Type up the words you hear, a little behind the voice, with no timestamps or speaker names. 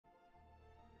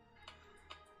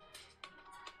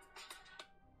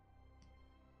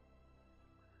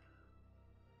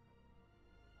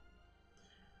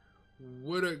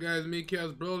What up, guys? Me,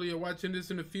 Chaos Broly. You're watching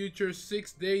this in the future.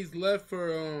 6 days left for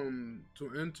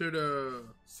to enter the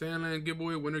Sandland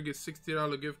giveaway. Winner gets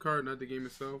 $60 gift card, not the game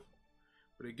itself,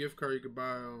 but a gift card you could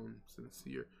buy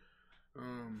Sincere.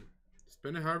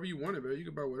 Spend it however you want it, man. You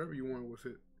can buy whatever you want with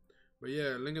it. But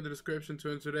yeah, link in the description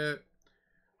to enter that.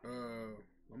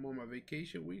 I'm on my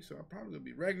vacation week, so I'll probably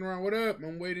be Ragnarok. What up?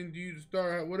 I'm waiting for you to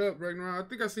start. What up, Ragnarok? I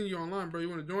think I seen you online, bro. You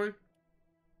want to join?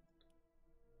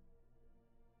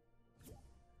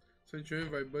 Sent your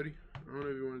invite, buddy. I don't know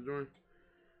if you want to join.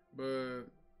 But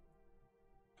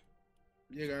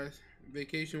yeah, guys.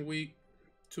 Vacation week,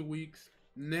 2 weeks.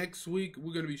 Next week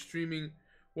we're gonna be streaming.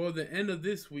 Well, the end of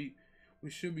this week we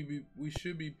should be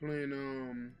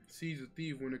playing Seas of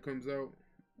Thieves when it comes out.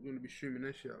 We're gonna be streaming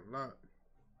that shit a lot.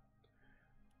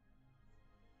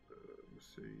 Let's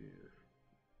see.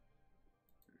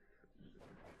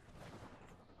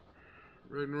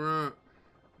 Ragnarok.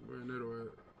 Where Neto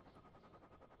at?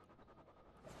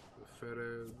 Fat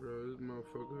ass, bro. This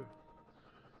motherfucker.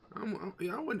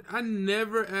 I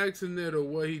never ask Neto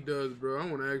what he does, bro. I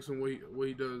want to ask him what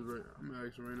he does, bro. I'm gonna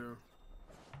ask him right now.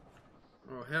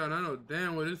 Oh hell, I know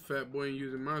damn well this fat boy ain't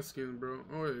using my skin, bro.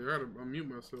 Oh yeah, I gotta unmute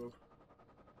myself.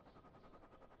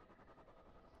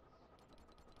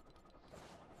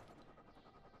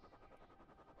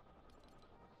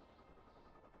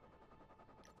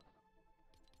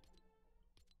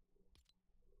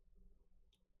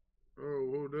 Oh,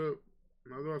 hold up.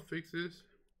 How do I fix this?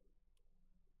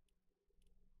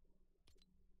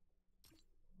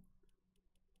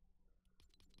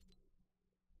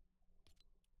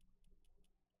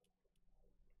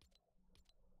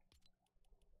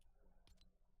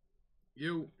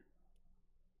 Yo.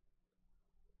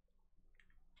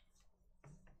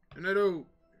 Neto.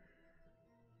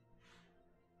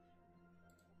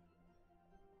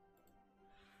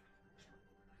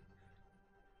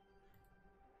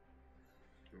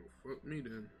 Oh, fuck me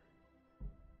then.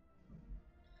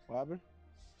 What happened?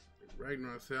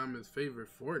 Ragnar said I'm his favorite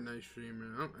FORTNITE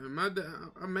streamer.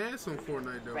 I'm ass on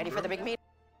FORTNITE though. Ready bro. for the big meet?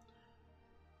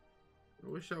 I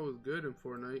wish I was good in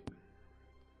FORTNITE.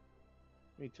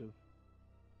 Me too.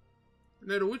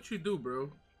 Neto, what you do, bro?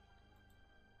 What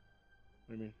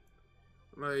do you mean?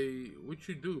 Like, what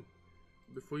you do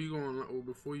before you go on or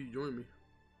before you join me?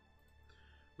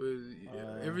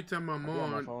 Every time I'm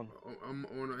on,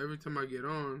 every time I get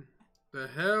on, the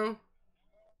hell?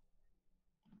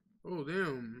 Oh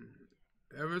damn!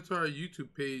 Avatar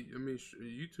YouTube page. I mean,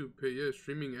 YouTube page. Yeah,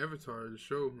 streaming Avatar the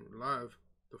show live.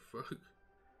 The fuck?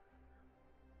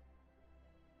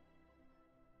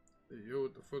 Hey, yo,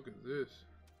 what the fuck is this?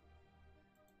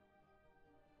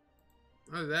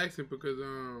 I was asking because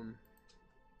oh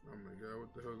my god,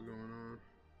 what the hell's going on?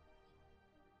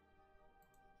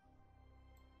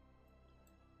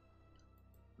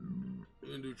 You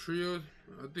gonna do trios?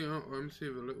 I think. Let me see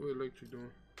if what Electric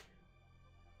doing.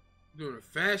 Doing a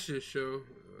fashion show.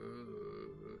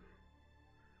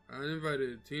 I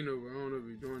invited Tino, but I don't know if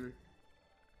he's joining.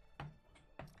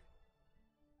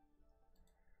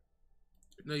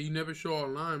 No, you never show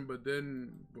online, but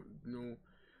then you know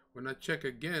when I check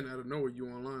again, I don't know where you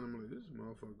online. I'm like, this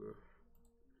motherfucker.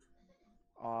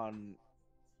 On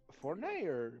Fortnite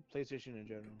or PlayStation in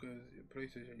general? Because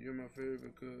PlayStation, you're my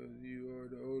favorite because you are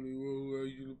the only one who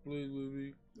actually plays with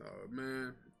me. Oh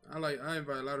man, I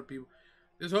invite a lot of people.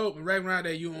 Just hope Ragnarok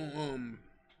that you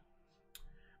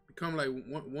become like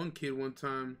one kid one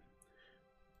time.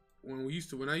 When I used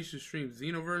to stream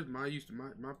Xenoverse,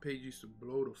 my page used to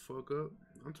blow the fuck up.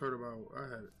 I'm talking about I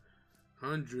had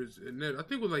hundreds and I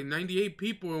think it was like 98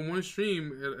 people in one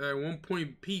stream at one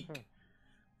point peak.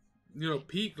 You know,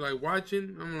 peak like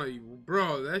watching. I'm like,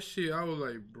 bro, that shit. I was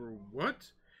like, bro,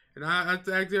 what? And I asked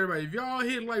everybody, if y'all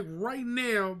hit like right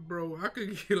now, bro, I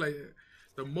could get like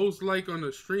the most like on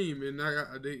the stream, and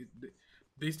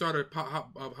they started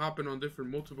hopping on different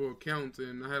multiple accounts,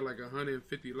 and I had like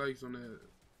 150 likes on that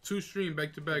 2 stream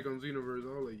back to back on Xenoverse.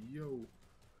 I was like, yo.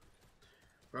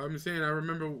 But I'm saying I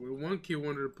remember one kid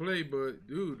wanted to play, but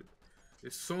dude,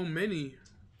 it's so many.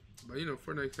 But you know,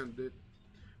 Fortnite kind of did.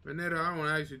 But Neto, I want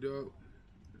to ask you, dog,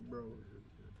 bro.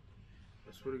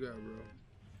 I swear to God, bro.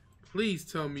 Please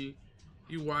tell me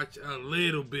you watch a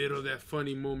little bit of that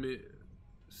funny moment.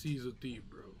 Seas of Thieves,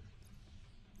 bro.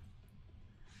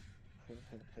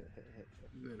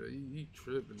 he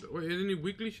tripping though. Wait, isn't he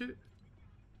weekly shit?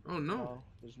 Oh no.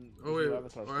 There's oh wait, no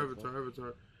Avatar.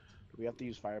 Avatar. We have to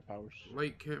use fire powers.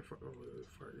 Light campfire. Oh,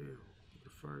 fire. Damn. The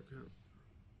fire camp.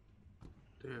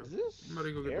 Damn. Is this I'm about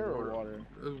to go get air the water. or water?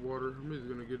 That's water. I'm just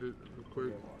gonna get it real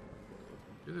quick.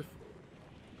 Is it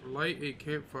light a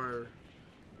campfire?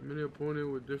 Many opponent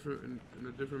with different in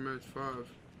a different match 5.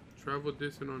 Travel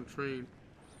distance on train.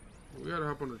 We gotta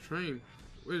hop on the train.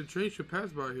 Wait, the train should pass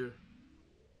by here.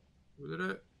 Where's it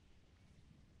at?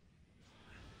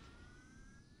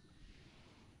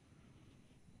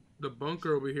 The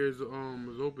bunker over here is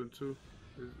open too.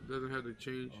 It doesn't have to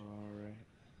change. All right.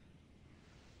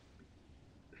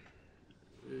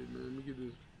 Hey man, let me get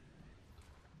this.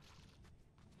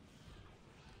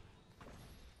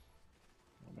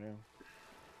 Oh man.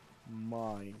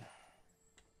 Mine.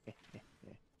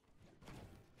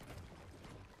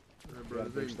 Alright, bro,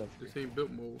 this ain't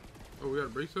built mobile. Oh, we gotta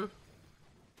break stuff?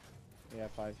 Yeah,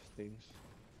 5 things.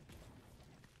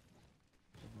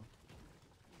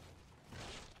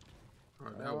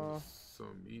 Alright, that was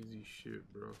some easy shit,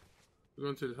 bro. We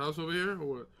going to this house over here, or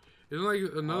what? Isn't like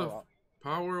another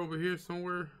power over here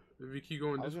somewhere? If you keep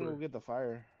going this way. I was gonna go get the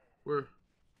fire. Where?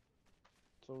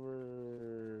 It's over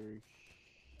here.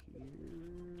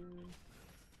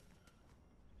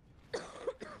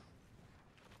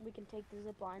 We can take the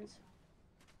zip lines.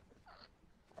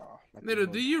 Oh,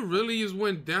 Nigga, do you really just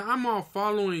went down? I'm all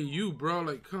following you, bro.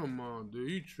 Like, come on, dude.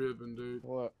 You tripping, dude.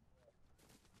 What?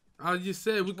 I just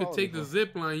said we could take the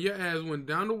zip line. Your ass went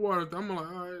down the water. I'm like,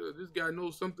 all right, this guy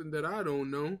knows something that I don't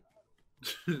know.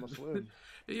 I'm a swim.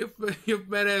 You're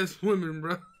fat ass swimming,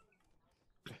 bro.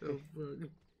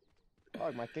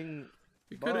 Fuck, my thing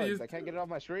bugs. I can't get it off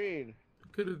my screen.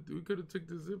 We could have took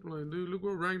the zip line, dude. Look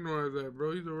where Ragnar is at,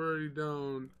 bro. He's already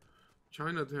down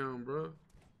Chinatown, bro.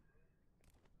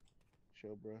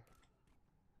 Chill, bro.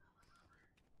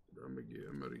 I'm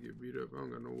about to get beat up. I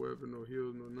don't got no weapon, no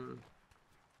heals, no nothing.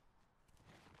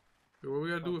 So what we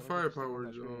gotta do with firepower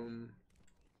is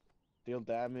deal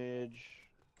damage,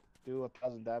 do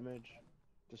 1,000 damage,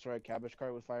 destroy a cabbage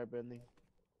cart with firebending.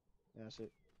 That's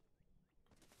it.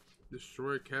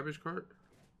 Destroy a cabbage cart?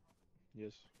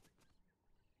 Yes.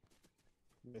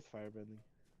 With firebending.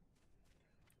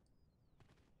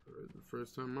 The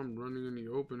first time I'm running in the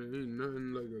open, it ain't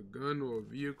nothing like a gun or a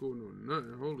vehicle, no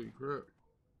nothing. Holy crap.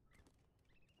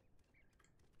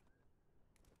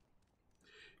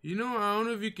 You know, I don't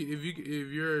know if you can, if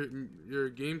your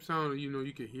game sound, you know,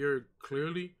 you can hear it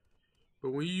clearly, but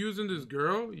when you're using this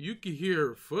girl, you can hear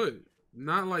her foot.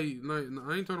 Not like I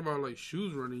ain't talking about like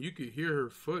shoes running. You can hear her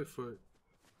foot.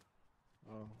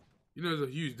 Oh. You know, there's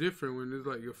a huge difference when there's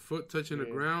like your foot touching the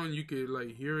ground. You can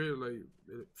like hear it like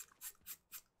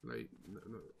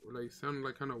sounding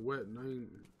like kind of wet. Not in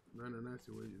a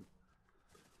nasty way.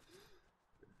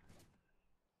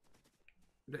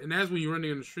 And that's when you're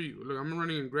running in the street. Look, I'm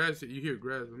running in grass. You hear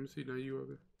grass. Let me see. Now you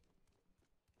over.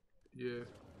 Yeah.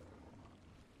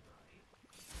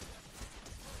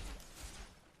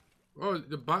 Oh,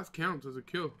 the bots counts as a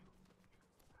kill.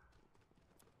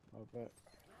 I'll bet.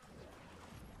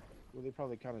 Well, they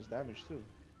probably count as damage too.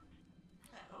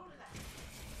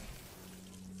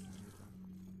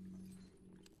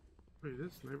 Wait, is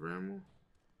this sniper ammo?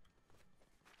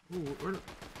 Ooh, where the...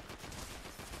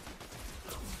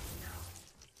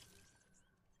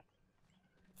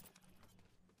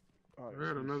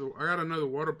 I got another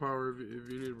water power if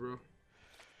you need, bro.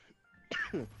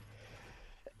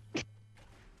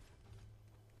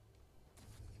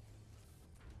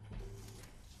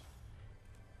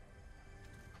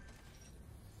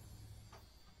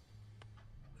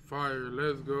 Fire,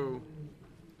 let's go.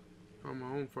 On my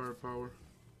own firepower.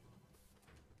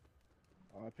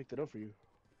 Oh, I picked it up for you.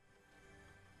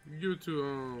 You give it to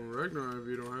Ragnar if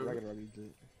you don't have Ragnar needs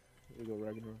it. Here you go,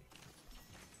 Ragnar.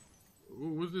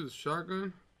 Ooh, what's this,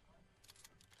 shotgun?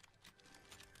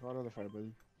 Oh, another fire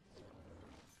buddy.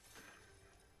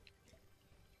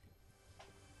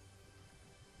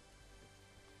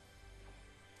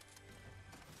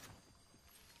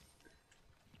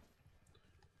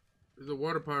 There's a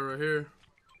water pipe right here.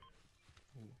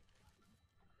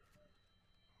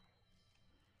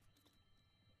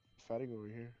 Fighting over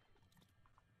here.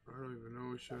 I don't even know.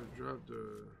 We should have dropped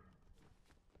the...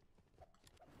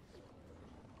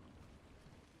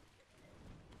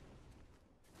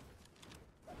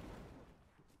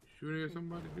 Shooting at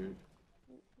somebody, dude?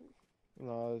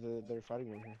 No, they're fighting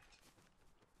over here.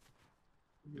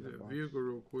 Get that vehicle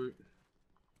real quick.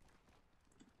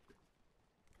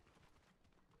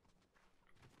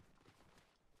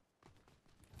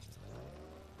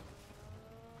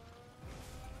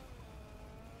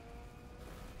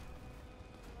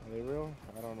 Are they real?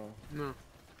 I don't know. No.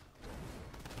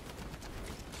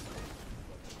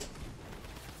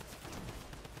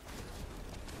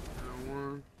 Got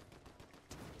one.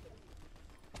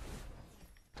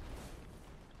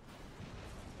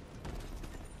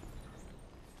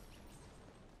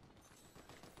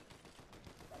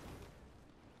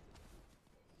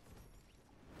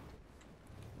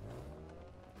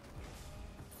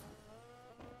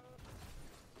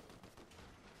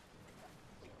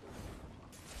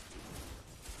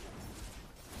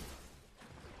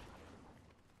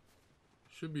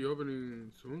 Should be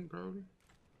opening soon, probably.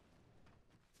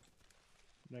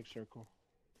 Next circle.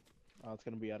 It's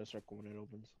gonna be out of circle when it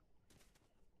opens.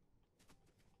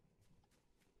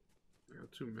 I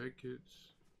got 2 med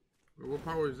kits. Wait, what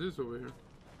power is this over here?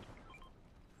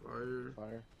 Fire.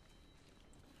 Fire.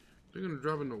 They're gonna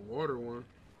drop in the water one.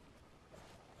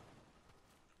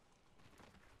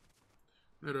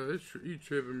 You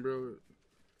tripping, bro.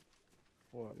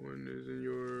 What? One is in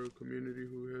your community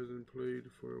who hasn't played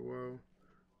for a while.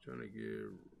 Trying to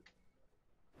get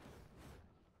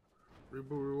reboot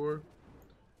reward.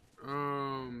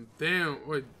 Damn.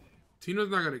 Wait, Tino's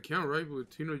not gonna count, right? Will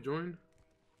Tino join?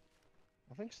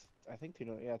 I think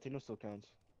Tino. Yeah, Tino still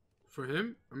counts. For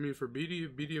him? I mean, for BD,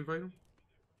 if BD invite him?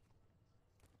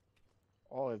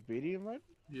 Oh, if BD invite?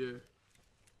 Yeah.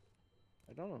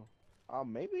 I don't know.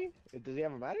 Maybe. Does he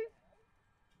have a matter?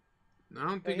 No, I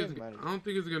don't think it's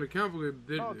gonna count because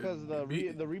no, because the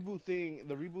reboot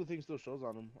thing still shows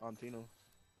on him on Tino.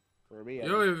 For me,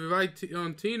 yo, if invite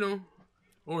on Tino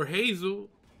or Hazel.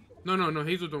 No,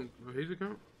 Hazel don't. Hazel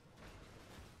count?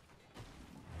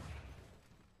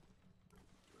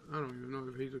 I don't even know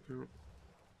if Hazel count.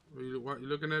 Are you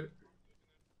looking at it?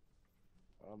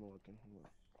 I'm looking.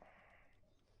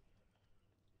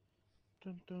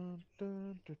 Dun, dun,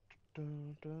 dun, dun,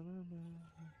 dun, dun, dun.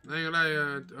 I ain't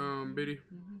gonna lie, Biddy. I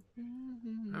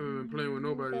haven't been playing with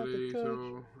nobody lately,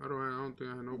 so I don't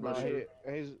think I have nobody.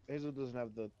 Hazel doesn't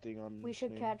have the thing on. We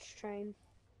should catch train.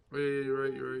 Oh yeah, you're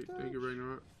right. Thank you, right.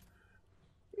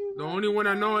 The only one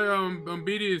I know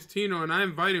BD is Tino, and I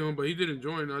invited him, but he didn't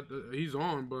join. He's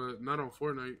on, but not on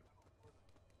Fortnite.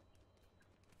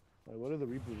 Like, what are the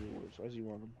reboot rewards? Why does he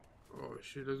want them? Oh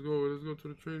shit, let's go to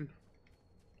the train.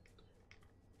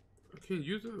 I can't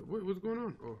use it. What's going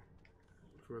on? Oh,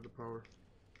 I forgot the power.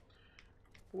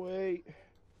 Wait.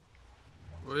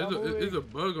 Oh, it's a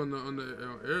bug on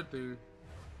the air thing.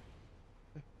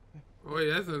 Oh wait,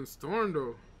 that's in storm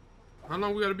though. How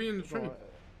long we gotta be in the train?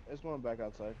 It's going back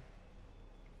outside.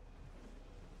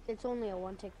 It's only a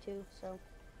 1 tick too, so.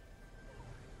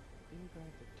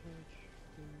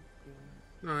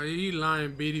 Nah, he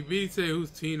lying, BD. BD say who's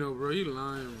Tino, bro. He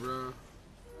lying, bro.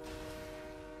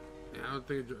 Yeah, I don't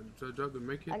think I dropped the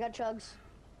make it. I got chugs.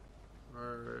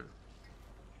 Alright.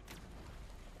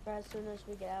 As soon as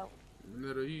we get out.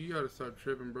 Neto, you gotta stop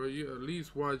tripping, bro. You at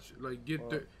least watch, like, get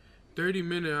 30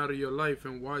 minutes out of your life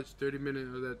and watch 30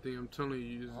 minutes of that thing. I'm telling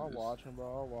you. I'll watch him, bro.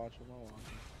 I'll watch him.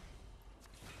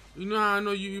 You know how I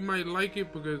know you might like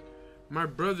it? Because my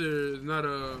brother is not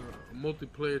a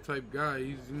multiplayer type guy.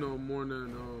 He's, more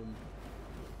than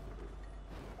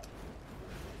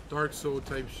Dark Soul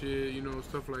type shit,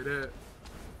 stuff like that.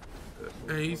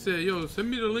 And he said, yo, send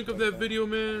me the link of that video,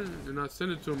 man. And I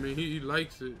sent it to him, and he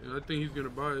likes it. And I think he's going to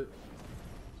buy it.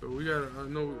 So I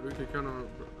know we can kind of,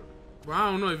 well,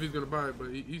 I don't know if he's going to buy it, but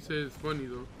he says it's funny,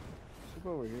 though. Let's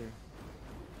go over here.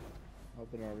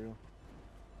 Hope they're not real.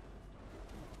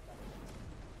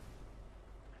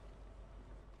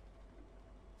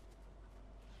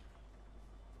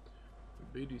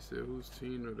 BD said, who's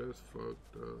Tino? That's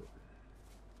fucked up.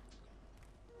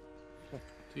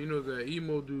 Tino's that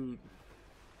emo dude.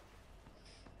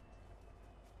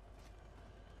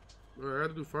 Bro, I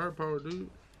gotta do firepower, dude.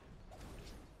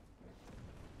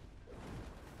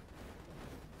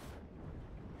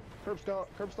 Curb stomp.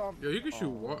 Yeah, you can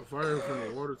shoot fire from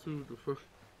the water too. The fuck.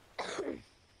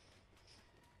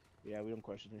 Yeah, we don't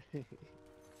question it.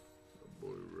 That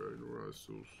boy riding around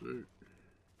so sick.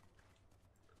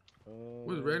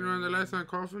 Was riding around the last time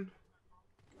coughing?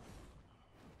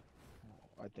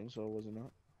 I think so, was it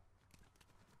not?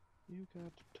 You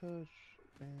got to touch.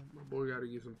 My boy got to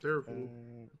get some therapy.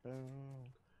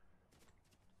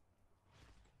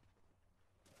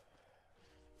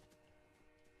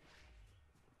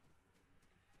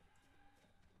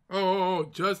 Oh,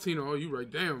 Justino. Oh, you right.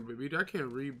 Damn, baby. I can't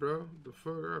read, bro. The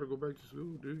fuck? I gotta go back to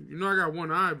school, dude. You know I got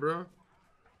one eye, bro.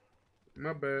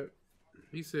 My bad.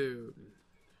 He said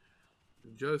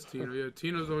Justino. Yeah,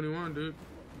 Tino's the only one, dude.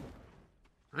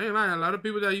 I ain't lying. A lot of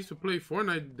people that used to play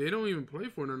Fortnite, they don't even play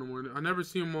Fortnite no more. I never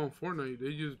see them on Fortnite.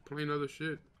 They just playing other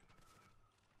shit.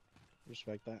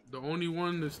 Respect that. The only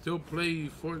one that still play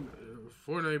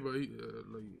Fortnite, but like,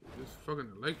 it's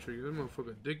fucking electric. That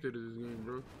motherfucker addicted to this game,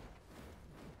 bro.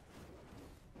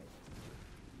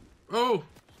 Oh!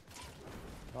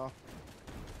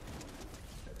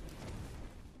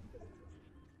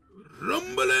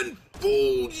 Rumbling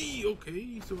Fuji! Okay,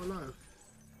 he's still alive.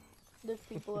 There's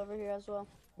people over here as well.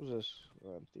 Who's this?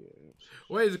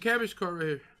 Wait, there's a cabbage cart right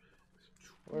here.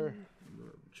 Where?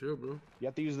 Chill, bro. You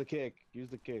have to use the kick. Use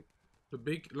the kick. The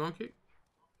big long kick?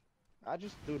 I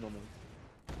just do it normal.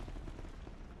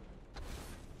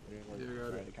 didn't work. Yeah, got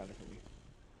Alright, it. it counted for me.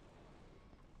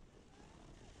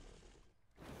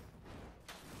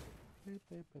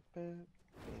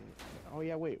 Oh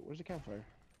yeah, wait, where's the campfire?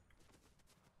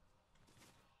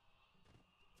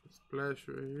 Splash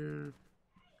right here.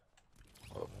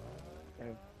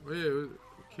 Okay. Oh yeah,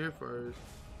 campfires.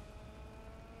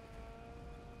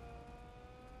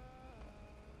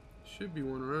 Should be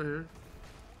one around here.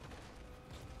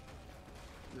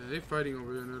 Yeah, they fighting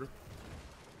over here, Neto.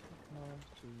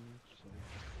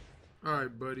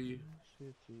 Alright, buddy.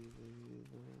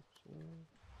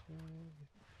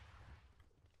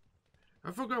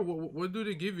 I forgot what do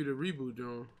they give you to reboot,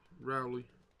 John? Rowley.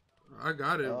 I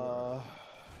got it. I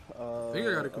think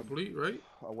I got it complete, right?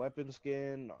 A weapon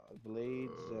skin,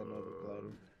 blades, and a glider.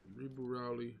 Reboot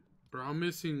Rowley. Bro, I'm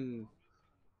missing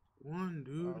one,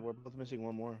 dude. We're both missing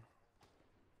one more.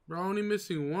 Bro, only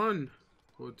missing one.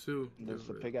 Or two. There's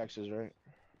the pickaxes, right?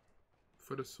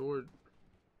 For the sword.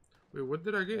 Wait, what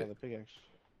did I get? Yeah, the pickaxe.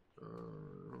 I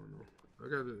don't know. I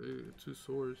got the, 2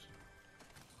 swords.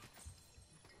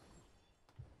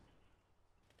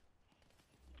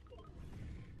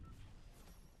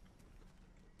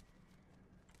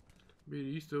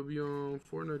 BD, you still be on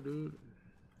Fortnite, dude.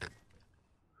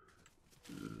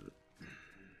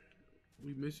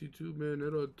 We miss you too, man.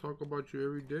 That'll talk about you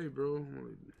every day, bro.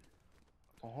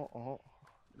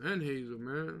 And Hazel,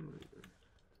 man.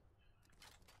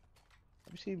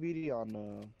 Have you seen BD on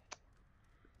what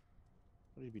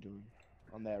do you be doing?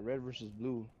 On that red versus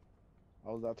blue.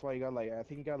 That's why he got like, I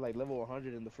think he got like level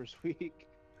 100 in the first week.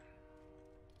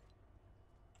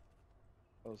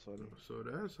 That was funny. So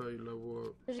that's how you level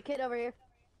up. There's a kid over here.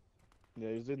 Yeah,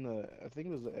 he's in the, I think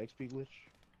it was the XP glitch.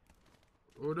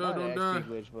 Oh, Not don't an die. XP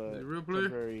glitch, but The real player?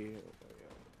 temporary,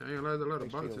 I ain't allowed a lot of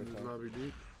XP bots in over this time. lobby,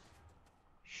 dude.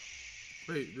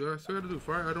 Wait, do I still gotta do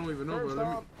fire? I don't even know, First bro.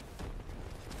 Let me. off,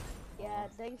 Yeah,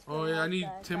 thanks for Oh yeah, I need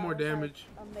that. 10 That more was, like, damage.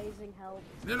 amazing help.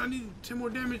 Then I need 10 more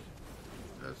damage.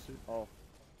 That's it. oh.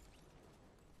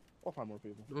 We'll find more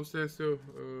people. Don't stand still.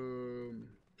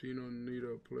 Tino need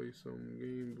to play some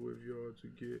games with y'all to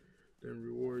get them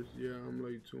rewards. Yeah, I'm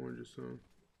like 200 some.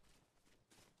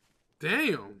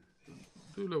 Damn.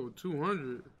 Dude, level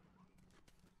 200.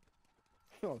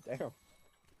 Oh, damn.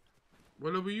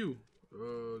 What level you?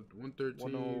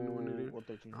 113, 180.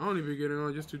 113. I don't even get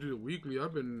on just to do the weekly.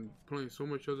 I've been playing so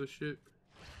much other shit.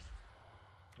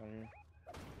 Right here.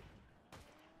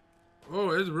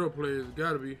 Oh, it's real players.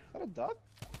 Gotta be. Is that a duck?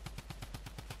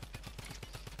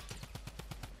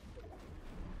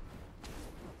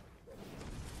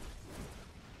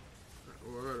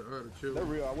 Oh, I gotta chill. They're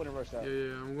real. I wouldn't rush that.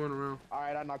 Yeah, I'm going around.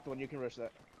 Alright, I knocked one. You can rush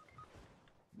that.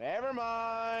 Never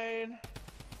mind.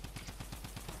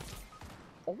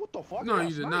 Oh, what the fuck? No, I got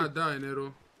you did sniped. not die,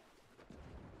 Neto.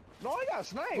 No, I got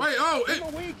sniped. Wait, oh, There's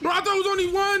it, no way you bro, I can't- thought it was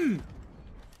only one.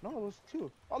 No, it was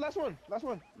two. Oh, last one. Last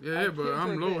one. Yeah, but killed I'm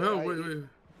for a low bit. health. Wait.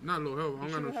 Not low health. I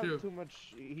He don't got no shouldn't have shield. too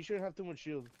much. He shouldn't have too much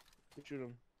shield to shoot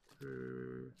him.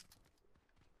 Wait.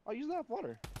 Oh, use that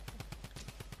water.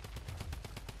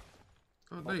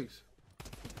 Oh, thanks.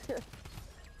 Let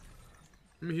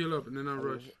me heal up and then I'll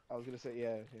rush. I was gonna say,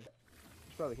 yeah. He's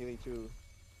probably healing too.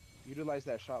 Utilize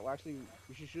that shot. Well, actually,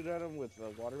 we should shoot at him with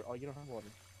water. Oh, you don't have water.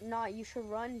 Nah, you should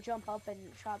run, jump up, and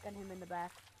shotgun him in the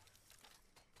back.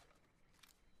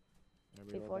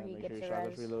 Before he Make gets sure a your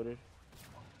shotgun's res. reloaded.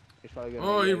 He's probably gonna.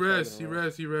 Oh, yeah, he he's probably rests. He gonna run.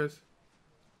 rests. He rests.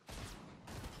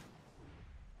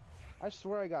 I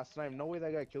swear I got sniped. No way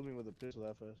that guy killed me with a pistol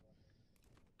that fast.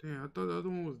 Damn, I thought the other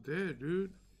one was dead,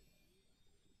 dude.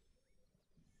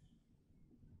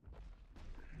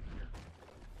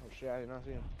 Oh shit, I did not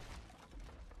see him.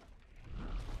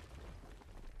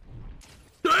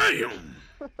 Damn!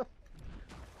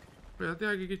 Wait, I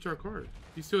think I could get your card.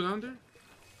 He's still down there?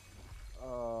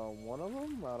 One of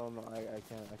them? I don't know. I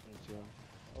can't see him.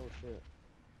 Oh shit.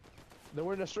 Then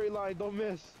we're in a straight line. Don't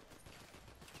miss.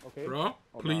 Okay. Bro,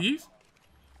 Oh, please?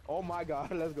 no. Oh my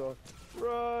god. Let's go.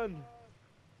 Run.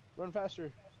 Run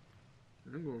faster.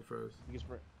 I'm going fast. You can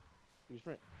sprint. You can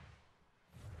sprint.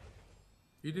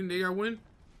 You think they got win?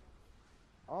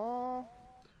 I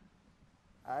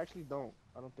actually don't.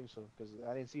 I don't think so because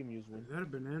I didn't see him use one. Is that a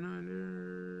banana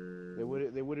in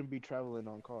there? They wouldn't be traveling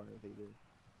on car if they did.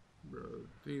 Bro,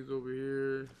 things over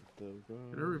here. Can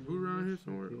I reboot around here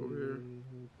somewhere? Over here.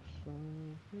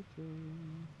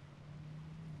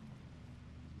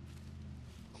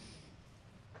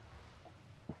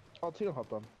 Oh, Tino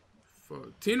hopped on.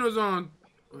 Fuck. Tino's on.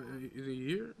 Is he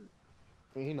here?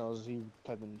 He knows. He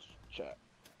typed in chat.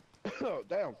 Oh,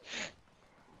 damn.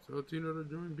 Tell Tino to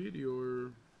join BD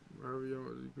or however y'all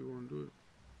people want to do it.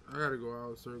 I gotta go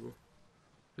out circle.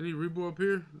 Any reboot up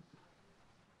here?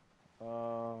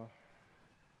 Uh,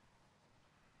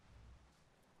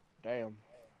 damn.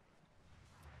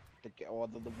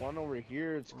 The one over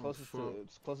here, Oh fuck,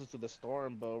 it's closest to the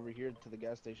storm, but over here to the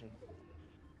gas station.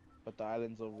 But the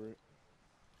island's over it.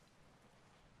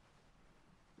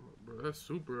 bro, that's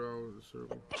super out of the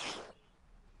circle.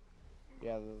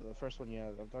 Yeah, the first one, yeah.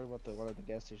 I'm talking about the one at the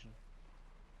gas station.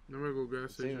 I'm gonna go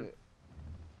gas It's in station. it.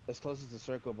 It's closest to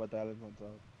circle, but the island's on top.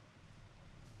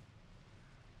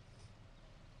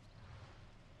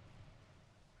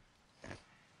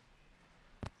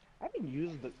 I haven't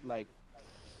used I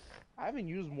haven't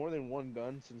used more than one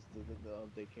gun since the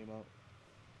update came out.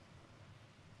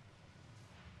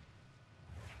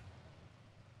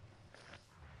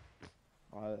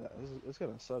 It's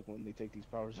gonna suck when they take these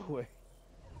powers away.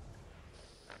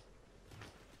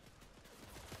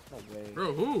 No way.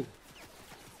 Bro, who?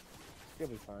 It's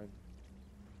gonna be fine.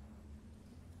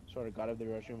 Swear to God, if they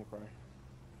rush you, I'm gonna cry.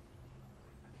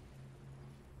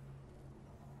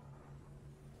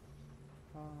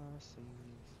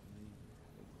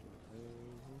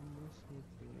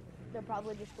 They're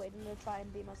probably just waiting to try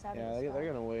and beam us out Yeah, of the they're sky.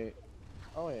 gonna wait.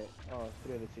 Oh wait. Oh,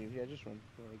 three other teams. Yeah, just run.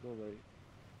 Yeah, go right.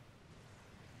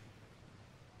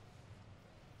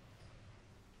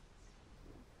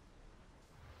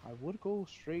 I would go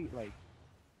straight like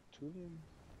to them,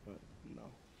 but no.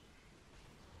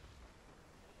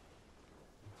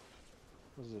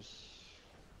 What's this?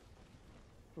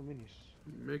 Oh, minis.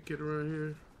 Make it right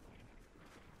here.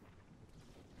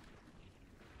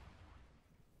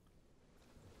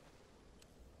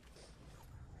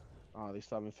 Oh, they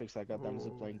stopped and fixed that goddamn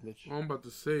zipline glitch. Oh, I'm about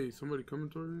to say, somebody coming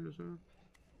toward me or something?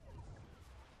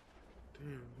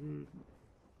 Damn, dude.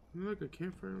 Isn't there like a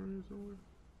campfire around here somewhere?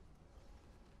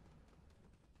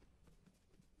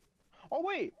 Oh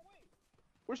wait,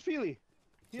 where's Feely?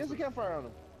 He has a campfire on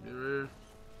him. Yeah, right here.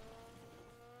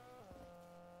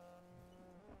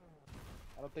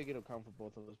 I don't think it'll count for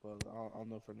both of us, but I'll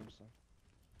know for next time.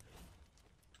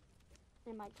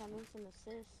 It might come in some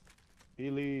assist.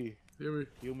 Feely, Here we.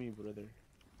 heal me, brother.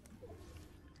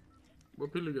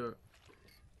 What pillar got?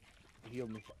 Heal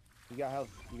me. You got health.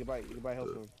 You can buy health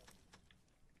from him.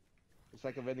 It's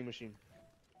like a vending machine.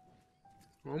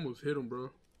 I almost hit him, bro.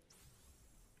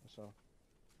 That's all.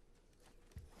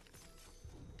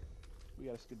 We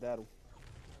gotta skedaddle.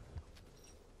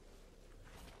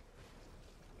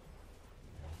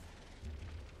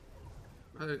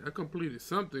 I completed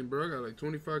something, bro. I got like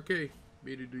 25K.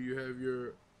 Beatty, do you have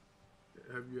your...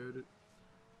 Have you had it?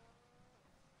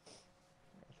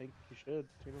 I think you should,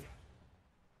 Tina.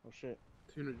 Oh shit.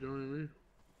 Tina joining me.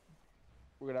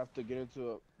 We're gonna have to get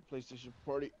into a PlayStation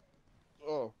party.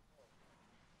 Oh.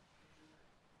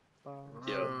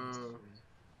 Yeah.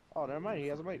 Oh, never mind. He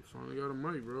has a mic. You finally got a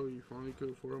mic, bro. You finally could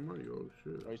afford a mic. Oh,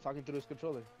 shit. Oh, he's talking through his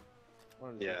controller.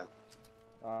 One of the Yeah.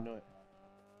 two. I knew it.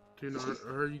 Tina,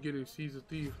 I heard you getting Seas of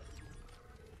Thief.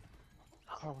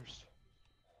 Powers.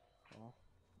 Oh,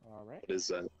 all right. What is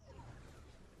that?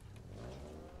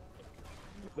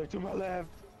 Look to my left.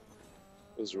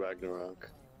 It was Ragnarok.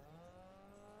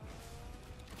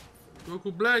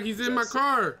 Goku Black, he's in my That's-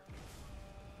 car.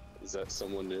 Is that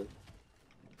someone new?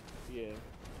 Yeah.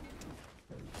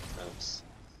 Nice.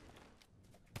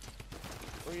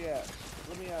 Where you at?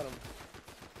 Let me at him.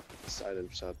 This item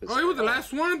shop is. Oh, he was the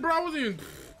last one, bro. I wasn't even...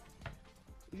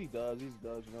 He does, you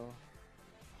know.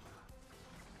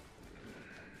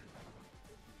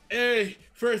 Hey,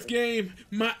 first game.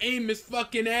 My aim is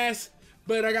fucking ass,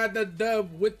 but I got the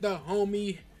dub with the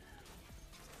homie.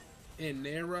 And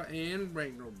Nera and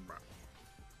Ragnarok.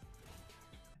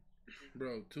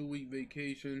 Bro, 2-week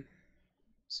vacation.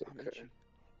 It's okay.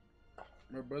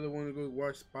 My brother wanted to go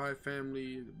watch Spy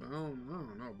Family, but I don't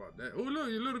know about that. Oh, look,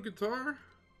 your little guitar.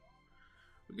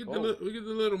 We get the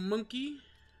little monkey.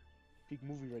 Peak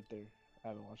movie right there. I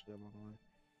haven't watched that one.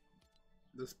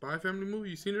 The Spy Family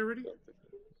movie. You seen it already?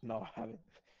 No, I haven't.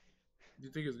 Do you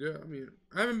think it's good? I mean,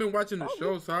 I haven't been watching the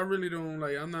show, so I really don't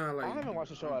like. I'm not like. I haven't watched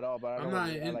the show at all, but I I'm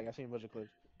know not I've seen a bunch of clips.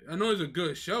 I know it's a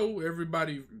good show.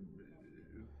 Everybody,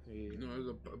 Yeah. you know, it's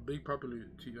a big popular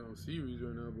series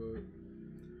right now,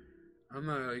 but I'm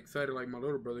not excited like my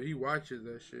little brother. He watches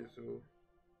that shit, so.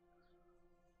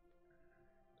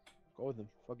 Go with them.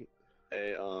 Fuck it.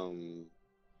 Hey,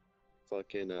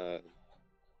 fucking,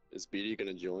 is BD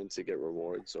gonna join to get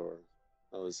rewards, or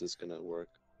how is this gonna work?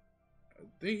 I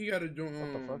think he got to join.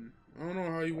 What the fuck? I don't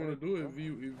know how you want to do it. If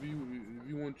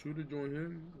you want you to join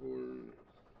him,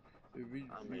 or if he.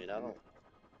 I mean, I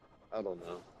don't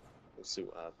know. We'll see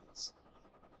what happens.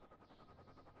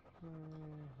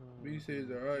 B says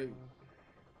alright.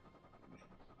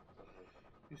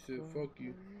 He said fuck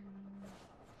you.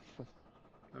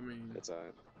 I mean, It's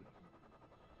alright.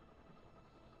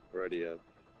 Ready up.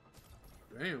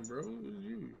 Damn, bro. Who's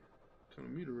you?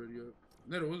 Telling me to ready up.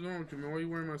 Neto, what's wrong with you, man? Why you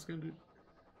wearing my skin, dude?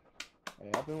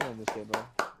 Hey, I've been wearing this shit, bro.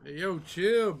 Hey, yo,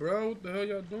 chill, bro. What the hell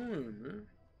y'all doing, man?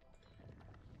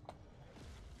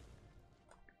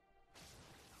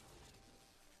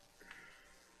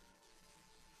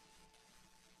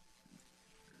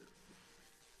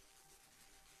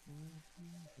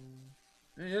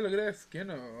 Hey, yeah, look at that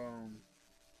skin.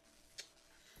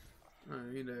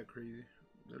 Ain't that crazy?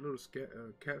 That little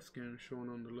cat skin showing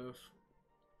on the left.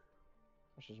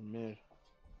 That's just mid.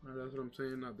 That's what I'm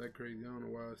saying. Not that crazy. I don't know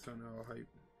why it sounded all hype.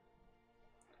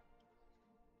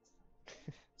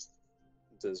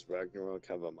 Does Ragnarok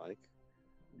have a mic?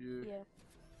 Yeah. Yeah.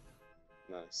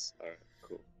 Nice. Alright,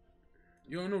 cool.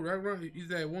 You don't know Ragnarok? He's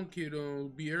that one kid who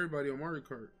beat everybody on Mario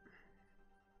Kart.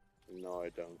 No, I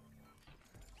don't.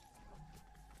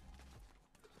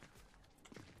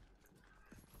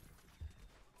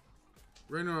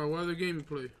 Right now, what other game you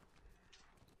play?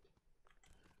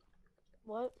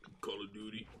 What? Call of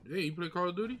Duty. Hey, you play Call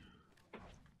of Duty?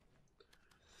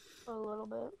 A little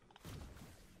bit.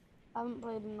 I haven't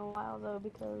played in a while though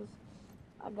because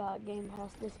I got Game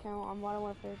Pass discount on Modern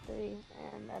Warfare 3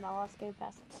 and then I lost Game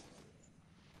Pass.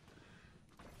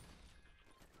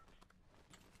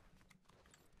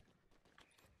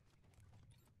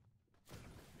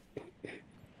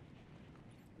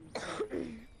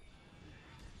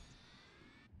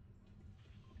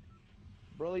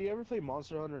 Bro, you ever play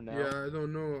Monster Hunter now? Yeah, I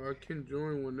don't know. I can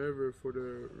join whenever for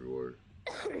the reward.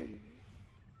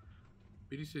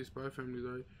 BDC Spy Family,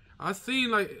 right? I seen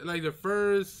like the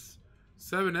first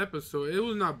 7 episodes. It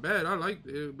was not bad. I liked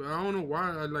it, but I don't know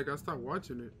why. I stopped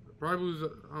watching it. Probably was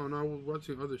I don't know. I was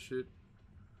watching other shit.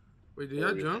 Wait, did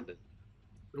y'all jump?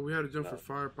 Oh, we had to jump for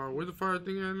firepower. Where's the fire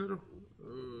thing at, little?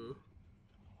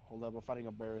 Hold up, I'm fighting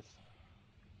a Barrett.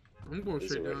 I'm going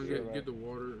straight down and get the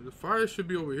water. The fire should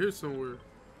be over here somewhere.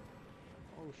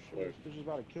 Oh shit, this bitch is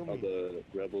about to kill me. Oh, the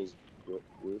Rebels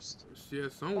roost? Yeah,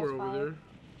 somewhere over there.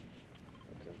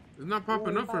 Okay. It's not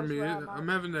popping up for me. That's I'm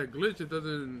having that glitch. It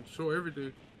doesn't show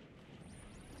everything.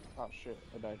 Oh shit,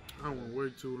 I died. I went way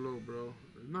too low, bro.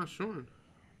 It's not showing.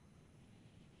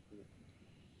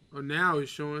 Oh, now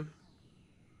it's showing.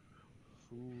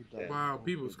 Wow,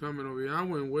 people's coming over here. I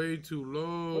went way too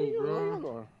low,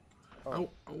 bro. Oh.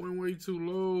 I went way too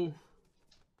low.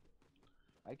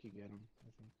 I could get him, I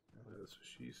think. That's what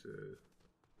she said.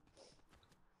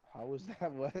 How was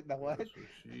that? What? That what? That's what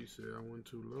she said. I went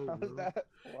too low, How bro. was that?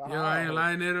 Wow. Yo, I ain't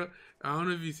lying, Neto. I don't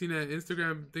know if you seen that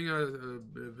Instagram thing,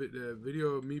 that video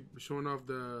of me showing off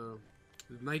the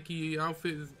Nike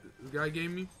outfit this guy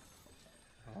gave me.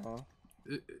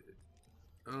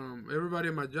 Everybody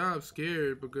at my job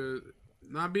scared because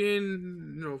not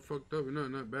being, fucked up,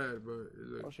 not bad, but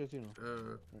it's like, Oh shit, you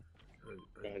know.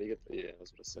 How do you get yeah, I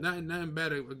was gonna say. nothing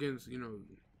bad against,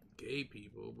 gay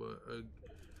people, but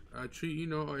I treat,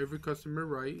 every customer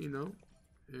right,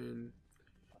 and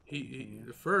he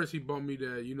at first he bought me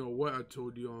that, what I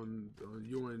told you on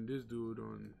you and this dude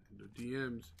on the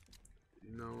DMs,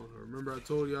 I remember I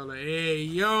told y'all like, hey,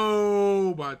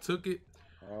 yo, but I took it.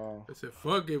 I said,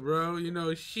 fuck it, bro,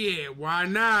 shit, why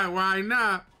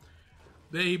not?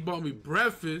 Then he bought me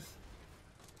breakfast.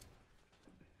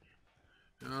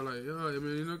 And I was like, yo, I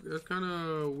mean, that's kind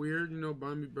of weird,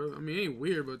 buying me breakfast. I mean, it ain't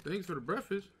weird, but thanks for the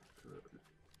breakfast.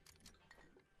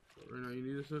 Right now, you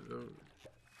need this?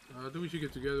 I think we should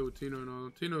get together with Tino and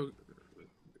all. Tino,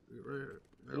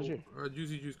 right,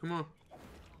 Juicy Juice, come on.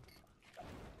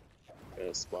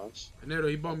 Splash. And Neto,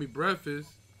 he bought me breakfast.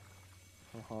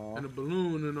 And a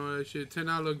balloon and all that shit.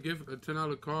 $10 gift, a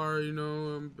 $10 car,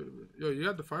 yo, you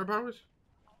got the fire powers?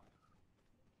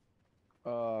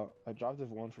 I dropped this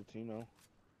one for Tino.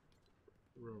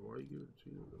 Bro, why you give it to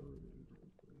Tino, dog?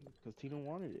 Because Tino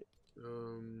wanted it.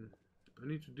 I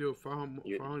need to deal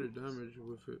 500 damage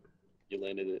with it. You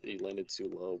landed too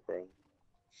low, bro.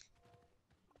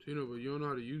 Tino, but you don't know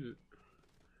how to use it.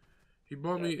 He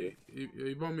bought me,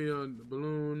 he bought me a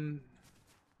balloon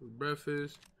with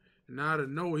breakfast. And out of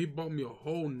nowhere, he bought me a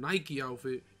whole Nike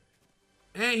outfit.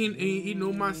 And he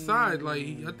know my size. Like,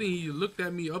 I think he looked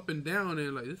at me up and down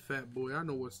and like, this fat boy, I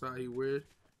know what size he wears.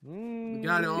 He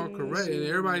got it all correct. And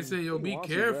everybody saying, yo, be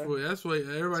careful. That's why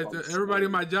everybody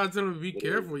in my job telling me, be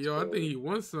careful, yo. I think he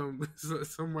wants some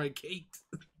white cakes.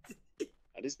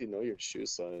 How does he know your shoe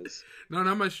size? No,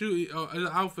 not my shoe. An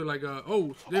outfit like, they're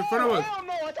in front of us. Hell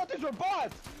no, I thought these were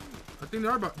bots. I think they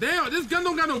are bots. Damn, this gun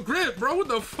don't got no grip, bro. What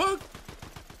the fuck?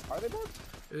 Are they bots?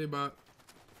 Hey, bot.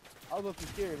 I was looking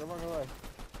scared, I'm not gonna lie.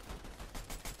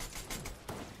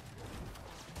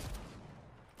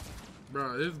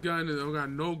 Bro, this gun don't got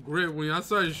no grip. When I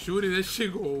started shooting, that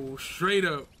shit go straight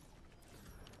up.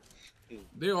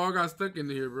 They all got stuck in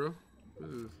here, bro. This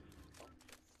is...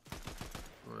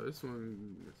 Oh, this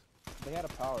one... They had a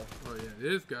power. Oh, yeah,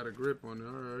 this got a grip on it.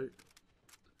 All right.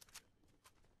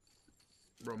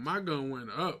 Bro, my gun went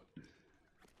up.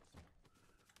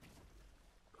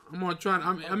 I'm gonna try.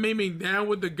 I'm aiming down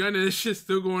with the gun and this shit's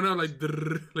still going up like,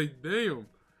 like damn.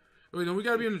 Wait, no, we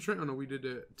gotta be on the train. Oh no, we did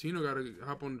that. Tino gotta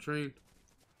hop on the train.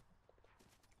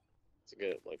 To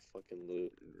get like fucking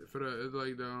loot. For the, it's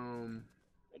like the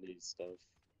I need stuff.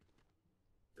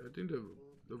 I think the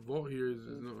vault here is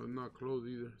not closed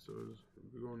either, so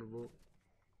we go in the vault.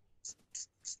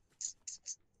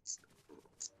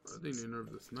 I think they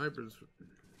nerfed the snipers.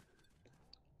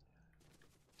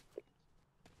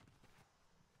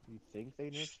 You think they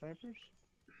nerf snipers?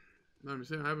 No, I'm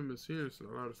saying I haven't been seeing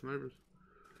a lot of snipers.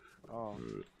 Oh.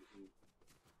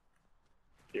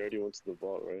 You already went to the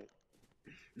vault, right?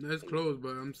 No, it's closed, but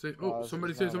I'm saying. Oh, Oh, it's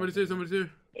somebody's not here! Somebody's here! Somebody's here!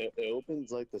 It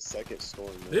opens like the second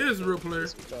storm. There's a real player.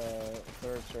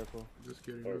 Third circle. Just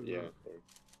kidding. Or, yeah.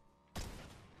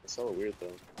 It's hella weird though.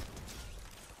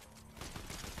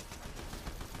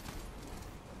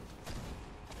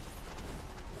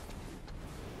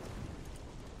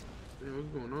 Damn, what's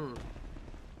going on?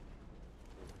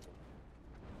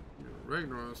 Yeah,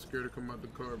 Ragnarok's scared to come out the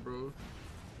car, bro.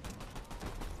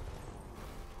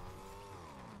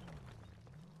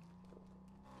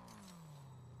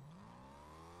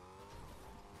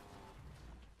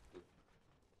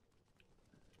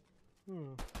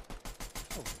 Oh.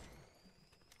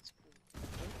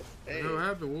 Hey. What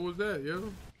happened? What was that,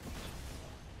 yo?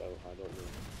 I don't know.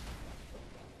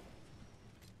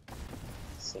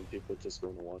 Some people just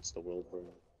want to watch the world burn.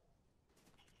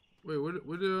 Wait,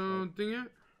 what the thing at?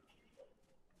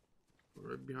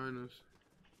 Right behind us.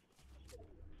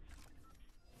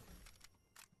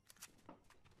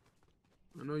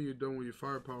 I know you're done with your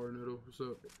firepower, Neto. What's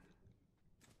up?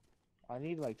 I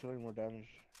need like 20 more damage.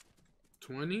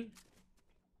 20?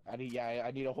 I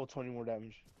need a whole 20 more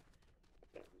damage.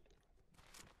 Yeah,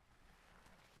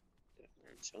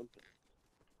 they're jumping.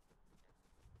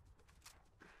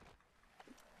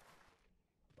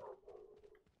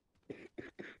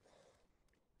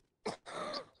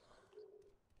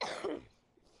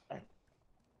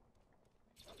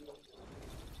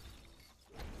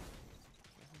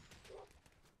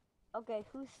 Okay,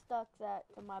 who stuck that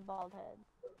to my bald head?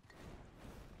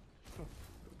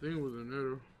 I think it was a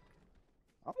Neto.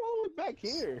 I'm all the way back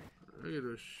here. I get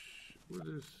a what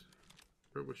is this?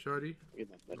 Purple shotty? Get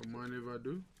that Don't mind if I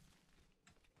do.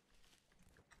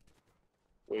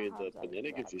 Wait, the How's that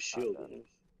banana gives you drop? shield, How's that? right?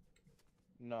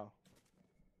 No.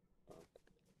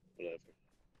 Whatever.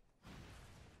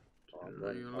 Oh, I'm I ain't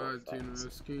running gonna lie hard to you, fast.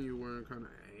 that skin you wearing kind of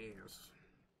ass.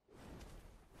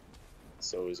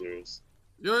 So is yours.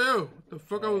 Yo, what the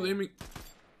fuck I was Yeah. aiming?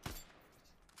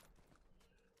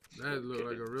 That looked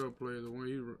like a real player, the one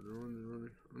he running.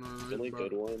 No, The only it's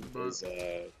good one but- is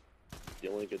the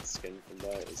only good skin from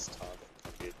that is top.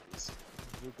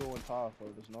 Zuko and Toph,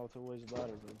 bro. There's no two ways about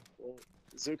it, bro. Well,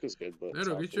 Zuko's good, but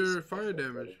Neto, Toph get your is fire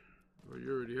definitely damage. Oh,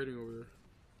 you're already heading over there.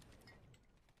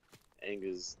 better. Aang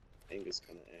is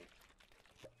kind of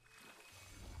eh.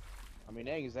 I mean,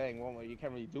 Aang is Aang. Well, you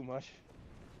can't really do much.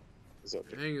 It's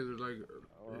okay. Aang is like,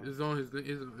 it's on his name.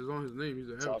 It's on his name. He's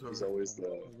an Top avatar. is always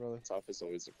Brother. Top is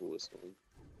always the coolest one.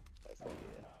 I think.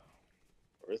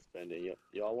 Yeah. Earthbending.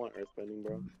 Y'all want earthbending,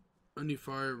 bro? I need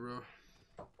fire, bro.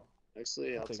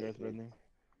 Actually, I'll I'll take take it. Earthbending.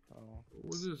 Oh.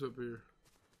 What's this up here?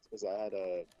 Because I had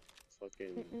a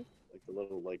fucking like the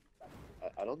little like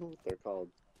I don't know what they're called.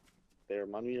 They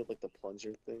remind me of like the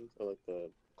plunger thing or like the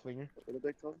Clinger. what are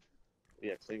they called?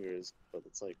 Yeah, clingers, but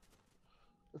it's like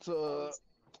It's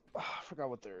I forgot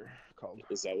what they're called.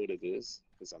 is that what it is?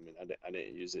 Because I mean I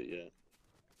didn't use it yet.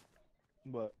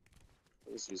 But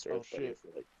I just used Oh, earthbending shit. for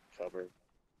like cover.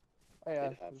 oh, yeah,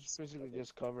 It has it's basically cover.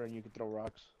 just cover and you can throw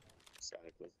rocks.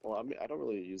 Exactly. Well, I mean I don't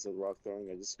really use the rock throwing.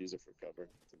 I just use it for cover,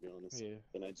 to be honest. Yeah.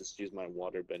 Then I just use my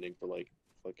water bending for like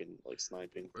fucking like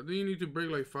sniping. I think you need to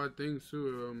break like 5 things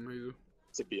too, Hazel.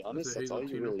 To be honest, a that's all you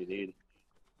Hazeltina. really need.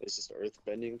 It's just earth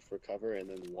bending for cover and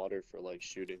then water for like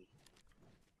shooting.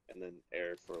 And then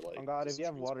air for like Oh God, if just you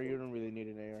have water, you transport. don't really need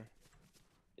an AR.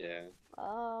 Yeah.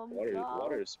 God.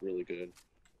 Water is really good.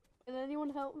 Can anyone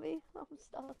help me? I'm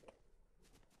stuck.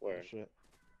 Where? Shit.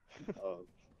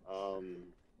 Oh,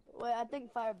 Wait, I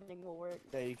think firebending will work.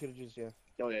 Yeah, you could have just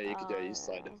oh yeah, you could you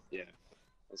slide yeah. it. Yeah.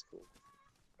 That's cool.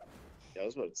 Yeah, I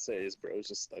was about to say his bro was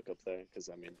just stuck up there, because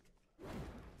I mean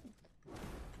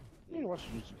You need to watch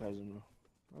Jujutsu Kaisen, bro.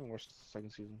 I haven't watched the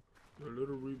second season. The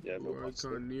little Yeah, I've reboot watched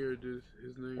icon it. near this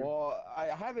his name. Well, I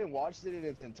haven't watched it in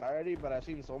its entirety, but I've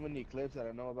seen so many clips that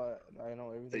I know about. I know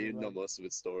So everything you about. know It. most of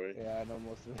its story. Yeah, I know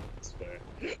most of it. It's fair.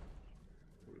 Wait,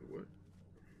 what?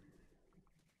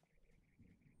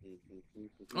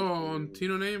 Oh,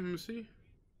 Tino name. Let me see.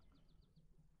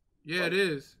 Yeah, What? it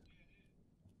is.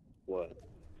 What?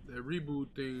 That reboot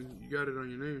thing. You got it on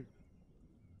your name.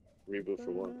 Reboot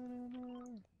for what?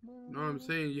 No, I'm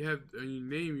saying you have on your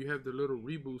name. You have the little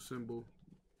reboot symbol.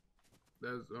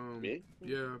 That's Me?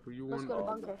 yeah. But you Let's want go to Oh,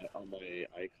 bunker. on my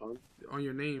icon? on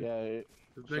your name. Yeah.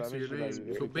 It's So next that to your means, like,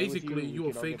 name. if So we play with basically, you, you we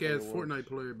a can all get fake the ass rewards. Fortnite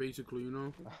player. Basically, you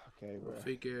know, Okay, bro. a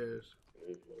fake ass.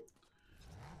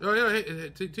 Oh yeah, hey,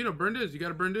 Tino, burn this. You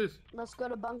gotta burn this. Let's go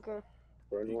to bunker.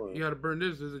 Burn one. You gotta burn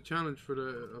this. There's a challenge for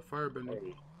the firebending.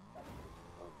 Already.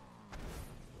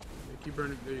 Yeah, keep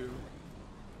burning. There you go.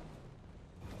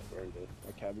 Burned it.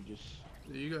 My cabbages.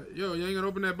 There you got. Yo, you ain't gonna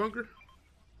open that bunker?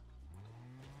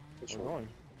 Which We're one? going.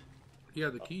 He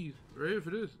got the keys. Right here for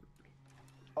this.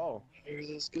 Oh. Here,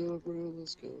 let's go, bro.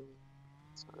 Let's go.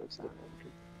 Let's go to the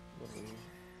bunker.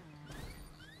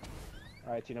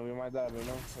 Alright, Tina, we might die, but you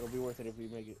know, it'll be worth it if we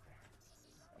make it.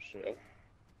 Oh, shit. Yep.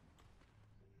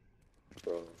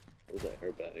 Bro, where's that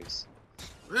airbags?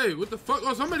 Hey, what the fuck?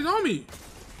 Oh, somebody's on me.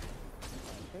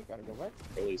 Okay, gotta go back.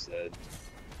 Early said.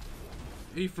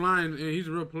 He flying and he's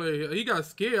a real player. He got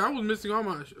scared. I was missing all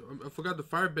my. I forgot the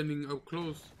firebending up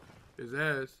close. His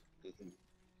ass.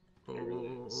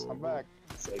 I'm back.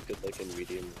 It's like good, like in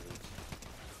medium.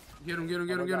 Get him, get him,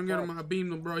 get him, get him, get him. I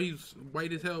beamed him, bro. He's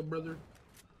white as hell, brother.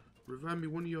 Revive me,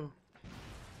 one of y'all.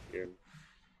 Here.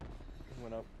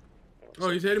 Went up. Oh,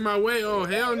 he's heading my way. Oh,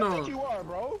 hell I no. think you are,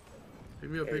 bro. Pick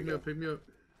me up, There pick you me go. up, pick me up.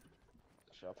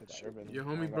 Shit, I'll take that airbender. Your I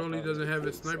homie ain't got Broly time. doesn't have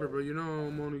his sniper, bro. You know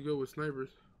I'm only good with snipers.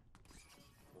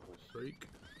 Psych.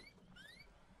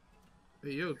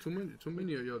 Hey, yo, too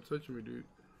many of y'all touching me, dude.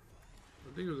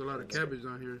 I think there's a lot of cabbage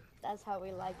on here. That's how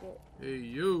we like it. Hey,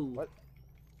 yo. What?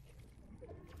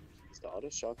 Is the auto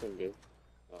shotgun good?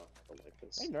 Oh, I don't like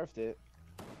this. They nerfed it.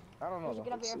 I don't know. Where'd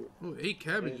you get Though. up here? Oh, 8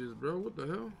 cabbages, bro. What the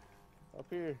hell? Up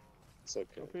here. It's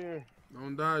okay. Up here.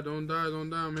 Don't die, don't die, don't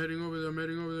die. I'm heading over there, I'm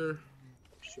heading over there.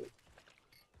 Shit.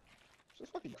 Is this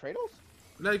fucking Kratos?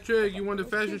 Electric, you want the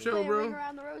fashion Keep show, playing Ring bro?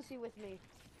 Around the Rosie with me.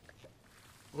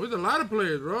 Oh, there's a lot of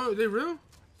players, bro. Are they real?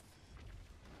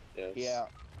 Yes. Yeah.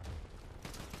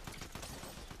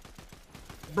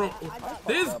 Bro, I got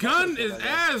this fucked up. gun I is should've said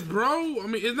ass, bro. I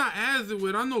mean, it's not ass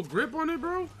with I no grip on it,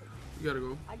 bro. You gotta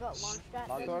go. I got launched at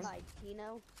Locked him on? by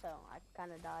Tino, so I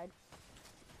kind of died.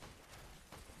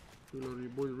 Reloading,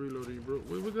 boys, reloading, bro.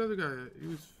 Where's the other guy at? He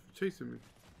was chasing me.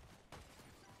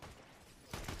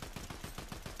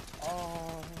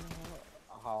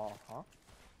 Huh?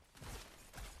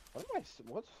 What am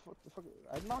I? What the fuck?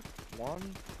 I knocked one.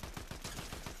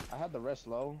 I had the rest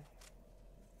low.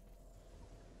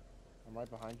 I'm right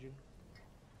behind you.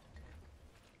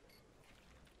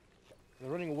 They're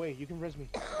running away. You can res me.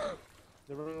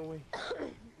 They're running away.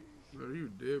 Are you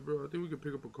dead, bro? I think we could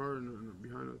pick up a car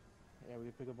behind us. Yeah, we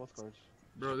can pick up both cards.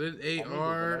 Bro, there's need the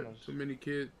AR. bananas. Too many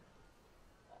kids.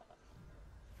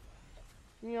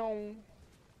 Meow.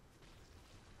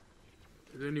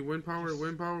 Is there any wind power?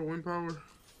 Wind power? Wind power?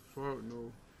 Fuck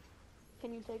no.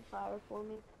 Can you take fire for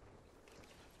me?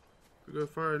 We got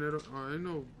fire net. Ain't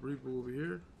no reboot over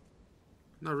here.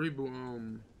 Not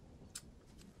reboot.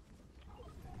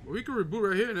 We can reboot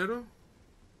right here, Neto.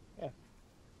 Yeah.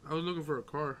 I was looking for a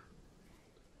car.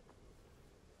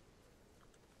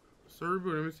 So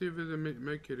reboot. Let me see if there's a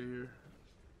med kit in here.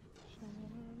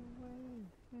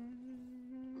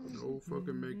 No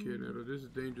fucking med kit, Neto. This is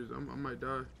dangerous. I might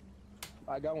die.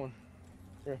 I got one.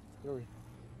 Here, here.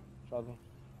 Shotgun.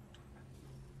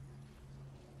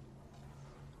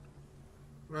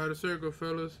 Right a circle,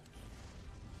 fellas.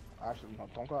 Actually, no,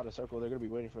 don't go out of circle. They're gonna be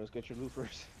waiting for us. Get your loot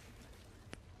first.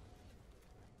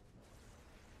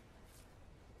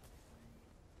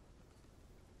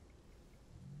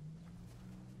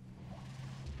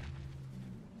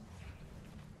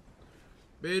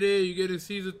 Baby, you getting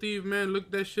Caesar Thief, man?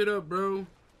 Look that shit up, bro.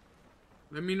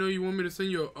 Let me know you want me to send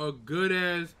you a good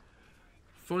ass,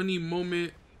 funny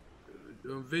moment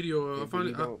video. Yeah, I found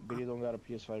it. Billy don't got a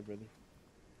PS5, brother.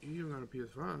 You don't got a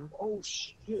PS5. Oh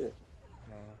shit.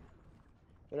 No.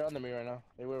 They're under me right now.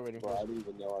 They were waiting Bro, for I us. didn't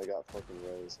even know I got fucking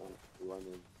raised. I'm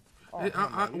running. Oh, Hey,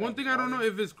 come on, you one got thing I don't one. know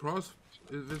if it's cross.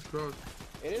 If it's cross.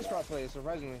 It is crossplay,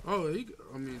 surprisingly. Oh,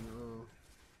 I mean,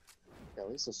 Yeah, at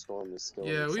least the storm is still.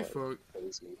 yeah, it's we like, fucked.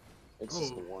 crazy. It's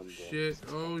just Oh the one. Bro. shit!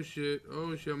 Oh shit!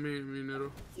 Oh shit! I mean,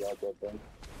 Neto. Y'all dead, bro.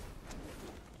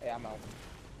 Hey, I'm out.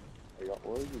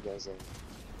 Where are you guys at?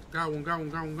 Got one! Got one!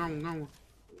 Got one! Got one! Got one!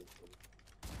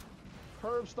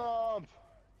 Curb stomp.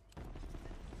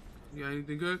 You got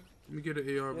anything good? Let me get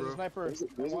an AR, There's a bro. sniper. There's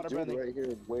a Water dude bending. right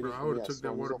here waiting Bro, I for me would've at took that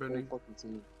spawn. There's water a whole bending. fucking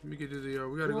team. Let me get this AR.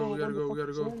 We gotta Bro, go. We gotta I'm go. on We the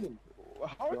gotta go. fucking train.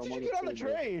 How Yo, did I'm you on get on the the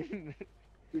train, train?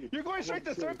 Dude, You're going I'm on straight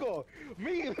the to train. circle.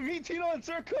 Me, Tino, and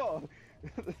circle.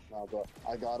 Nah, bro.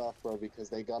 I got off, bro, because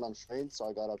they got on train, so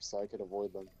I got up so I could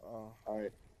avoid them. Oh.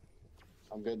 Alright.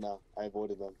 I'm good now. I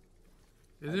avoided them.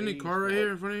 Is there any car right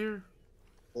here in front of here?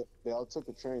 They all took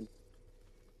the train.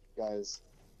 Guys,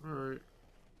 Alright.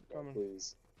 Coming.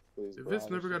 please. Please, If bro. this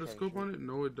never got a scope on it,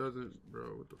 no, it doesn't, bro.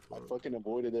 What the I fuck? fucking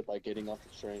avoided it by getting off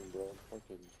the train, bro.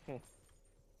 Fucking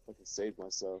saved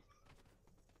myself.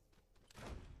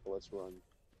 Let's run.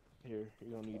 Here,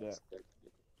 you don't need that.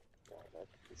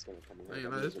 It's gonna come Hey,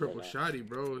 in. like, this purple shoddy,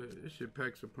 bro. This shit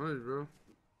packs a punch, bro.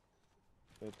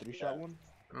 The 3-shot one?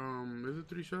 Is it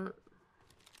 3-shot?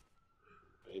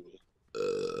 Maybe.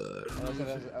 Unless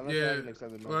Yeah. it has an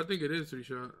extended Well, I think it is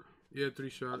 3-shot. Yeah,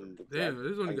 3-shot. Damn,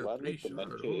 this only got 3 shots.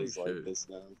 Medkit Holy is like shit. this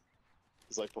now.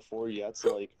 It's like before you had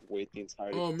to like wait the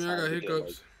entire Oh, man, I time got to hiccups. get,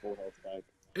 like, full health back.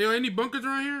 Hey, any bunkers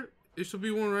around here? It should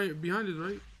be one right behind us,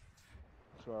 right?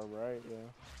 To our right, yeah.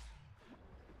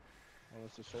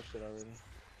 Unless they searched it already.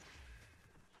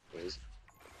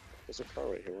 There's a car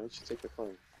right here. Why don't you take the car?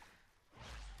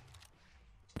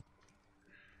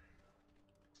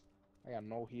 I got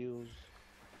no heals.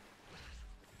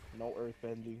 No earth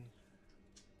bending.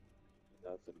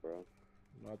 Nothing, bro.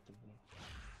 Nothing.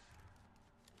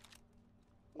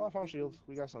 Oh, I found shields.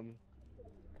 We got something.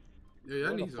 Yeah, I Where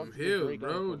the need fuck some did this heals, break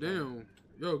bro. come from? Damn.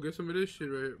 Yo, get some of this shit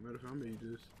right here. Matter of fact, I'm gonna eat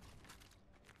this.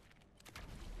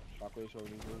 Shockwave showing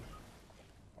these things.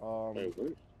 Wait,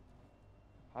 what?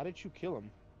 How did you kill him?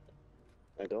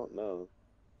 I don't know.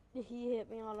 He hit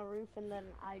me on a roof, and then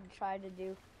I tried to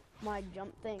do my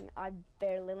jump thing. I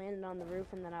barely landed on the roof,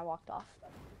 and then I walked off.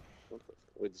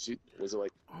 Wait, was it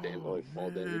like fall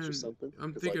damage or something?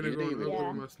 I'm 'Cause, thinking like, of going up Yeah.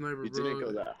 with my sniper, You didn't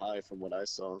go bro. that high from what I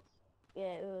saw. Yeah,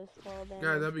 it was fall damage.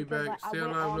 Guys, I'll be because back. I Stay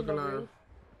went alive, on look the alive. roof,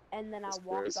 and then I walked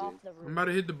Conspiracy. off the roof. I'm about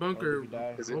to hit the bunker. Oh, if you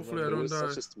die. Hopefully I It don't was die.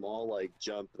 such a small like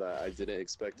jump that I didn't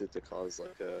expect it to cause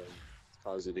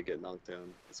you to get knocked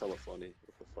down. It's hella funny.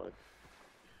 What the fuck?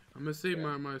 I'm gonna save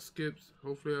Yeah. my skips.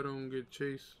 Hopefully I don't get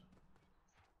chased.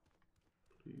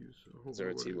 Please. I hope Is there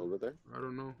a nobody- team over there? I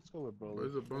don't know. Let's go with bro.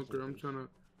 There's a bunker. I'm trying to.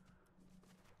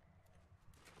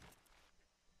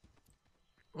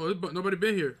 Oh, nobody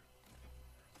been here.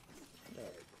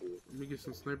 Alright, cool. Let me get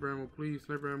some sniper ammo, please.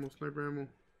 Sniper ammo, sniper ammo.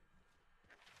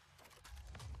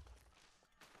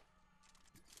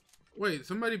 Wait,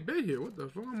 somebody been here. What the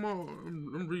fuck?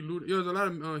 I'm reloading. Yo, there's a lot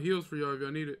of heals for y'all if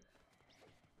y'all need it.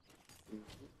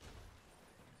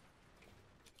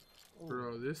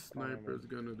 Bro, this sniper is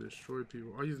gonna destroy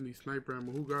people. I'm using these sniper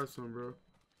ammo. Who got some, bro?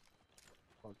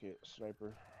 Fuck it,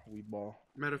 sniper. We ball.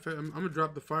 Matter of fact, I'm gonna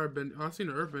drop the fire bend. Oh, I seen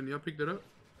the earth bend. Y'all picked it up?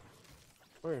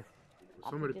 Where?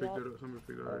 Somebody picked it picked up. it up. Somebody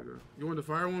picked it up. Alright, good. You want the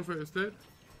fire one for instead?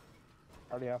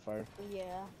 I already have fire.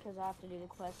 Yeah, because I have to do the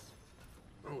quest.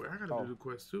 Oh, I gotta do the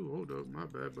quest too. Hold up, my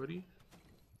bad, buddy.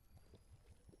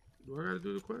 Do I gotta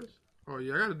do the quest? Oh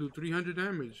yeah, I gotta do 300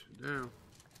 damage. Damn.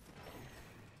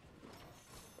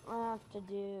 I have to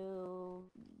do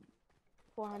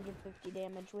 450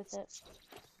 damage with it.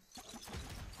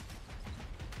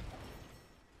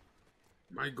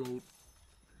 My gold.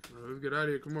 Let's get out of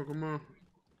here. Come on, come on.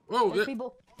 Oh, There's yeah.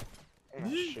 people. Oh,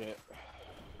 shit.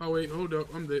 Oh wait, hold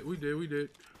up. I'm dead. We did.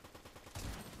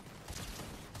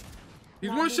 He's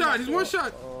Nah, one he shot. got He's one killed.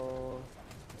 shot. Oh.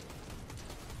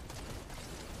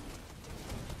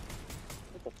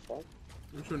 What the fuck?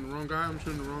 I'm shooting the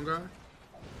wrong guy.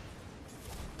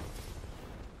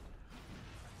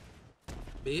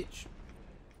 Bitch.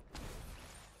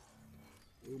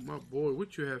 Oh my boy,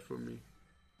 what you have for me?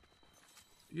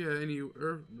 Yeah, any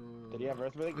earth? No. Did he have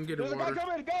earth bending? I'm getting There's water. a guy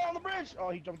coming! Guy on the bridge! Oh,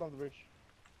 he jumped off the bridge.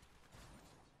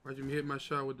 Why'd you hit my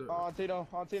shot with the? On Tino.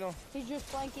 He's just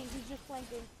flanking.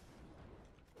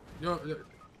 Yo,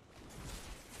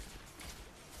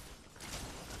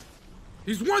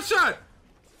 he's one shot.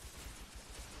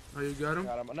 Oh, you got him?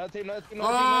 Got him. Another team.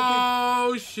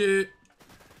 Oh shit!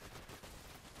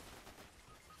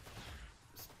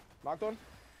 Knocked one.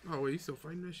 Oh wait, he's still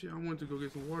fighting that shit. I wanted to go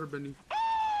get some water bending.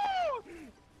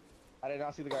 I did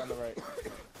not see the guy on the right.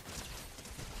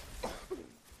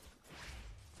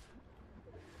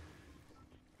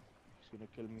 He's gonna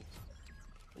kill me.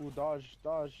 Ooh, dodge.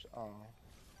 Oh.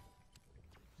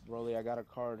 Broly, I got a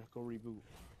card. Go reboot.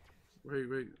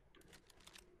 Wait.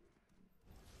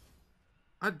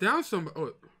 I downed somebody.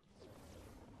 Oh.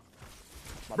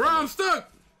 Bro, I'm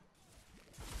stuck.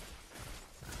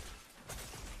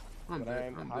 I'm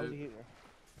dead. How's he hitting?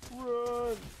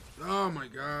 Run! Oh my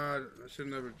god. I should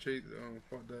never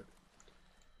fought that.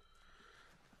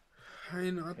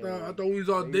 I thought we was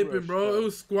all dipping, bro. It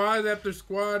was squad after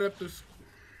squad after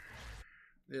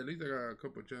yeah, at least I got a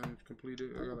couple challenges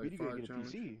completed. I got like 5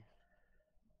 challenges.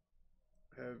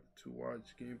 Have to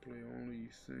watch gameplay only.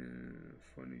 Send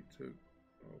funny took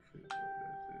off it. That's it.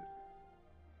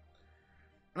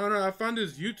 I don't know. I found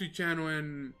this YouTube channel,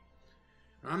 and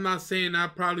I'm not saying I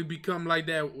probably become like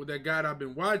that with that guy I've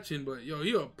been watching, but yo,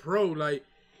 he a pro. Like,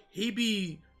 he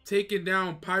be taking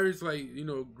down pirates, like, you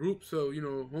know, groups of, you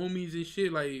know, homies and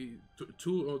shit, like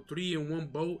 2 or 3 in one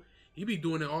boat. He be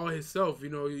doing it all himself. You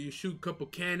know, you shoot a couple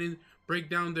cannons, break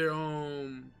down their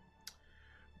I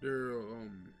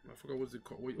forgot what's it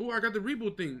called. Wait, oh, I got the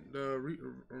reboot thing. The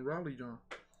Raleigh John.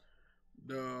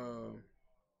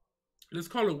 Let's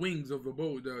call it wings of the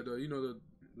boat. The you know the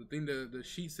thing that the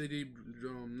sheets that he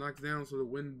knocks down so the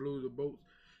wind blew the boat.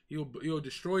 He'll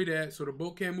destroy that so the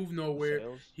boat can't move nowhere.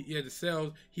 The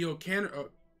sails. He'll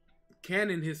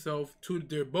cannon himself to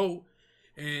their boat,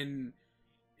 and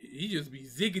he just be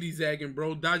ziggity zagging,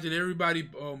 bro, dodging everybody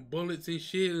bullets and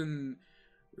shit, and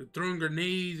throwing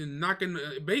grenades and knocking.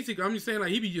 Basically, I'm just saying, like,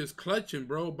 he be just clutching,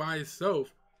 bro, by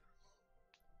himself.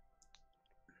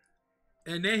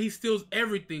 And then he steals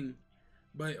everything,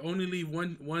 but only leave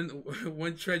one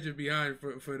treasure behind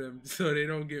for them, so they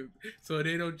don't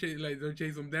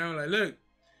chase them down. Like, look,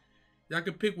 y'all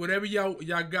can pick whatever y'all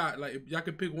got. Like, y'all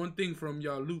can pick one thing from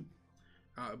y'all loot,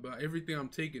 but everything I'm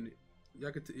taking it.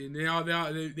 Y'all can and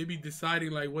they be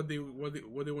deciding like what they want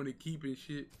to keep and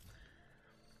shit.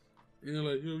 And they're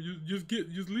like, yo, just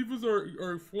leave us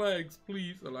our flags,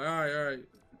 please. I'm like, all right.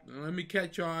 Now, let me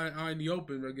catch y'all out in the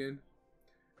open again.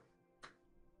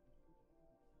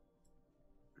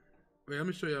 Wait, let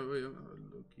me show y'all. Wait,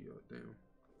 look here, damn.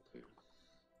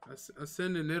 I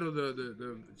send the Neto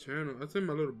the channel. I send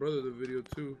my little brother the video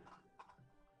too.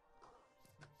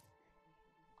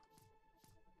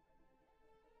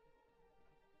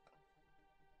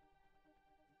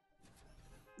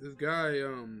 This guy,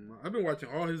 I've been watching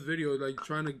all his videos, like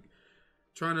trying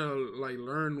to like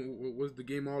learn what's the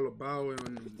game all about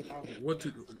and what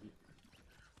to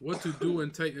do in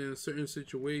a certain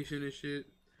situation and shit.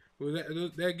 Well,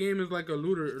 that game is like a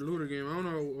looter game. I don't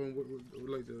know what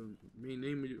like the main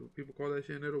name people call that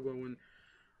shit, but when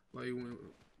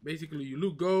basically you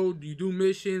loot gold, you do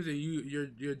missions, and your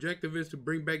objective is to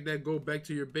bring back that gold back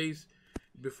to your base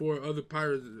before other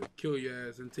pirates kill your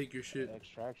ass and take your shit.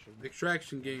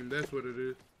 Extraction game, that's what it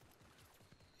is.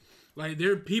 Like,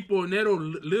 there are people in Neto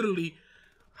literally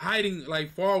hiding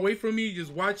like far away from you,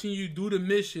 just watching you do the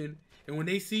mission. And when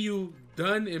they see you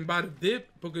done and about to dip,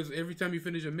 because every time you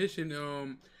finish a mission,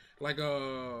 you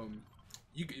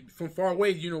can, from far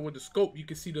away, you know, with the scope, you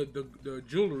can see the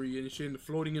jewelry and shit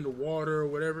floating in the water or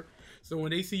whatever. So when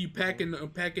they see you packing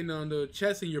on the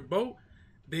chest in your boat,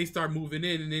 they start moving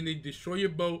in, and then they destroy your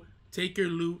boat, take your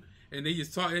loot, and they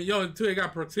just talk. And yo, until they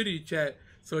got proximity chat,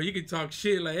 so you can talk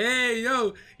shit like, "Hey,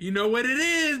 yo, you know what it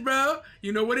is, bro?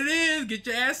 You know what it is? Get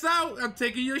your ass out! I'm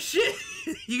taking your shit."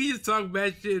 You can just talk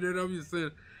bad shit, and I'm just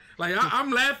saying, like,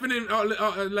 I'm laughing and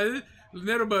like,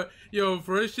 but yo,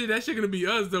 for us shit, that shit gonna be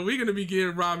us though. We gonna be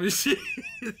getting robbed and shit.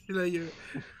 Like, yo.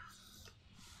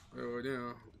 Oh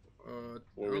damn.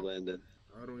 Where we landed?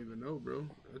 I don't even know, bro.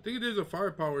 I think there's a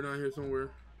firepower down here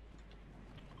somewhere.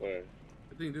 Where?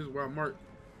 I think this is where I marked.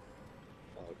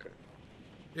 Oh, okay.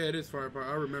 Yeah, it is firepower.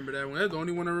 I remember that one. That's the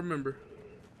only one I remember.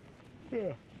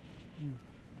 Yeah.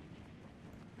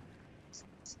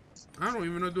 I don't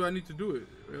even know, do I need to do it?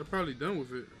 I'm probably done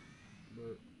with it.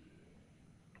 But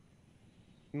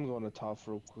I'm going to top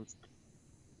real quick.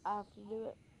 I have to do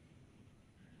it.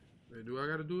 Hey, do I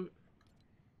gotta do it?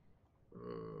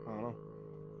 I don't know.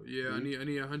 Yeah, I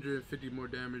need 150 more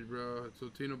damage, bro. So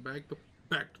Tino, back.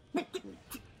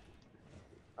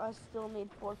 I still need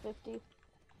 450.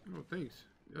 Oh, thanks.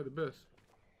 You're the best.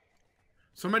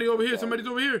 Somebody over here. Somebody's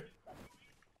over here.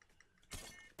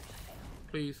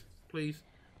 Please.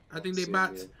 I think they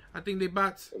bots. They're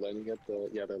landing at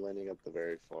they're landing at the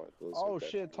very far. Oh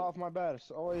shit, Toph, my bad.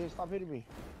 Oh, yeah, stop hitting me.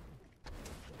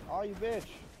 Oh, you bitch.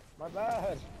 My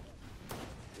bad.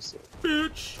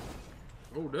 Bitch.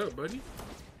 Hold up, buddy.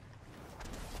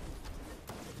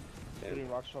 Hitting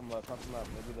rocks from top left.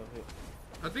 Maybe they'll hit.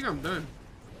 I think I'm done.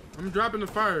 I'm dropping the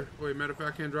fire. Wait, matter of fact,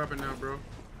 I can't drop it now, bro.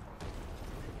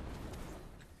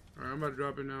 Alright, I'm about to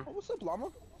drop it now. Oh, what's up, llama?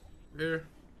 Here.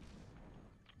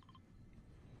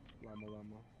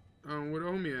 Llama. Where the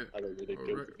homie at? I don't need it.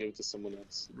 Give it to someone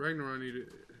else. Ragnar, I need it.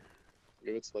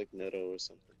 Give it to like Neto or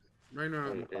something. Ragnar, I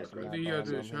think he had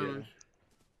to do the challenge.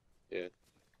 Yeah.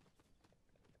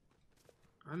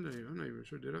 I'm not even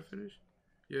sure. Did I finish?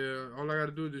 Yeah, all I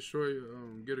gotta do is destroy,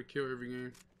 get a kill every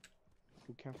game.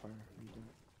 Who campfire?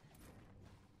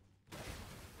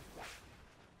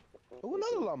 Oh,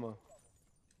 another llama.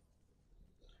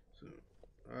 So,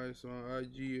 alright, so on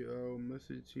IG, I'll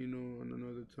message Tino on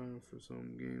another time for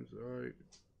some games. Alright.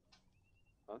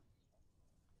 Huh?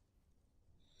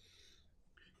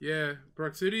 Yeah,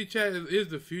 proximity chat is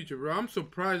the future, bro. I'm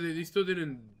surprised that they still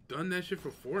didn't done that shit for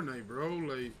Fortnite, bro.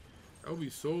 Like, that would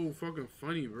be so fucking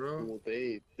funny, bro. Well,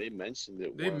 they mentioned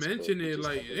it. They once, mentioned but we it just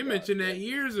like never they got mentioned that that.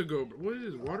 years ago, bro. What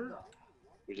is this, water?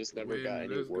 We just never Win, got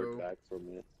any let's word go. back from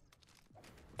it.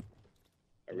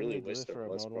 I Didn't really they do wish it there for a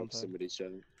was mode one time? proximity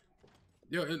chat.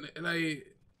 Yo, and like,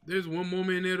 there's one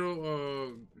moment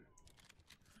it'll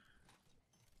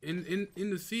in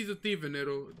the Seas of Thieving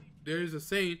there's a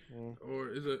saying or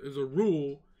is a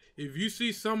rule. If you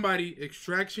see somebody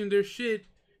extraction their shit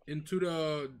into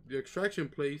the extraction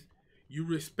place, you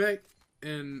respect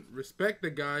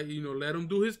the guy. You know, let him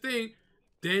do his thing.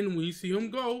 Then when you see him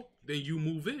go, then you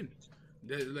move in.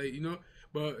 That like you know.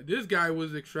 But this guy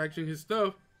was extracting his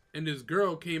stuff, and this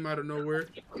girl came out of nowhere,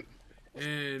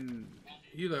 and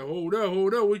he like, hold up,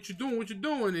 what you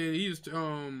doing? And he just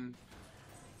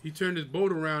he turned his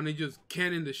boat around and just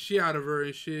cannoned the shit out of her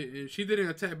and shit. And she didn't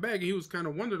attack back. And he was kind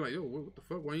of wondering, like, yo, what the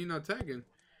fuck? Why you not attacking?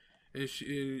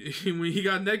 And when he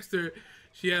got next to her,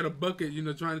 she had a bucket, you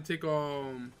know, trying to take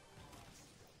ooh,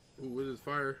 what is this,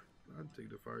 fire? I'd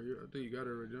take the fire. I think you got it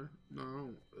right, John. No, I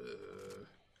don't.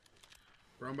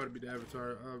 Bro, I'm about to be the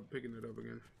avatar. I'm picking it up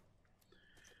again.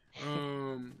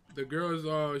 The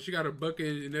girl's, she got a bucket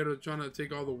and they're trying to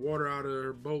take all the water out of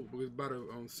her boat because it's about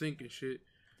to sink and shit.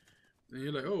 And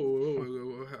you're like,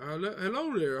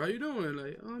 hello there, how you doing?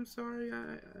 Like, oh, I'm sorry,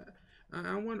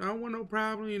 I want no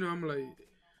problem. You know, I'm like,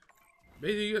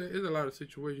 basically, there's a lot of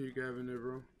situations you can have in there,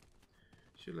 bro.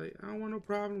 She's like, I don't want no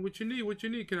problem. What you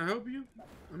need? Can I help you?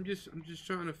 I'm just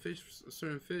trying to fish a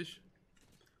certain fish.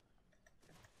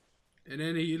 And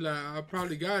then he like, I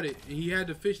probably got it. And he had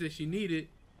the fish that she needed.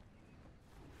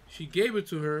 She gave it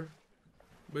to her.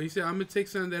 But he said, I'm going to take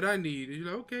something that I need. And you're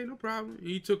like, okay, no problem. And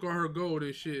he took all her gold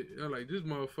and shit. I'm like, this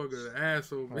motherfucker's an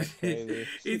asshole, man.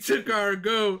 He took all her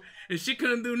gold. And she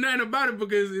couldn't do nothing about it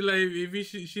because, like, if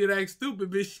she'd act stupid,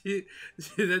 bitch,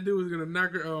 that dude was going to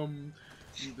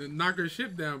knock her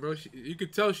ship down, bro. You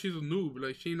could tell she's a noob.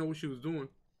 Like, she didn't know what she was doing.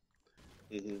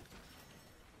 Mm-hmm.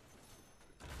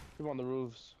 People on the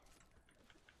roofs.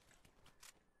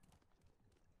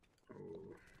 Oh,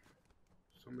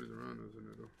 somebody's around us in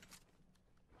there, though.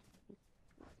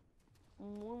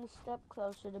 One step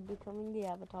closer to becoming the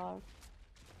Avatar.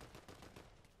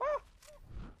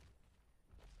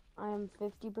 I am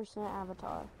 50%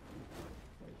 Avatar.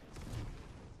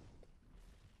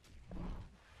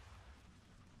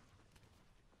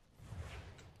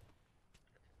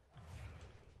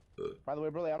 By the way,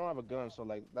 brother, I don't have a gun, so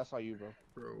like that's all you, bro.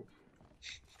 Bro,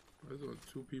 there's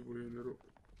two people here in the middle.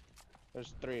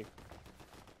 There's 3.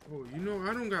 Oh, you know,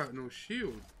 I don't got no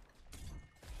shield.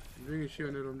 I'm drinking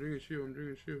shield, Neto. I'm drinking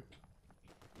shield.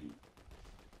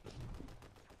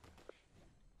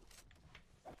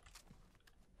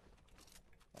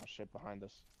 Oh shit, behind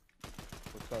us.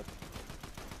 We're stuck.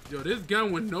 Yo, this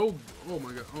gun with no. Oh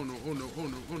my god. Oh no.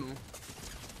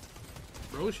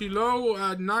 Bro, she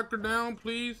low. Knock her down,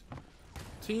 please.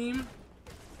 Team.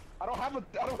 I don't have a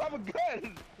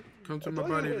gun. Come to my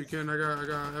body if you can. I got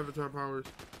avatar powers.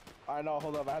 I know.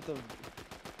 Hold up. I have to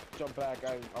jump back.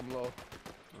 I'm low.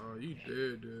 Oh, you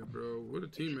dead, bro. Where the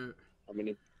team at? How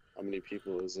many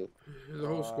people is it? There's a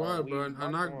whole squad, bro. I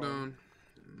knocked down.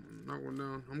 Knock one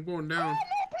down. I'm going down. Oh,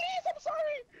 no, please. I'm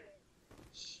sorry.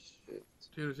 Shit.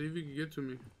 Tanner, see if you can get to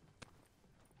me.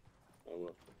 I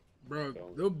will. Bro,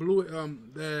 the blue,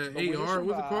 the AR,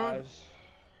 what's it called?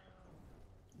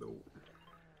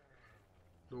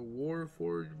 The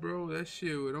Warforged, bro. That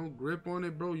shit, don't grip on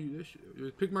it, bro.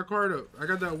 Just pick my card up. I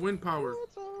got that wind power.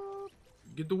 What's up?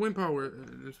 Get the wind power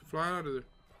and just fly out of there.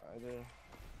 I do.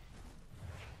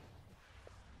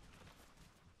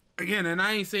 Again, and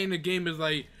I ain't saying the game is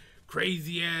like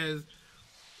crazy ass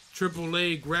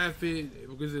AAA graphic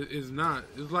because it's not.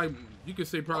 It's like you could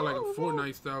say probably like a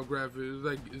Fortnite style graphic. It's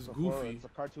like it's goofy. It's a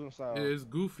cartoon style. Yeah, it's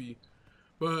goofy.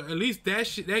 But at least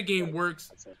that game works.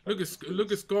 Look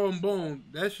at Skull and Bone.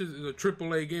 That shit is a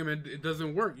AAA game and it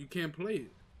doesn't work. You can't play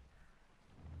it.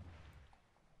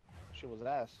 Shit was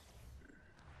ass.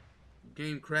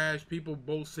 Game crashed. People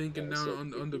both sinking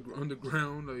down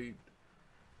underground. Like,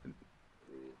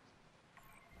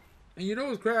 and you know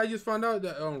what's crazy? I just found out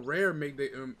that Rare make the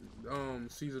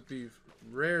Seas of Thieves.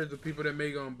 Rare is the people that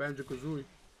make Banjo-Kazooie.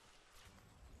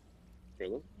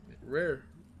 Really? Rare.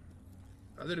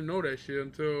 I didn't know that shit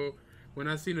until when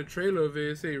I seen the trailer of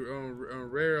it, it say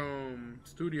Rare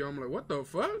Studio. I'm like, what the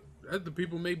fuck? That's the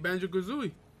people make Banjo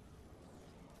Kazooie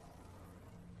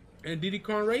and Diddy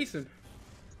Kong Racing.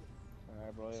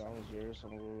 Alright, bro. That was yours.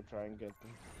 I'm gonna go try and get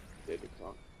them. Diddy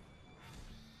Kong.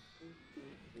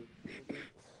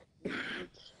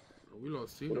 We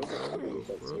lost Cena. What else? What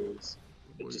the That fuck? series.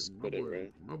 They just quit it,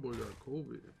 right? My boy got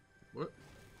COVID. What?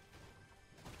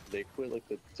 They quit like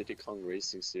the Diddy Kong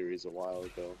Racing series a while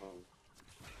ago, huh?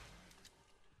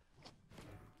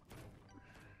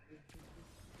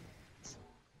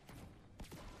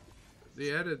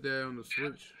 They added that on the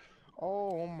Switch.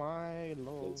 Oh my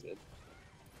lord. That's it.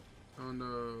 On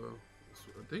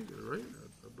I think right.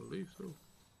 I believe so.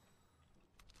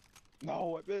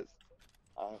 No, I missed.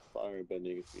 I have fire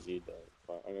bending if you need that.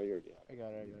 I know you already have. I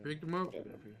got it. Picked him up. Yeah.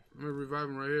 I'm gonna revive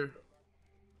him right here.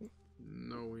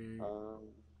 No, we ain't. Um,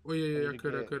 Oh yeah, I I need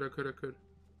could. to get-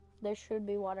 There should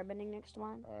be water bending next to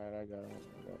mine. Alright, I got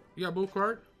it. You got both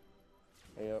cards?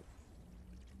 Yep.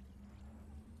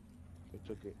 They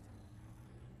took it.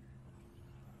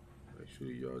 Make sure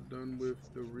y'all done with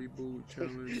the reboot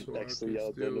challenge so I next to can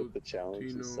y'all done steal with the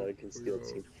challenge, Tino so I can for steal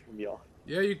y'all. team from y'all.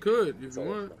 Yeah, you could if It's you all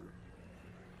want. fun.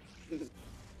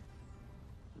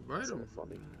 Invite It's so him.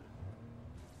 funny.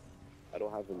 I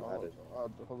don't have him added.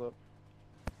 Hold up.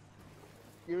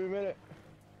 Give me a minute.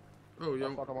 Oh, Oh,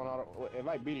 y'all. fuck, I'm on auto. It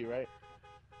might beat you, right?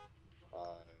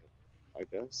 I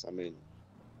guess. I mean,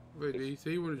 Wait, did he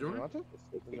say you want to You join? want to?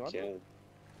 if You we want can.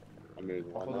 I mean,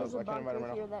 why Hold not? up. There's a I can't invite him bunker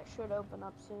right here that should open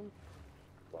up soon.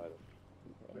 Why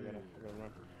I gotta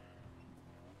run.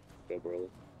 go, brother?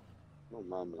 No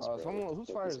mamas, bro. Someone, whose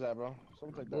fire is that, bro?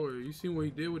 Something like that. Boy, you seen what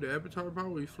he did with the avatar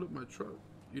power? He flipped my truck.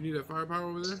 You need that firepower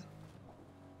over there?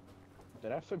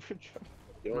 Did I flip your truck?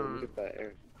 Yo, Nah. look at that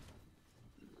air.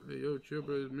 Hey, yo, chill,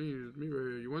 bro. It's me right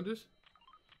here. You want this?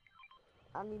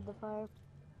 I need the fire.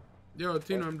 Yo,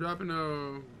 Tina, I'm dropping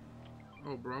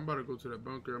Oh, bro, I'm about to go to that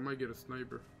bunker. I might get a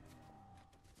sniper.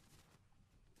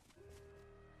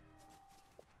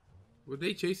 Were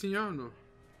they chasing y'all or no?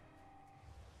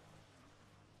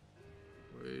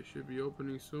 Wait, it should be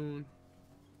opening soon.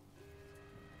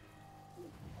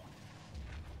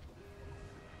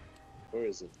 Where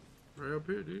is it? Right up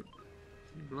here, dude.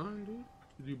 You blind, dude?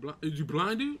 Is you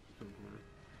blind, dude?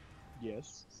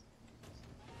 Yes.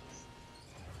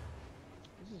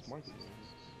 This is Mikey.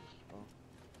 Oh.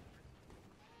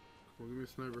 Come on, give me a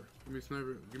sniper. Give me a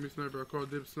sniper. Give me a sniper. I call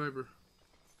dibs sniper.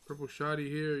 Purple shotty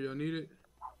here. Y'all need it?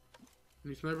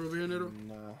 Any sniper over here, Neto?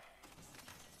 Nah.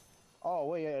 Oh,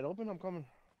 wait, yeah, it opened. I'm coming.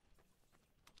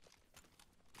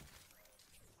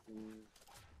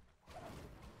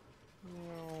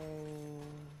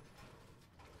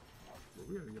 Well,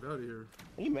 we gotta get out of here.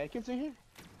 Any medkits in here?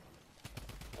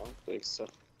 I don't think so.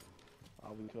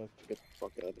 I'll be cooked. Get the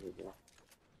fuck out of here, bro.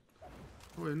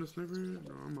 Oh, ain't no sniper here?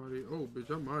 No, I'm out of here. Oh, bitch,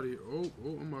 I'm out of here. Oh,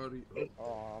 I'm out of here. Oh.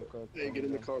 Oh, I'm cooked. Hey, get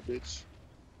in the car, bitch.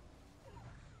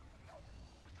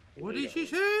 What There did you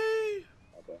she go. say?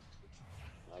 Not bad.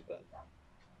 Not bad.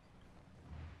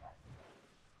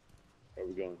 Where are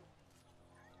we going?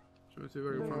 Trying to see if I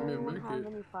can Does find me a anyone med have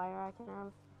kit. any fire I can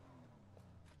have?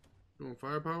 You want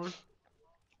firepower?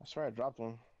 I swear I dropped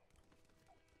one.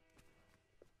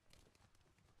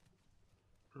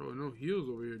 Bro, no heals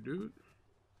over here, dude.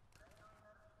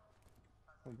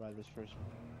 I'll buy this first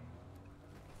one.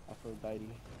 Aphrodite.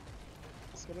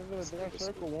 Let's get into the damn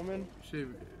circle, woman. Shit,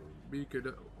 B could.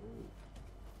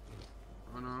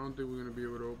 Oh no, I don't think we're gonna be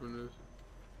able to open this.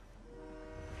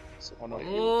 So, Oh, no.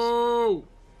 Oh!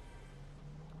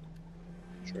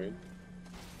 Train.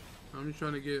 I'm just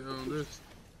trying to get this.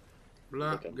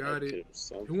 Block, Like a got med it. kit or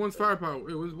something. Who wants firepower?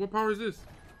 Wait, what power is this?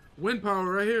 Wind power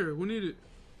right here. Who need it?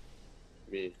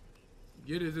 Me.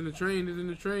 Get it. It's in the train. It's in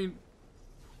the train.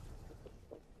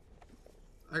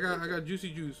 I got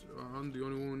juicy juice. I'm the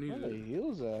only one who needs Where the it.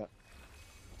 heels at?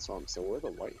 That's what I'm saying. Where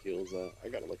the white heels at? I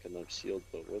got like enough shield,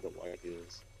 but where the white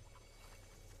heels?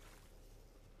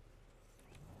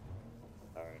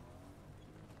 Alright.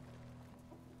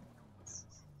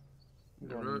 You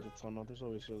Yeah, don't right. need the tunnel. There's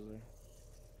always heels there.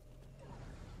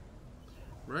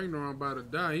 Ragnar, I'm about to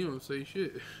die. He don't say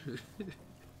shit.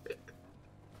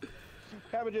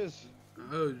 Cabbages!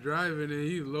 I was driving and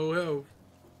he's low health.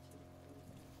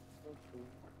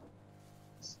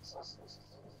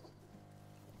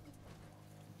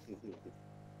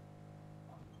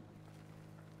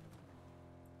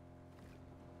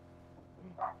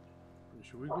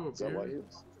 Should we go up Is that white here?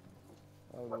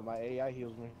 heels? My AI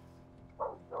heals me. Yeah.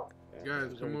 Guys,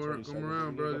 There's come only on, 20 come seconds.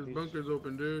 around, You bro. get This these. bunker's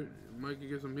open, dude. Mikey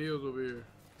get some heals over here.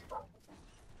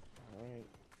 Alright.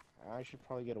 I should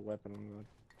probably get a weapon on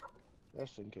that.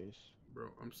 Just in case. Bro,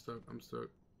 I'm stuck. I'm stuck.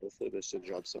 Hopefully this should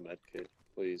drop some med kit.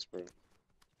 Please, bro.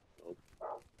 Nope.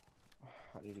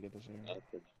 I need to get this in. Nothing.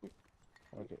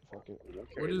 Fuck it, fuck it. We don't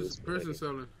What carry is this this person med.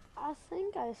 selling? I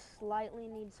think I slightly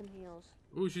need some heals.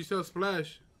 Ooh, she sells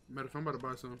splash. Matter of fact, I'm about to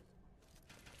buy some.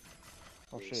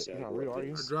 Oh shit, you're not real, are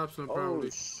you? I dropped some Oh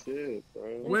probably. shit,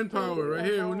 bro. Wind power right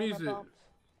here. Who needs it? Pumps.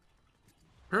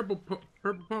 Purple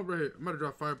pump right here. I'm about to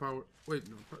drop firepower. Wait,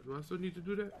 no. Do I still need to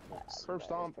do that? Yeah, Curb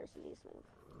stomp. this person needs to move.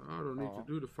 I don't need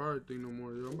to do the fire thing no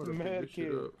more. Yo. I'm about to pick Med this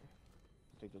shit kit. up.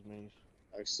 Take those minis.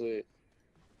 Actually,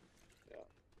 yeah.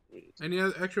 We need to Any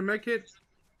other extra med kit?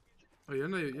 Oh yeah,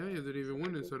 no, yeah, didn't even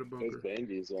win inside the bunker. There's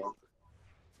bandies, y'all.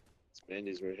 It's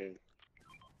bandies right here.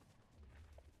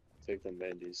 Take them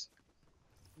bandies.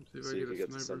 See if See I if you get a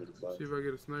get the sniper. 75. See if I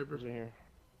get a sniper. Who's in here?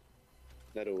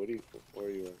 Neto, where are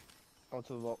you at? Oh,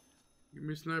 to the vault. Give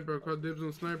me a sniper. I call dibs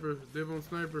on sniper. Dib on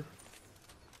sniper.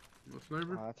 No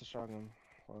sniper? Ah, that's a shotgun.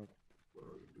 Fuck.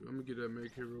 Let me get that med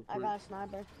kit real I quick. got a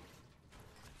sniper.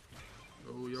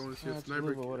 Oh, y'all want to see a That's sniper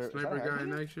Luba, whatever. Is sniper that a guy in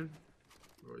heavy? action?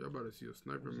 Oh, y'all about to see a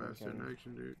sniper Who's that master in guy?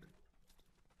 action, dude.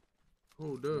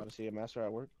 Hold About up. to see a master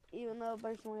at work. Even though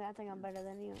personally I think I'm better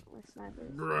than you with snipers.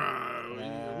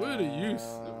 Bro, what are you?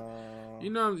 You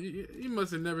know, you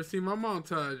must have never seen my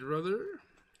montage, brother.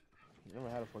 Never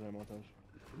had a FORTNITE montage.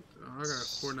 I got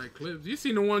FORTNITE clips. You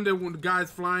seen the one that when the guy's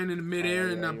flying in the midair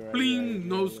yeah, and that you're right, bling, you're right,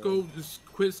 no you're right. scope, just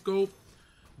quick scope,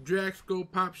 drag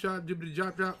scope, pop shot, jibbity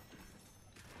drop drop.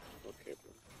 Okay,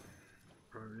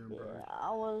 bro. Probably am, bro. Yeah,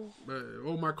 I was. But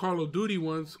oh, my Call of Duty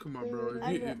ones, come on, bro.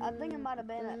 If you, I think it might have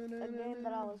been a game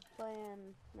that I was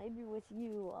playing, maybe with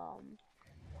you.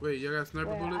 wait, y'all got sniper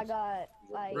Where I bullets? got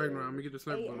like Right now, let me get the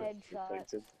sniper 8 bullets. headshots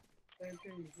Infected.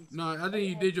 No, I think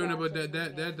you did join it, but that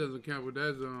doesn't count. But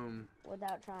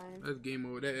without trying. that's game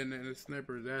over. That and the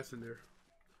sniper is ass in there.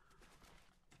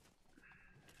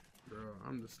 Bro,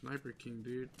 I'm the sniper king,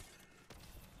 dude.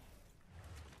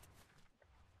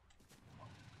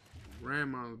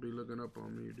 Grandma's be looking up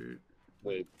on me, dude.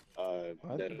 Wait,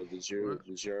 What? Neto, did you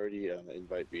already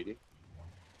invite BD?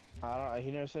 I don't.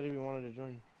 He never said if he wanted to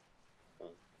join.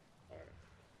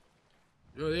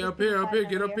 Yo, they up here,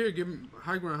 get up here, get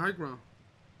high ground, high ground.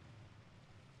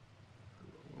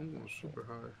 I'm going super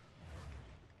high.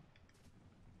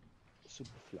 Super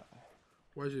fly.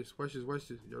 Watch this, watch this, watch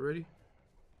this. Y'all ready?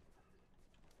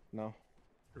 No.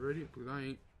 You ready? Because I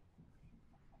ain't.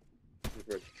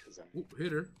 Because Ooh,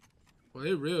 hit her. Well,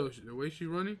 they real. The way she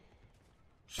running.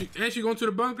 She going to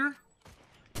the bunker?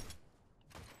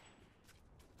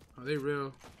 Oh, they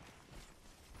real.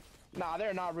 Nah,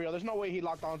 they're not real. There's no way he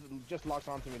just locks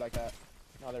onto me like that.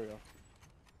 Nah, they're real.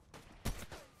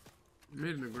 I'm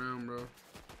hitting the ground, bro.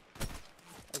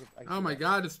 I can Oh see my that.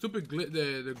 god, the stupid glitch,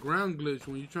 the ground glitch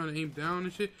when you're trying to aim down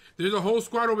and shit. There's a whole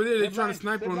squad over there. They're Zip trying line, to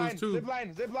snipe zip on line, us too. Zip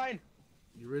line, zip line.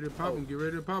 Get ready to pop him. Get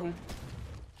ready to pop him.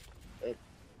 Hey.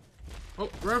 Oh,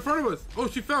 right in front of us. Oh,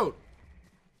 she fell.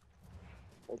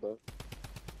 Hold up.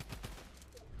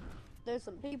 There's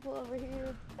some people over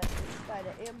here that try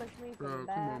to ambush me from Bro, the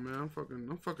back. come on, man.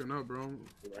 I'm fucking up, bro.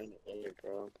 You're right in the air,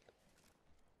 bro.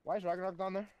 Why is Ragnarok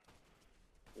down there?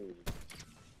 Hmm.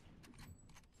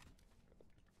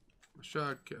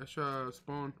 I shot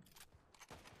Spawn.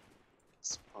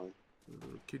 It's fine. The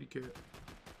little kitty cat.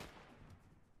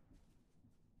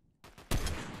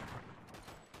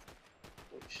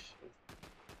 Holy shit.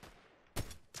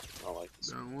 I like this.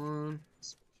 Down one.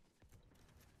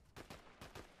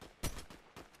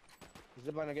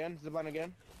 Zip line again. Zip line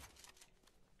again.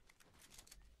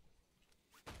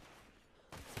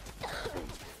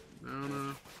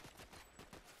 Down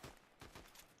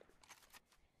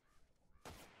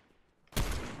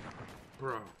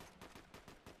bro.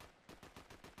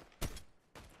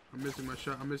 I'm missing my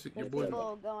shot. I'm missing your There's boy.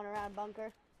 people going around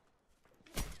bunker.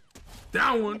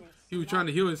 Down one. He was trying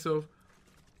to heal himself.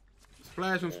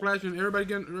 Splash, I'm splashing. Everybody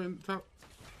getting right on top.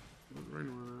 Right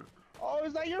on that. Oh,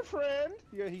 is that your friend?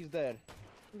 Yeah, he's dead.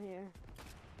 I'm here.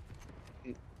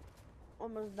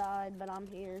 Almost died, but I'm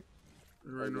here.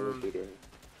 Right Another on. dude right here.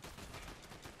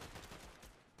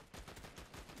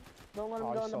 Don't let him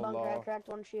Oh, go he's in the so bunker. I low. cracked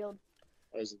one shield.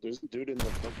 There's a dude in the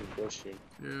fucking bush here.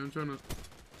 Yeah, I'm trying to.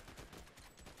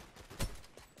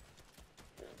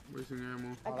 Wasting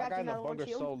ammo. I Oh, that cracked guy in the another one bunker's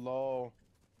shield. so low.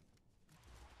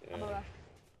 Yeah. I'm gonna rush.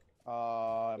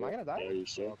 Am I gonna die? Are you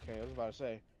sure? Okay, I was about to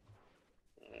say.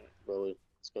 Alright, bro,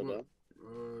 let's go What? down.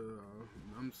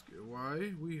 I'm scared.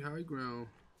 Why? We high ground.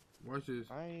 Watch this.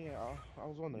 I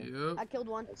was wondering. Yep. I killed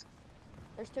one.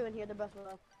 There's two in here. They're both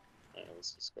low. Alright,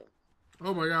 let's just go.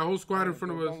 Oh my god, whole squad in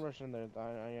front of Don't us. rush in there.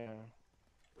 Yeah.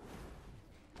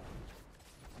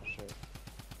 Shit.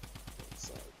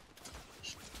 Inside.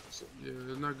 Yeah,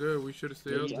 it's not good. We should have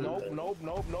stayed Yeah, up there. Nope,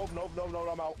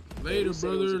 I'm out. Later, we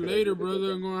said it was brother. a good Later, idea,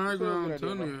 brother. I'm going high Still a ground. good I'm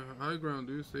idea, telling you. High ground,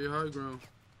 dude. Stay high ground.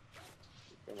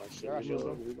 Got my shit Got you,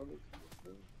 reloaded, bro. reloaded.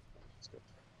 Yeah, let's go.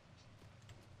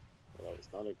 Well, it's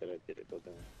not a good idea to go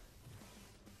down.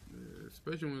 Yeah,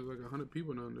 especially when there's like 100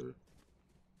 people down there.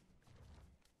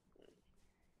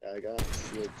 Yeah, I got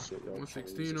shield shit. Yo,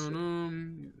 116 on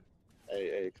them.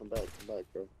 Hey, come back, bro.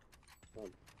 Come on.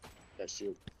 Got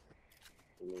shield.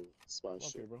 Spawn Okay,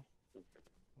 shit. bro.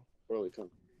 Burley, come.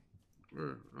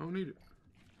 Bro, I don't need it.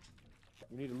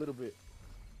 You need a little bit.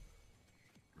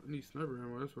 I need sniper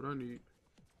ammo. That's what I need.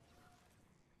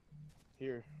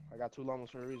 Here, I got 2 llamas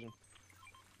for a reason.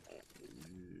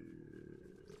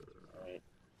 Alright.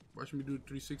 Watch me do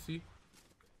 360.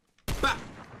 Bah!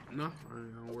 No, I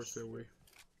don't work that way.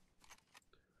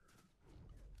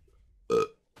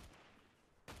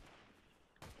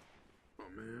 Oh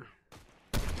man.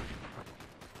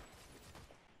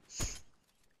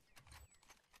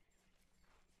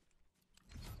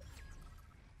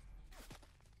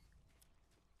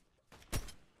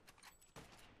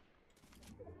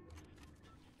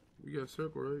 We got a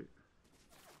circle, right?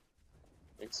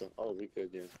 I think so. Oh, we good,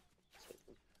 yeah.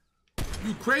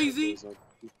 You crazy? Hopefully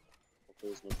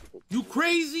there's no people. You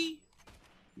crazy?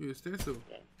 Yeah, stand still.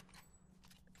 Yeah.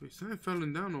 Wait, something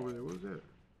falling down over there. What was that?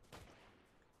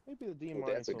 Maybe the Well, DMR they ain't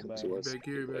have to so come bad. to us. Back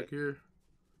here, Right. back here.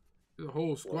 There's a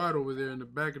whole squad over there in the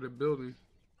back of the building.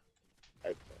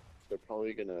 They're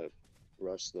probably gonna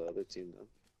rush the other team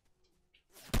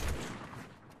now.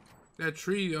 That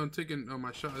tree, I'm taking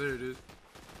my shot. There it is.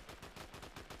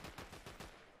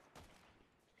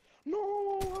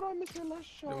 No, how did I miss that last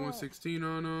shot? The 116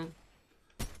 on him.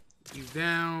 He's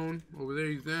down. Over there,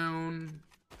 he's down.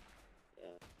 Yeah.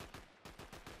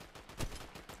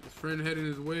 His friend heading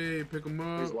his way. Pick him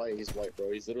up. He's white,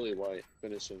 bro. He's literally white.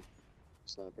 Finish him.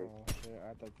 Sniper. Oh shit,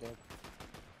 I thought that.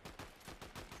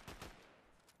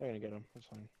 They're gonna get him. That's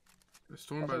fine. That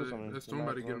storm I'll about tell you to, something. that storm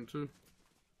about to get him too.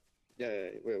 Yeah,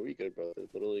 wait, we good, bro.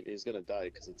 Literally, he's gonna die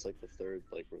because it's like the third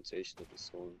like rotation of the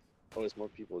storm. Oh, there's more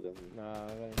people down here. Nah,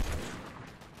 that ain't fine.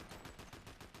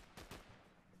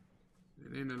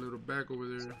 And in a little back over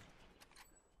there.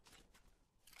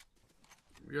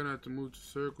 We're gonna have to move to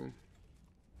circle.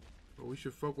 But we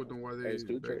should fuck with them while they Hey, his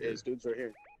dude's back right, there. his dude's right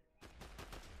here.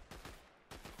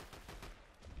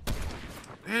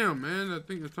 Damn, man. I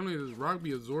think it's telling me this rock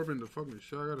be absorbing the fucking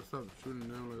shot. I gotta stop shooting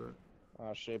down like that.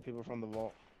 Oh shit, people from the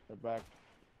vault. They're back.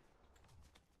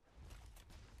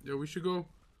 Yo, we should go.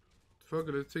 Fuck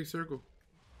it, let's take circle.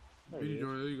 There Beauty he is.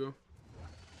 joint, there you go.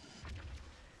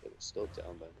 It was still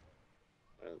down there.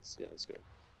 Alright, let's go.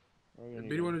 Where we If gonna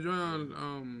Beauty go? wanna join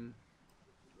on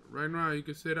right now, you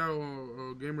can sit out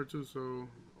a game or two, so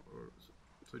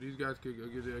these guys could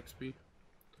get the XP.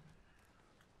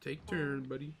 Take turn,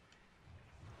 buddy.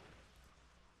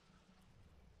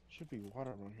 Should be water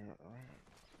around here,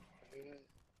 alright?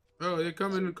 Oh, they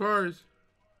come in the cars.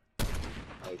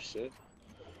 Oh shit.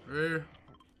 Right here.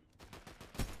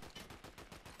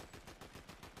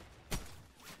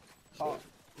 Oh,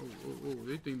 Oh,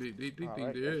 they think they think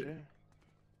alright, they're that's it. it.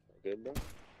 Good, bro.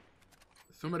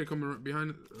 Somebody coming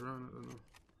behind around. I don't know.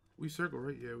 We circle,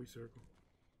 right? Yeah, we circle.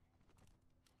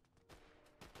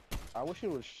 I wish it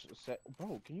was set.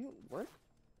 Bro, can you work?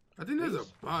 I think there's a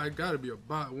Please? bot. It gotta be a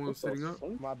bot. One What the sitting up.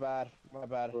 fuck? My bad. My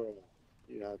bad. Bro,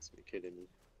 you have to be kidding me.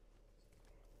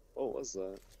 What was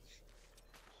that?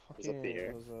 Was that the Fucking- air?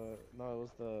 It was no, it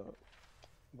was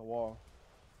the wall.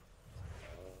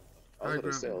 I was High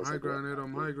gonna say, I ground, was high like, ground, what? Ed.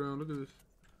 I'm high ground. Look at this.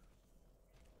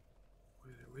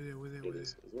 Where Dude,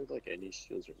 is there like any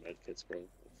shields or medkits, bro?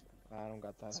 I don't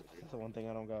got that. Sorry. That's the one thing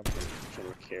I don't got. I'm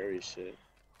trying to carry shit.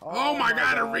 Oh my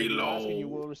God, a You're asking, you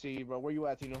reload. will receive, bro. Where you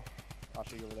at, Tino? I'll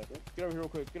show you over there. Get over here real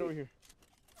quick. Get over here.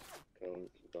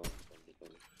 Go.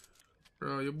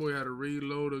 Bro, your boy had to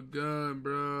reload a gun,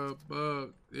 bro. Fuck.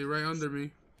 They right under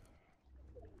me.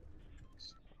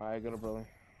 Alright, get up, brother.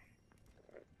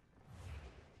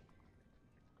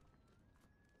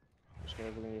 I'm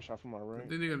scared we're gonna get shot from our I right.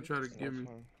 think they're gonna try to That's get me.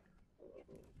 fine.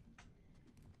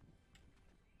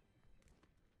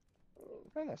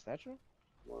 Man, that statue?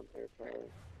 Come on, air power.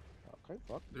 Okay,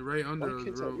 fuck. They're right under Why us,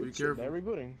 kids bro. have Be roots? careful. They're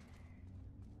rebooting.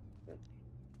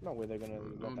 No way they're gonna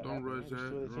let Don't that don't happen. rush There's that.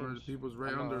 two other Don't rush. teams. People's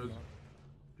right I know, under I us. know.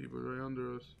 People right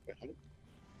under us. Wait, how did...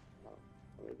 Oh,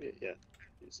 maybe, yeah.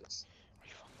 Jesus. Are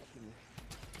you fucking kidding me?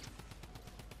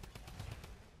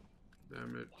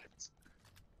 Damn it. What?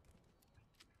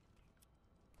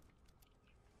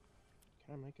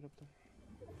 Can I make it up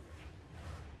there?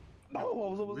 No, I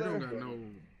was over We there. don't got no.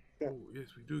 Oh, yes,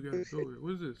 we do got to go.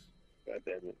 What is this? God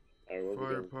damn it. Alright, where we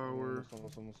going? Firepower.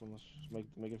 Almost. Just make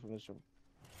it from this jump.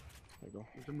 There you go.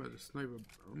 I'm gonna have to snipe.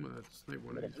 I'm gonna have to snipe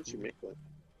one What of did these. you make one?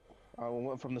 I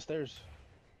went from the stairs.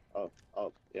 Oh,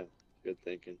 yeah. Good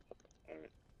thinking.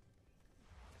 Alright.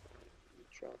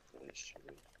 Drop that shit.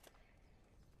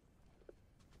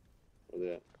 Where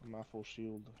they at? I'm at full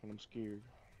shield and I'm scared.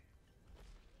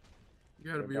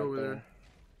 You gotta They're be back over there.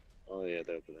 Oh, yeah,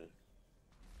 they're over there.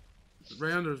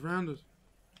 Rounders.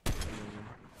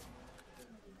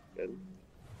 Good.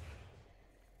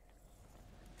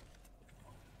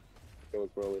 Go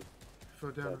with Broly.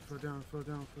 Fell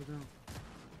down.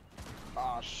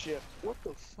 Ah, shit. What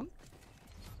the fuck?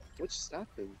 What just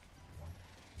happened?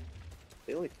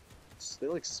 They like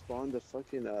spawned the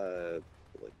fucking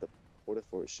like the porta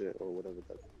fort shit or whatever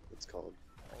it's called.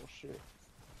 Oh, shit.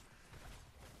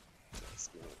 That's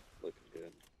not looking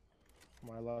good.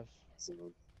 My life. So,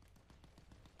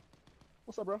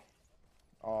 What's up, bro?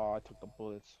 Oh, I took the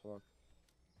bullets. Fuck.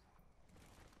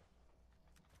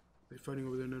 They fighting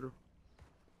over there, Neto.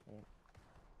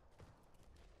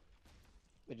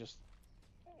 They just.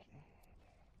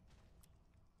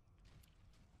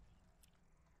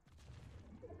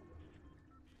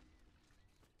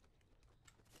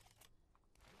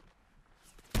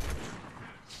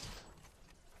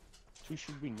 Two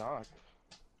should be knocked.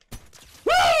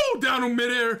 Woo! Down in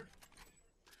midair.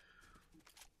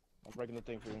 I'm breaking the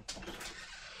thing for you.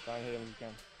 Try and hit him if you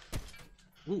can.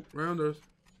 Ooh, rounders.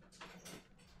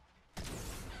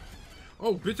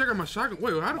 Oh, bitch, I got my shotgun.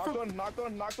 Wait, how the fuck?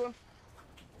 Knocked one.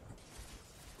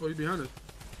 Oh, you behind us.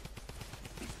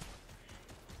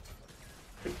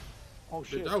 Oh,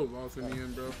 shit. Bitch, I was lost in the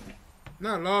end, bro.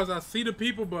 Not lost. I see the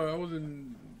people, but I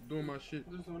wasn't doing my shit.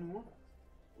 There's only one.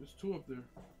 There's two up there.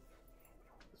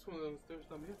 This one on the stairs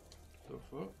down here. The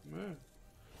fuck, man?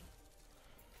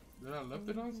 Then I left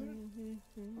it on there?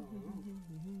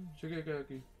 Check it,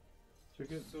 Kaki. Check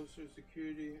it. Social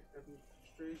Security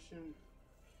Administration,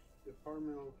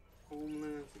 Department of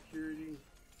Homeland Security.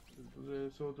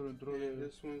 Entonces eso otro entró Yeah, de...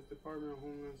 this one's Department of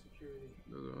Homeland Security.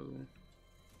 The other one.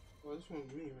 Oh, this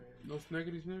one's me, man. No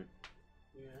snackity snack?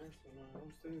 Yeah, so no, I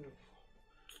was thinking of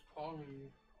calling you.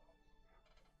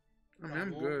 I mean,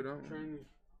 I'm good. I'm... Chinese.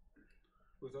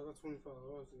 Because I got $25.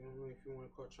 You know, if you want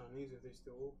to call Chinese, if they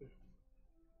still open.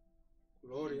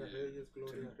 Gloria Reyes,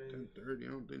 Gloria Reyes. 10:30. I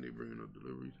don't think they bringing up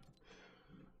deliveries.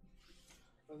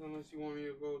 That's unless you want me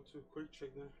to go to Quick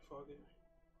Check then. Fuck it.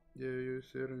 Yeah,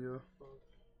 said yeah. Fuck.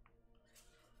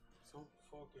 So I'm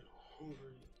fucking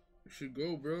hungry. You should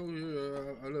go, bro.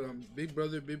 Yeah, I'm big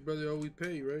brother always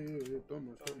pay, right? Yeah,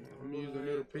 toma. I'm using a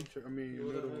little paycheck. Your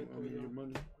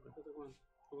money.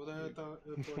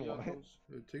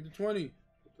 Yeah, take the 20.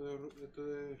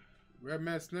 Grab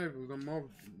Matt Sniper, because I'm off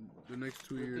the next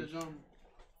 2 years.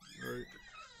 Alright.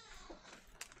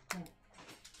 I'm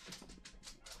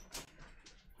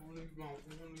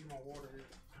gonna leave my water here.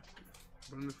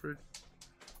 Put in the fridge.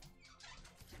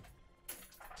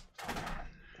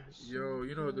 Yo,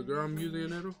 you know the girl I'm using,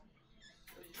 Neto?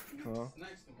 Huh?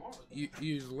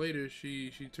 Years later,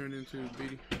 she turned into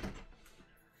Beatty.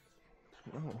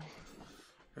 Oh.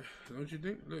 Don't you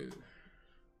think? Look.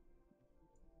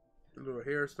 A little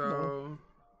hairstyle. No.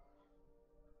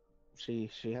 She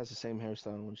has the same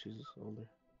hairstyle when she's older.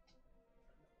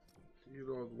 She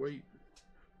lost weight.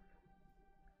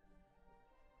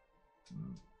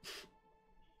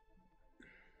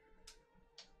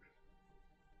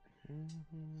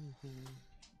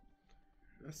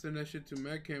 I sent that shit to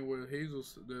Maccan with Hazel,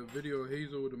 the video of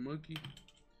Hazel with the monkey.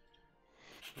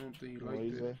 I don't think he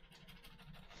liked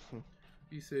it.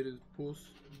 He said his pulse,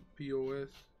 POS.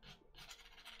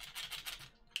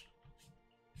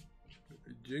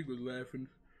 Jake was laughing.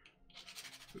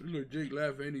 Look, Jake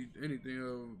laugh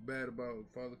anything bad about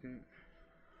Father King.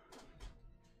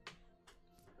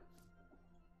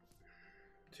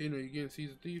 Tino, you getting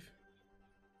Season Thief?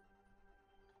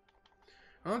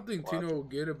 I don't think Tino will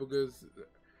get it because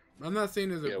I'm not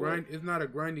saying it's a grind. It's not a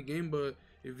grindy game, but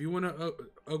if you want to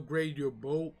upgrade your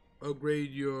bolt,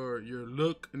 upgrade your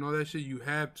look and all that shit, you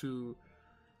have to.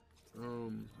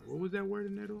 What was that word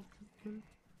in there though?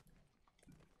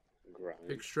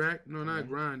 Grind. Extract? No, not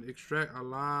grind. Extract a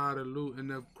lot of loot. And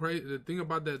the thing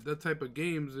about that type of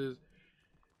games is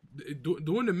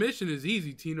doing the mission is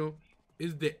easy, Tino.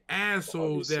 It's the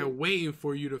assholes that are waiting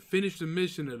for you to finish the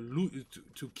mission and loot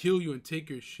to kill you and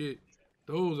take your shit.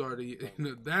 Those are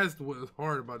that's what's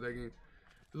hard about that game.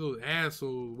 Those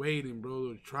assholes waiting, bro.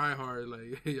 Those try hard.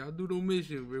 Like, hey, y'all do no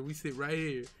mission, bro. We sit right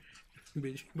here.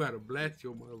 Bitch, you about to blast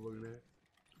your motherfucking ass.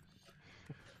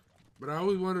 But I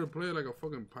always wanted to play like a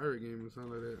fucking pirate game or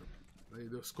something like that. Like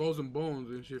the Skulls and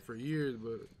Bones and shit for years,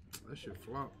 but that shit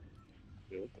flopped.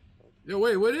 Yeah, what the fuck? Yo,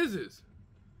 wait, what is this?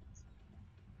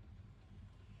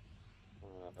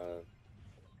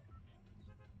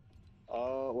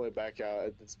 Oh, wait, back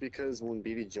out. It's because when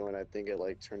BD joined, I think it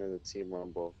like turned into Team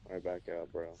Rumble. Alright, back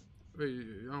out, bro. Wait,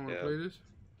 you don't want to Yeah. play this?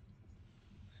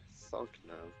 Fuck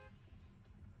no.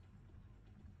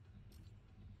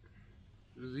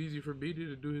 It's easy for BD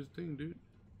to do his thing, dude.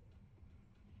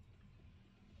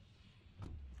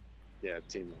 Yeah,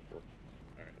 Team Rumble.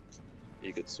 Alright.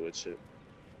 You could switch it.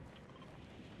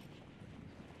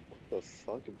 What the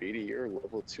fuck, BD? You're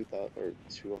level 2000 or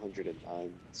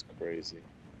 209. It's crazy.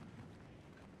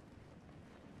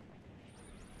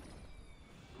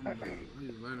 I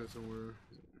just landed somewhere.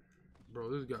 Bro,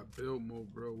 this got build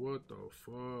mode, bro. What the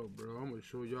fuck, bro? I'm gonna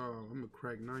show y'all. I'm gonna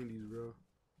crack 90s, bro.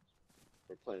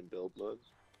 We're playing build mode.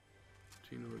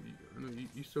 Tino, I know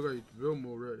you still got your build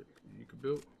mode, right? You can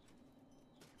build.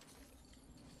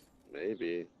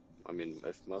 Maybe. I mean,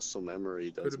 if muscle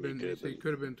memory does me good, then It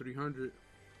could have been 300.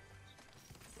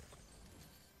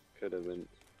 could have been.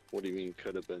 What do you mean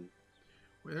could have been?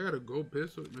 Wait, I got a gold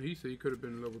pistol. No, he said he could have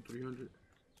been level 300.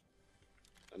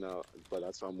 I know, but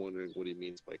that's why I'm wondering what he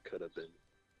means by could have been.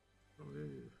 Oh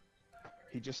yeah.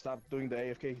 He just stopped doing the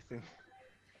AFK thing.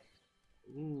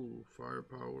 Ooh,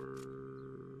 firepower.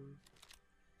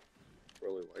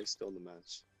 Really, why are you still in the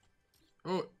match?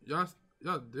 Oh,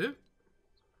 y'all did?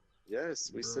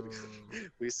 Yes, we said Bro.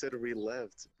 we said we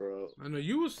left, bro. I know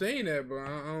you was saying that, but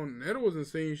Netta wasn't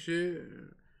saying shit.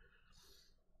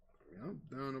 I'm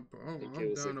down to think I'm it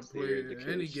was down a to clear play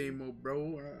any indication. game mode,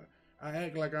 bro. I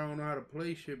act like I don't know how to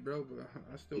play shit, bro, but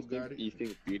I still got it. You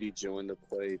think Beauty joined to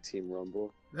play Team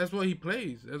Rumble? That's what he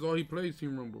plays. That's all he plays,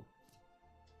 Team Rumble.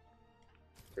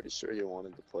 Pretty sure you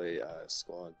wanted to play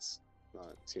squads, not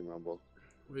Team Rumble.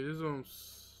 Wait, this is on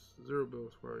zero bill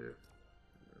squad, yeah.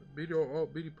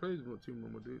 BD plays with Team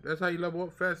Rumble, dude. That's how you level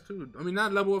up fast too. I mean,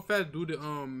 not level up fast, dude.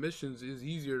 The missions is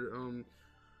easier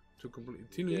to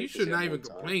complete. Tino, Yeah, you 'cause should you not have even more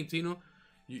time. complain, Tino.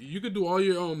 You could do all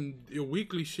your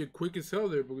weekly shit quick as hell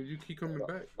there because you keep coming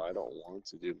back. I don't want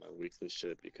to do my weekly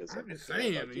shit because I'm I just care about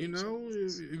saying, you doing know,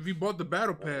 something. if you bought the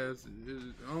battle pass,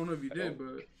 I don't know if you I did,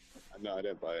 don't- but No, I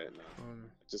didn't buy it. No, um,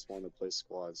 I just want to play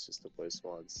squads, just to play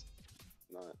squads,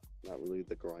 not really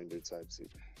the grinder types. me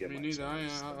neither.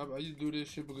 I just do this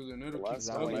shit because The another last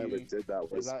that time why I you- ever did that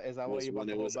Is was that why was you bought when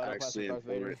the it whole was battle pass actually with Darth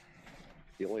Vader? important.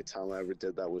 The only time I ever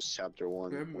did that was chapter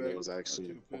 1 Okay, when it was actually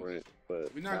I'll take a piss. important.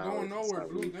 But We're not now going it's nowhere. not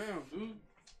Blue really- down, dude.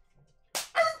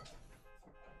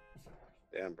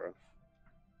 Damn, bro,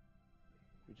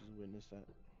 We just witnessed that.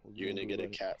 We'll you're gonna do get a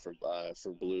about it. cat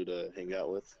for Blue to hang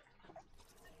out with.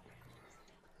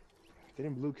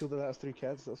 Didn't Blue kill the last 3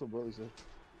 cats? That's what Broly said.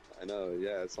 I know,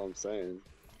 yeah, that's what I'm saying.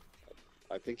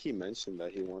 I think he mentioned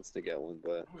that he wants to get one,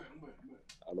 but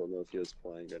I don't know if he was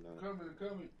playing or not. Coming.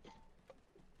 Fucking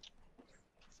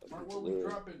Mark, where we Blue,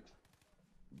 dropping?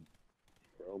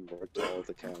 bro, marked all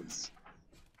the counts.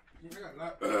 I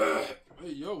got a lot.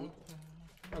 Hey, yo.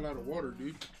 I got a lot of water,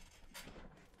 dude.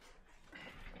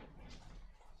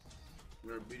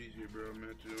 There are BDs here, bro. I'm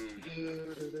at to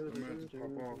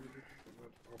pop off.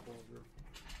 Bro.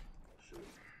 Shit.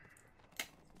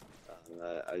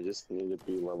 I just need to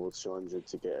be level 200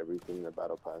 to get everything in the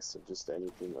battle pass, so just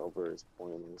anything over is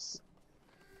pointless.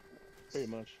 Pretty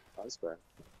much. That's fair.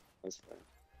 That's fair.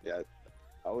 Yeah,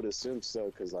 I would assume so,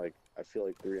 because like, I feel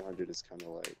like 300 is kind of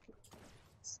like,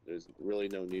 there's really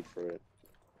no need for it.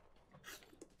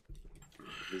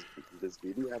 Does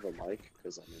BD have a mic?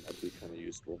 Because I mean, that'd be kind of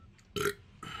useful.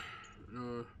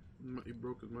 He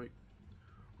broke his mic.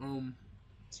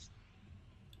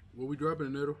 What we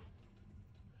dropping, Neto?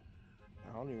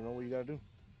 I don't even know what you gotta do.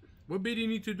 What BD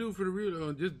need to do for the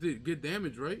real? Just get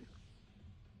damage, right?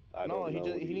 I No, don't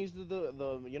know. he needs to do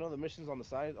the missions on the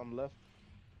side, on the left.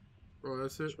 Oh,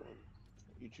 that's it.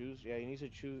 You choose. Yeah, he needs to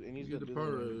choose. He needs Get to the do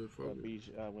power them fuck it. beach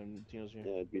when Tino's here.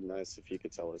 Yeah, it'd be nice if you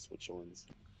could tell us which ones.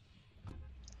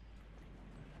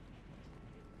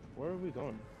 Where are we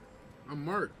going? I'm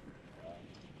Mark.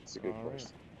 It's a good Alright.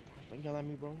 question. Don't yell at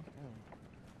me, bro.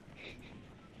 Damn.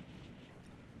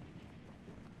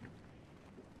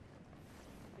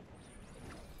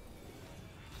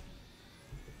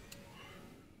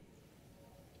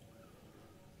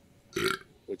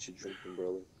 What you drinking,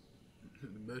 brother?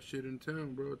 The best shit in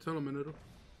town, bro. Tell him, Neto.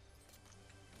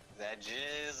 That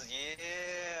jizz,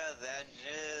 yeah, that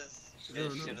jizz. Yo,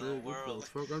 Best no, shit in bro, the what world. the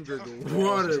fuck? I'm drinking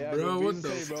water, Yeah, bro. dude, What the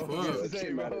say, bro. fuck? Just say,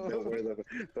 Came out of bro. nowhere,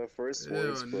 the first Hell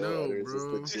words, bro, no, uttered is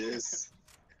bro. just the jizz.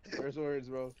 First words,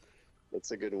 bro.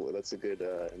 That's a good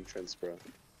entrance, bro.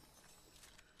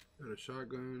 Got a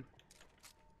shotgun.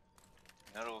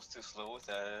 Neto was too slow with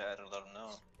that. I had to let him know.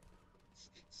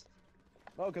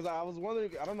 No, because I was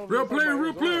wondering. I don't know. If Real you were talking player, about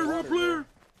real Arizona player, or real water, player.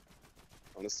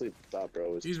 Honestly, that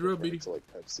bro was He's just real, referring BD. to like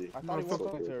Pepsi. Bro. I thought he was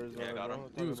Motherfucker. talking to Arizona, Yeah, got bro. him.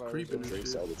 Talking He was about creeping and Arizona.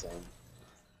 Drinks shit. all the time.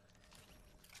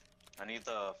 I need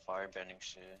the firebending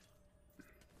shit.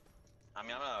 I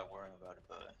mean, I'm not worrying about it,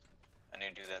 but I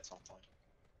need to do that at some point.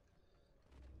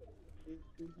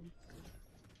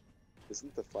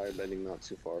 Isn't the firebending not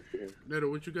too far from here? Neto,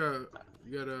 what you got?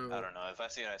 You got I don't know. If I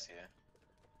see it, I see it.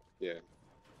 Yeah.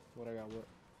 What I got? What?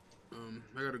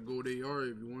 I got a gold AR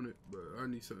if you want it, but I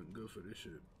need something good for this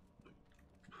shit.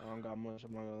 I don't got much.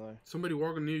 I'm not gonna lie. Somebody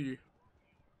walking near you.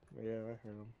 But yeah, I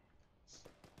heard him.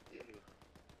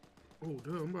 Oh,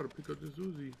 damn, I'm about to pick up this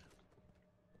Uzi.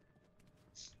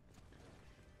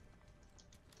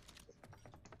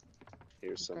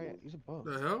 Here's Guy, someone. he's above.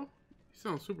 The hell? He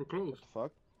sounds super close. What the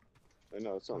fuck? I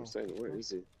know, that's what I'm Oh, saying. Where fuck. is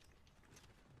he?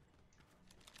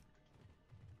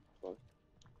 Fuck.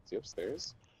 Is he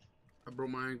upstairs? I broke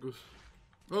my ankles.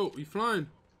 Oh, he's flying.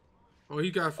 Oh, he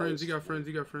got friends. He got friends.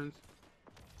 He got friends.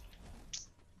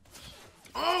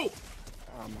 Oh!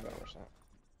 I'm not gonna rush that.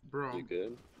 Bro. You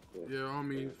good? Yeah, on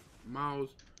me. Miles.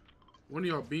 One of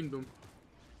y'all beamed him.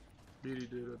 Beatty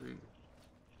did, I think.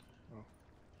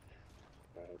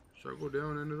 Alright. Should I go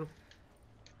down,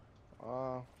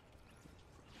 Enito?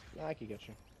 Yeah, I can get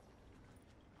you.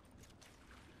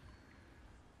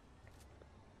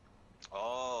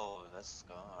 Oh, that's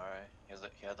gone. Alright.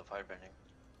 He had the firebending.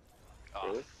 Oh,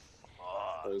 Really?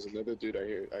 fuck. There's another dude I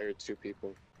hear two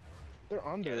people. They're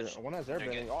under. there's- One has they're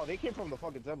airbending. getting- Oh, they came from the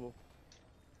fucking temple.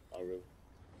 Oh, really?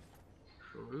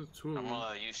 Oh, there's two of I'm them.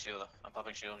 gonna use shield. I'm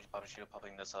popping shield.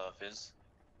 Popping this fizz.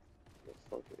 The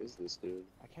fuck is this dude?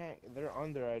 I can't. They're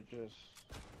under. I just.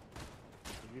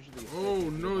 Usually. Oh,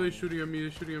 no, they're shooting at me.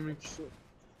 They're shooting at me. Shit.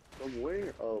 From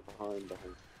where? Oh, behind.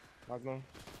 Knock them.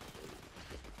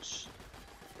 Shh.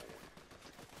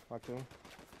 Knock them.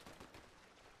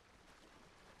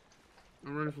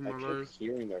 I'm running for I my kept life.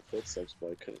 hearing their footsteps,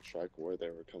 but I couldn't track where they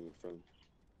were coming from.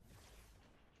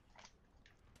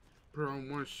 Bro, I'm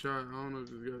one shot. I don't know if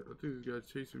this guy. I think this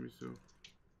guy's chasing me still.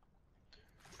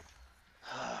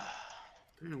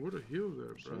 Damn, where the hell's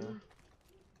at, bro? Sure.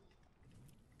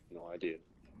 No idea.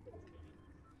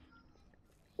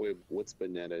 Wait, what's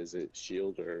banana? Is it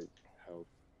shield or health?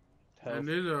 Health. And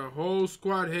there's a whole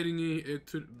squad heading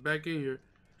into back in here.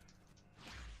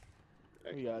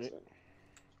 We got it.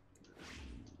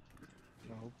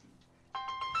 No.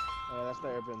 Yeah, that's the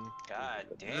airbending. God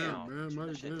Damn, damn. man, Turn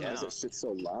mighty that shit damn. Why down. is that shit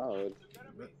so loud?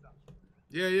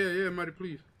 Yeah, mighty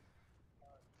please.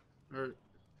 Alright.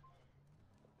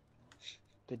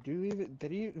 Did you even?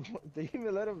 Did you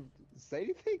even let him say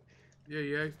anything? Yeah,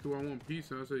 he asked, do I want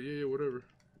pizza? I said, yeah, whatever.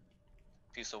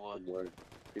 Piece of wood. From where?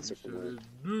 Pizza He from said, where?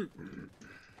 "Dude."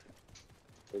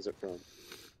 Where's it from?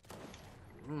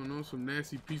 I don't know, some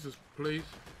nasty pizza place.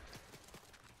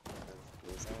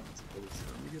 Where's that?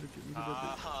 Let me get that.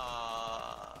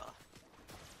 Ah.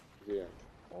 Yeah.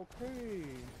 Okay.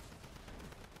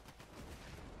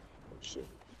 Oh shit.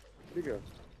 Where'd he go?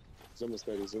 He's almost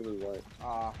dead. He's literally white.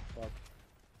 Ah, fuck.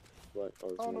 What? Oh,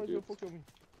 there's Oh more no, he's dudes. gonna fuck kill me.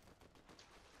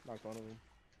 Knocked one of them.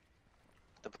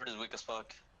 The bird is weak as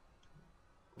fuck.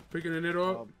 Picking it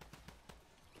up.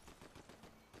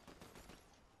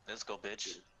 Let's go,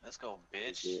 bitch. Let's go,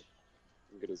 bitch. Yeah.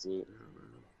 Get his loot. Yeah, man.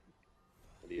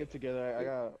 What do you Get together. I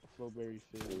got flowberry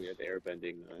have? fizz. We had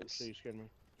airbending. Nice. So you scared me.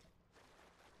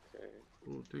 Okay.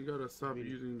 Oh, they gotta stop Really?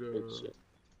 using Good the. shit.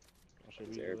 I'll show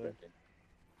It's you there. airbending.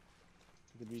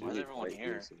 The beat. Why is Really everyone quite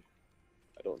here? easy.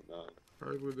 I don't know.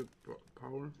 Probably with the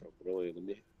power. Oh, really? Let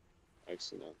me.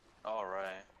 Actually, not.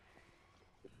 Alright.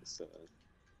 It's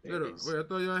Wait, babies. I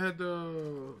thought y'all had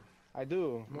the. I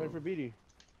do. I'm waiting Oh. for BD.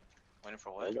 Waiting for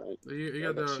I what? got- You I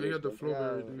got got the. You got the shields, flow I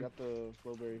berry got, thing. got the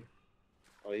flowberry.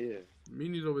 Oh yeah.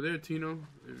 Meanie's over there, Tino.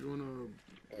 If you wanna.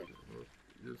 Oh.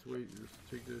 Just wait. Just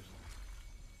take this.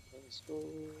 Let's go.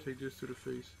 Take this to the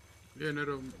face. Yeah,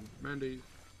 Neto, mandate.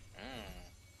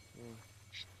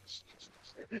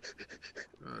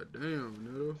 God damn,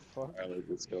 Neto. Fuck. Alright,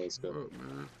 let's go. Let's go. Fuck,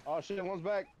 man. Oh shit, one's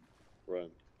back. Run.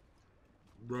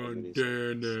 Run, many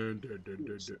dun.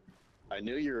 I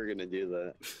knew you were gonna do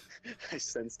that. I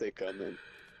sensed it coming.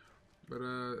 But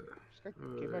This guy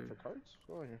came back Alright. for cards? What's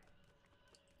going on here?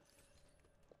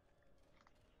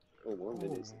 Oh, more Oh.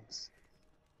 minis.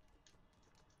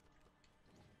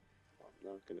 I'm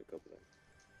not gonna go there.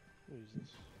 Who is this?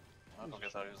 I don't know, I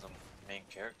thought he was the main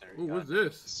character. Ooh, what's God,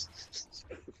 this?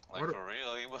 Like, What- for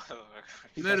real?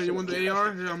 Neto, you want the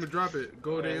AR? Here, I'm gonna drop it.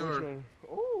 Gold Which AR. one?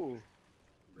 Oh!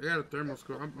 I got a thermal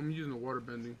scope. I'm using the water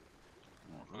bending.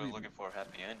 We're looking for a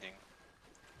happy ending.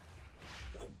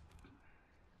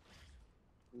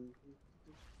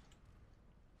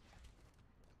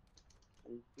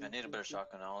 I need a better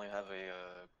shotgun. I only have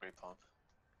a great pump.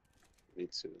 Me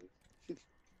too.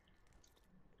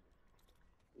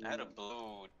 I had a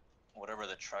blue, whatever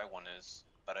the try one is,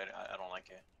 but I don't like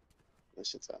it. That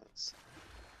shit's ass.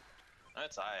 No,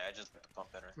 it's I just like the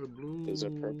pump better. The blue. There's a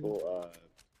purple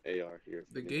AR here.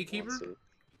 The gatekeeper?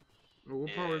 Oh,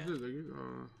 what power is Yeah. this?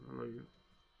 I like it.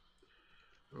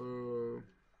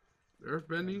 Earth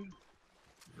bending.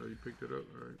 Oh, you picked it up.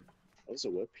 All right. There's a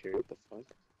whip here. What the fuck?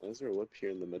 Why is there a whip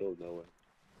here in the middle of nowhere?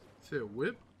 Say a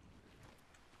whip?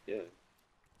 Yeah.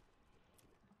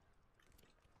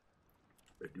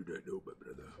 I do not know, my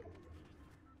brother.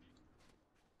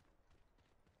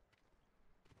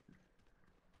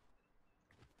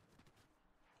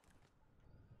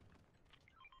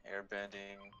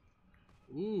 Airbending.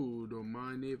 Ooh, don't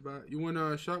mind if I. You want a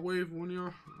shockwave, one of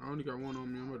y'all? I only got one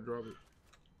on me. I'm gonna drop it.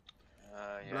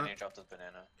 Yeah, Black. I need to drop this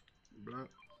banana. Black.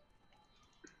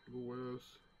 What else?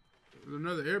 There's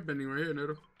another airbending right here,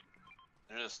 Neto.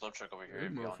 There's a slow truck over here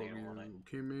This if y'all need motherfucker one.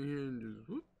 came in here and just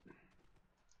whoop.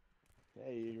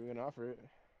 Hey, you're gonna offer it.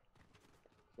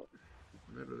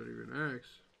 Neto didn't even ask.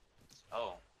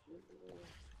 Oh,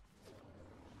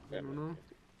 I don't know.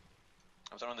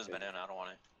 I'm throwing this banana. I don't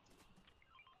want it.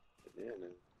 Banana.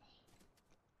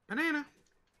 Banana.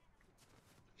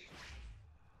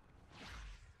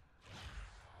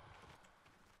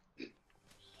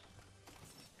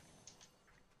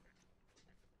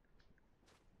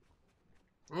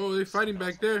 Oh, they fighting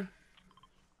back there.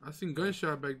 I seen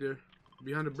gunshot back there,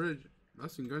 behind the bridge. I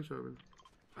seen gunshot.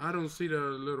 I don't see the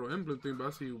little emblem thing, but I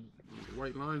see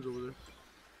white lines over there.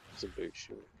 It's a big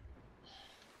shoot.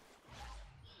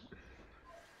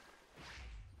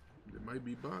 It might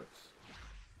be bots.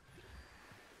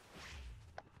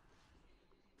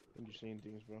 I'm just seeing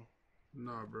things, bro.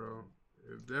 Nah, bro.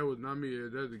 If that was not me,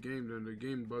 if that's the game, then the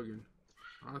game bugging.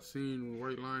 I seen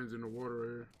white lines in the water right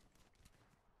here.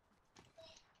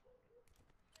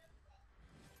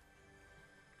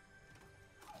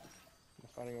 I'm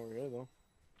fighting over here, though.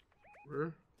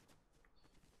 Where?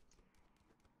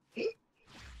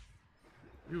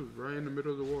 He was right in the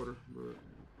middle of the water, but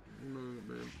you know,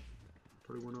 man,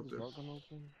 probably went up Is there. that gonna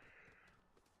open?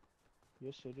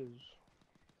 Yes, it is.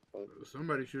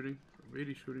 Somebody shooting. A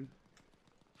lady shooting.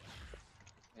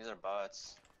 These are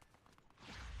bots.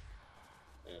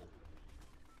 Yeah.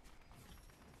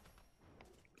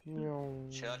 Chill.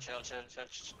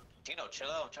 Tino, chill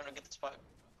out. I'm trying to get this fire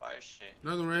shit.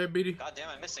 Another one right here, BD. God damn,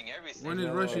 I'm missing everything. One is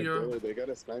No, rushing, y'all. Bro, they got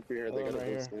a sniper here. They got a right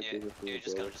whole here. sniper Yeah, here. for you, dude,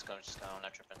 just bro. go. I'm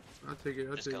not tripping. I'll take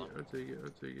it. Just kill him. I'll take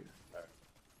it.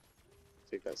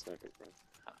 Take that sniper, bro.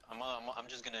 I'm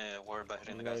just gonna worry about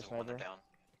hitting the Another guys when they're sniper? down.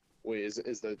 Wait,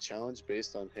 is the challenge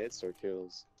based on hits or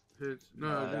kills? Hits.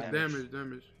 No, just damage.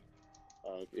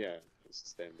 Yeah, it's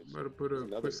just damage. Better put There's a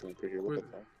another quick. sniper here. What the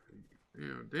fuck? Yeah,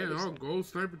 damn, all gold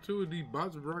sniper too. These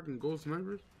bots are rocking gold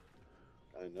snipers.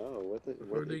 I know. Where'd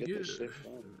Where'd they they get get this it? shit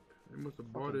from? They must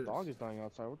have bought Fucking it. dog is dying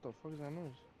outside. What the fuck is that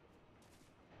noise?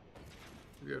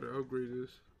 We gotta upgrade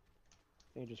this.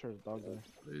 I think I just heard a dog there.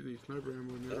 They need sniper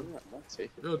ammo I'm now. not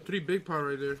taking Yo, 3 big pot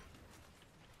right there.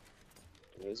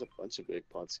 There's a bunch of big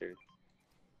pots here.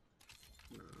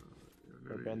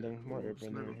 Airbending, more airbending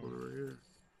Sniper right here. bullet right here.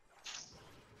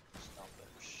 Stop that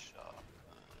shot.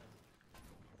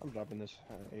 I'm dropping this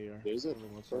AR. There's a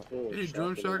Everyone's up. purple. Any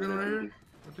drum shotgun right here?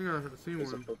 I think I seen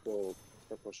There's a one. purple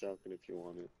shotgun if you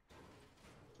want it.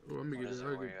 Oh, let me What get is it. it?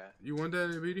 I'll Where get you at? You want that,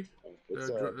 BD? It's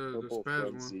The a spaz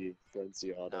purple one.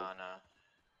 frenzy auto. Nah.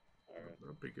 Alright.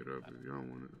 I'll pick it up if y'all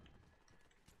want it.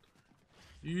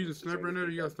 You using sniper in there?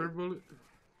 You got a sniper bullet?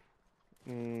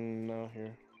 No,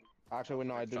 here. Actually, wait,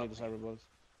 no, I do need the cyber bullets.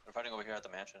 We're fighting over here at the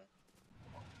mansion.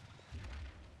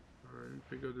 Alright, let me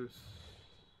pick up this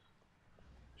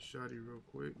shotty real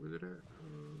quick. Where's it at?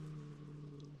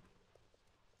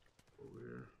 Over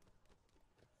here.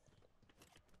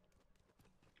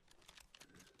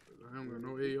 I don't got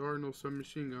no AR, no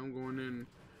submachine gun. I'm going in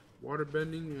water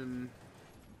bending and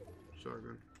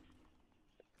shotgun.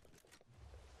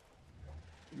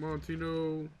 Come on,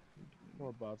 Tino.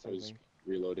 More bots, I I was think.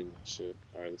 reloading that shit.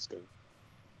 Alright, let's go.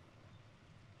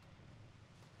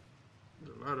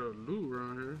 There's a lot of loot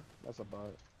around here. That's a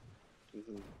bot.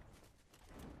 Mm-hmm.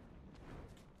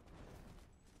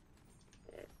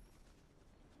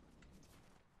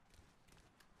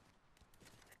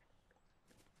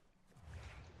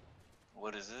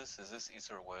 What is this? Is this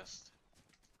east or west?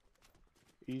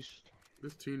 East.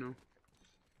 This Tino.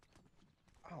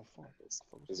 Oh, fuck.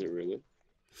 Is it really?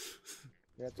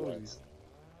 Yeah, it's always east.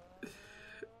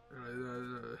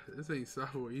 This ain't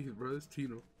south or east, bro. It's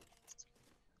Tino.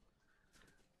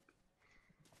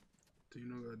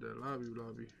 Tino got that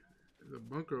lobby. There's a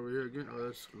bunker over here again. Oh,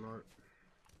 that's locked.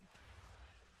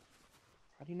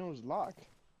 How do you know it's locked?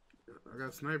 I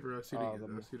got sniper. I see Oh,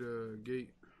 I see the gate.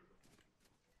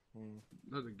 Hmm.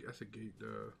 Not the. That's a gate.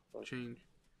 The change.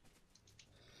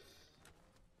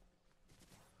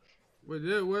 What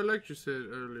lecture said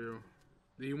earlier?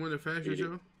 Did he win the fashion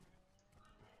show?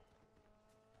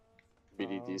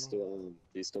 BD, do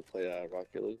you still play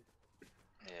Rocket League?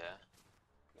 Yeah.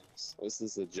 This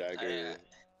is a Jagger.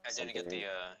 I didn't get the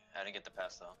I didn't get the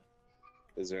pass though.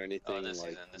 Is there anything this like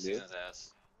season? This new? season's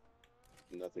ass.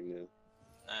 Nothing new.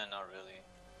 Not really.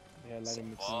 Yeah,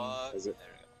 Lightning Fuck. McQueen. Is it? There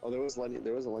we go. Oh, there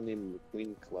was a Lightning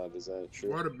McQueen collab. Is that true?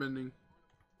 Water bending.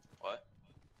 What?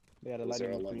 They had a Was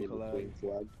there a Lightning Lightning McQueen collab.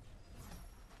 McQueen collab?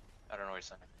 I don't know what you're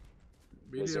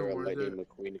saying. Was there a BDO, Lightning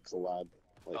McQueen collab?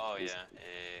 Like, Oh yeah, was-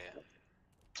 yeah. Did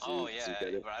Oh you yeah,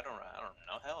 get it? but I don't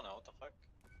know. Hell no. What the fuck?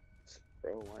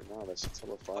 Bro, why not? That shit's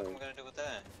hella What the fuck fire. am I gonna do with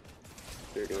that?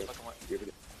 You're What gonna, the fuck am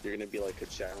I? you're gonna be like a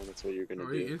chow. That's what you're gonna Oh,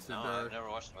 he do. instant No, died. I've never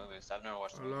watched the movies. I've never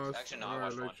watched the I movies. lost. Actually, no, I Alright,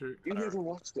 watched one. electric. You But I- never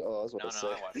watched it? Oh, I was about No, to no, say.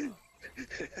 I watched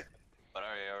it. But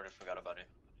I already forgot about it.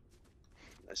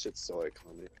 That shit's so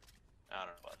iconic. I don't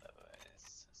know about that, but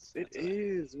it's It that's alright.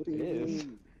 is. What do you It is.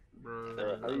 mean? Bro,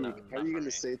 No, How are you, no, how not are you for gonna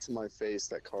me. say to my face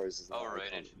that Cars is not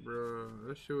Overrated. iconic? bro,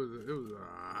 that shit was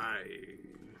alright.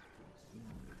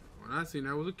 When I seen that,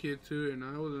 I was a kid too, and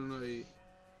I wasn't like,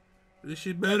 this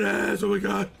shit badass. Oh my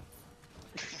god.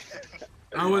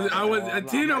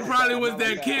 Tino probably was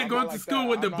that kid going to school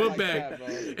with the book bag.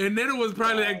 And then it was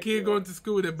probably that kid going to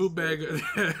school with that book bag.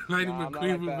 Lightning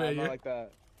McQueen book bag, yeah. like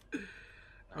that.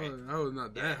 I was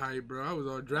not that hype, bro. I was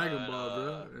all Dragon Ball,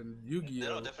 bro, and Yu-Gi-Oh.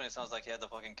 Nero definitely sounds like he had the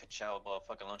fucking Kachow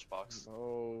fucking lunchbox.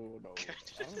 No,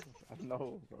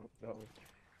 no, bro, no.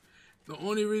 The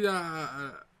only reason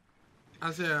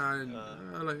I said I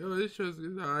like, oh, this show's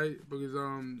is alright because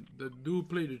the dude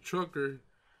played the trucker.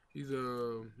 He's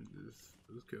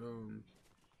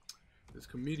this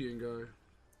comedian guy.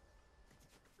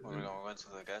 We're going to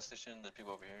the gas station. There's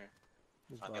people over here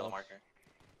It's on the yellow boss. marker.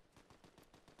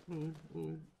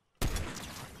 Oh.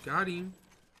 Got him.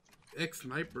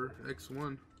 X-Sniper,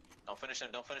 X1. Don't finish him.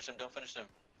 Don't finish him. Don't finish him.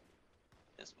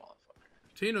 This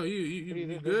motherfucker. Tino, you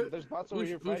Hey, good? There's bots over Who's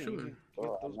here fighting. shooting? Get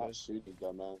Bro, I'm those not guys. shooting,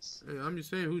 dumbass. Hey, I'm just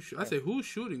saying I said who's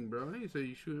shooting, bro. I didn't say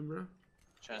you shooting, bro.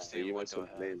 Trying to Hey, see you what went do to I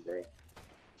have. name, bro.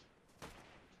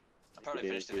 I probably You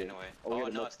finished it didn't anyway. Oh, we Oh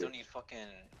got no, I enough still here. need fucking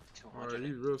Alright,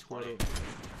 he's real squad 220.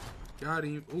 up. Got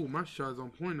him. Ooh, my shot's on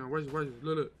point now. Watch this.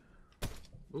 Look.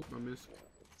 Oop, I missed.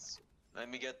 Let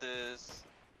me get this.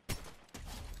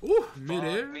 Ooh, Fuck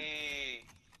mid-air. me.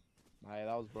 Alright,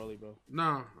 that was Broly, bro.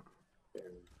 Nah.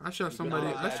 I shot somebody.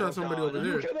 No, I shot somebody over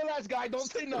You there. killed the last guy. Don't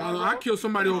say no. No, I killed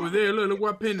somebody over there. Look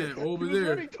what I pinned at over He was there.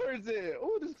 running towards it.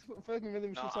 Oh, this fucking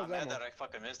rhythm No, shoots I'm out mad ammo. that I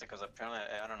fucking missed it because apparently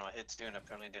I don't know, I hit two and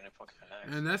apparently didn't fucking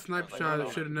connect. And that sniper Like, shot no,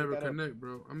 should have pick never that up. connect,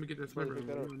 bro. I'm gonna get that sniper. Pick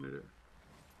that up. Ammo.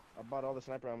 I bought all the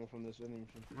sniper ammo from this vending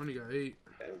machine. I only got 8.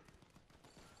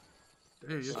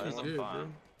 Damn, yes, Oh, you that's did, bro.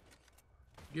 fine.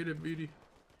 Get it, BD.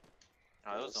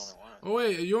 No, that was the only one. Oh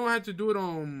wait, you don't have to do it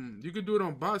on. You could do it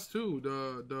on bots too.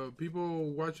 The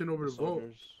people watching over the vote.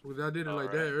 Soldiers. Because I did it like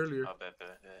Alright. that earlier. I bet.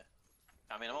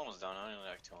 I mean, I'm almost done. I only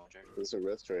like 200. There's a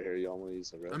rift right here. Y'all want to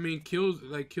use a rift? I mean, kills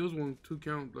won't 2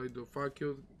 count. Like the 5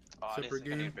 kills. Oh, I Separate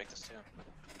think I need game. to break this too.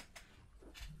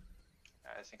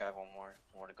 I think I have one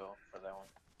more to go for that one.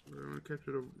 I'm gonna catch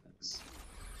it up.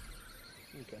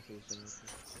 You can't see this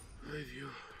thing. Review.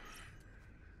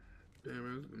 Damn,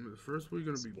 man, the first week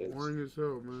gonna be boring as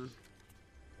hell, man.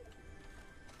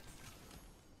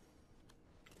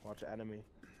 Watch anime.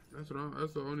 That's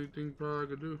the only thing probably I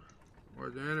could do.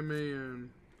 Watch anime and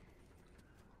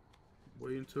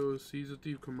wait until Season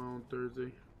Thief come out on Thursday.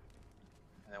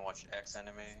 And then watch X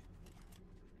anime.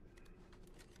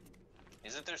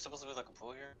 Isn't there supposed to be like a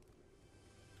pool here?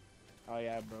 Oh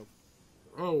yeah, bro.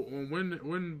 Oh, on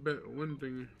when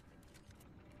thing?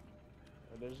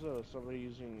 There's somebody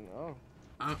using.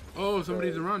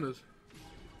 Somebody's around us.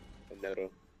 Neto.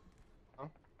 Huh?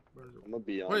 I'm gonna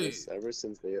be honest. Ever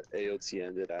since the AOT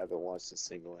ended, I haven't watched a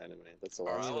single anime. That's the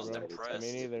Bro, last I was time. depressed.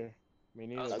 Me neither. Me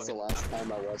neither. That's the last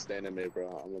time I watched anime, bro.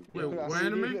 I'm gonna be Wait, honest. what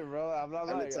anime? Neither, bro. I'm not I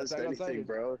lying. haven't touched Attack on anything, Titan.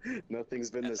 bro. Nothing's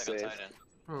been the Attack on same. Titan.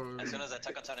 Oh, As soon as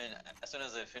Attack on Titan, as soon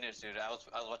as it finished, dude, I was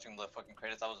watching the fucking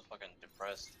credits. I was fucking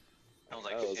depressed. I was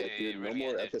like, I was like, shit, dude, it no really more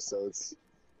ended. episodes.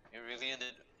 It really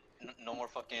ended. No more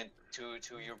fucking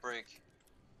two-year break.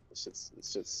 This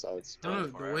shit sucks. I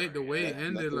don't know, forever, the way it yeah.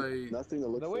 ended, nothing, like, nothing to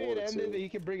look The way forward it ended, to. he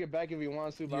can bring it back if he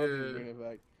wants to, but I Yeah. don't bring it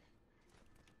back.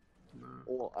 nah.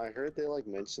 Well, I heard they like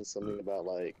mentioned something about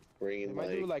like They bringing might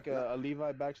do like a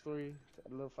Levi backstory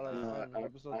A little for I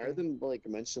episode heard them like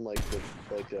mention like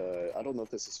I don't know if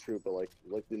this is true, but like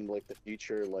in like the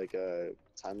future like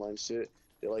timeline shit,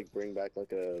 they like bring back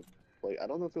like a like I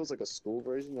don't know if it was like a school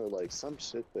version or like some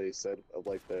shit they said of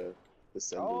like the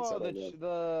descendants. Oh, I don't know.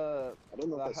 the I don't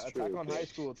know if that's Attack true. on but- High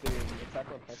School thing. Attack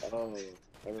on High School.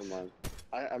 Oh, never mind.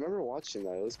 I remember watching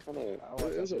that. It was kind of I watched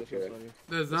it was that shit. It was okay. funny.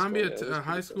 The zombie funny, it was at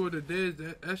high pretty school today,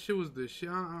 that shit was the shit.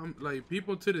 I'm, like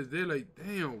people to this day, like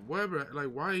damn, Weber, like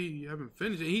why he haven't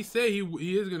finished it? He said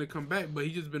he is gonna come back, but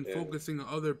he just been Yeah. focusing on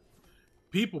other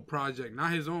people project,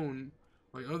 not his own,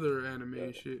 like other anime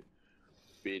and shit.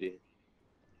 Beady.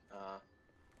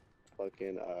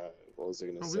 Fucking what was I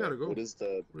gonna Oh, we say? gotta go. What is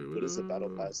the Wait, what is the battle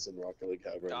pass in Rocket League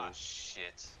have right Ah, now?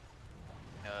 shit.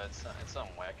 It's some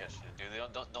whack ass shit,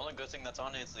 dude. The only good thing that's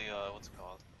on it is the, what's it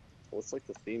called? What's like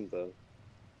the theme though?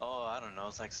 Oh, I don't know.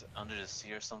 It's like Under the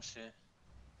Sea or some shit.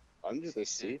 Under the Sea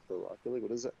sea for Rocket League?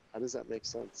 What is it? How does that make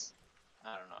sense?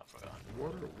 I don't know. I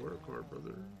forgot. Water car,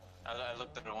 brother. I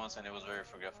looked at it once and it was very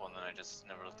forgetful, and then I just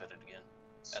never looked at it again.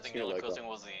 I think the Feel only like cool that. thing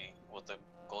was the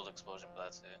gold explosion, but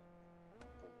that's it.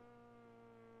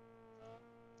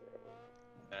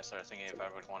 Then I started thinking if I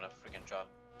would want to freaking drop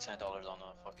 $10 on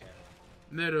a fucking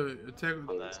Neta, attack.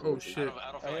 on that. Oh I shit.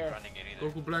 don't feel Yeah. like grinding it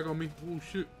either. Goku Black on me. Oh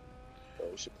shit. Oh,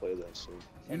 we should play that shit.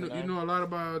 You know a lot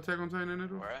about Attack on Titan,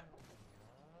 Neta? Where at?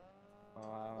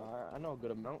 I know a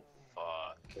good amount.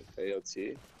 Fuck.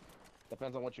 AOT?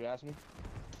 Depends on what you ask me.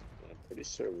 I'm pretty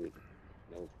sure we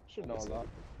know. Should know a lot.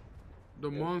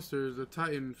 The monsters, the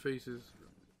Titan faces.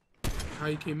 How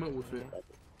he came up with it.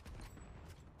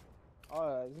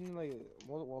 Isn't it like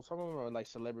well, some of them are like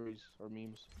celebrities or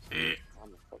memes.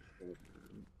 I'm a fucking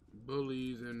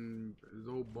Bullies and his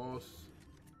old boss.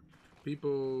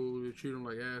 People that treat him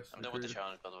like ass. I'm done with the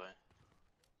challenge, by the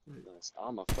way. nice.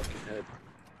 I'm a fucking head.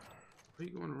 Why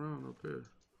you going around up here?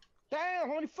 Damn,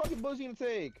 how many fucking bullets you gonna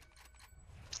take?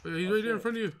 Oh, yeah, he's Oh, right there in shit.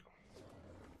 front of you.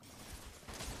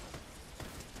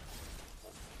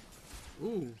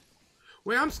 Ooh.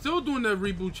 Wait, I'm still doing that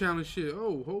reboot challenge shit.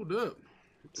 Oh, hold up.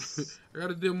 I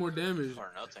gotta deal more damage.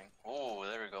 Or nothing. Oh,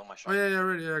 there we go. My Oh shot. yeah, I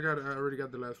already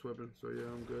got the last weapon, so yeah,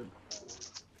 I'm good.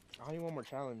 I need one more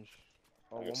challenge.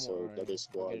 Oh, Alright, one so more. another We'll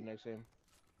squad. get it next game.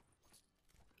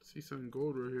 See something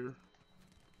gold right here.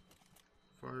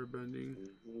 Fire bending.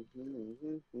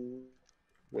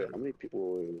 Wait, how many people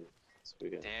were in this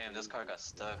weekend? Damn, this car got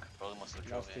stuck. Bro must have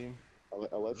drove Last it. team.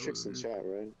 Electrics in chat,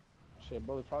 right? Shit,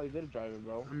 bro, probably did drive it,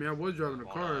 bro. I mean, I was driving a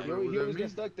car, Wow. but He what always does that mean?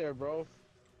 gets stuck there, bro.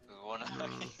 One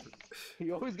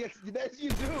He always gets. That's you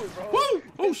do, bro. Woo!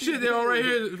 Oh Yes, you shit, they're all right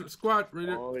do. here. Squad right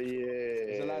there. Oh yeah.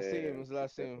 It's the last team. It's the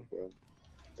last team. Bro.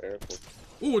 Careful.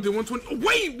 Ooh, they 120. Oh,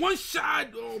 wait, one shot.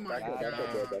 Oh my Back up, back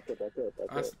up, bro. god. Back up, back up,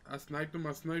 back up. I sniped him.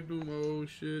 Oh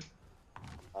shit.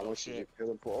 How much did you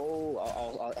kill him for? Oh,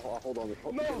 I'll hold on.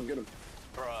 Oh, No. Get him.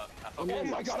 Bruh, I Oh fucking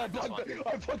my god, I snapped this blocked one. it.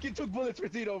 I fucking took bullets for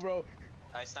Tito, bro.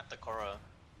 I snapped the Cora.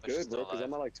 But she's Good, still bro, because alive.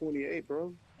 I'm at like 28,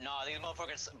 bro. No, these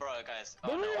motherfuckers, bro, guys.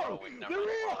 The Oh, no, real! wait, The never mind.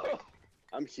 real!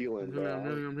 I'm healing, I'm bro.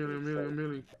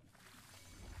 healing.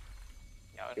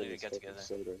 Yeah, we need to get together.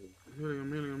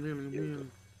 I'm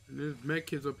healing. And there's med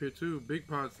kids up here too. Big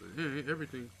pots, yeah,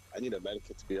 everything. I need a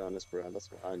medikit to be honest, bro. That's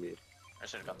what I need. I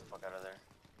should've got the fuck out of there.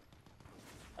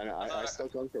 And I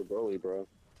stuck on for Broly, bro.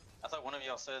 I thought one of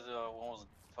y'all said one was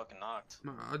fucking knocked.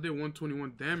 Nah, I did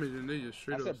 121 damage and they just I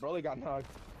straight up. said Broly got knocked.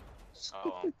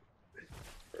 Oh,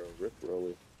 Bro, rip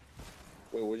Broly.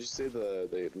 Wait, what'd you say the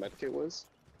medkit was?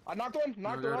 I knocked one. No,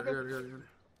 Knocked got one.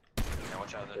 it. yeah,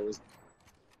 watch out there.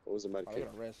 What was the Oh, they medkit?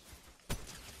 got rest.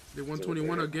 They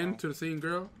 121 again to the same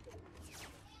girl.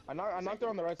 I knocked her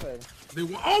on the right side.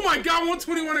 Oh my god,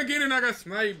 121 again and I got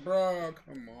sniped, bro.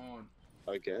 Come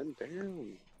on. Again?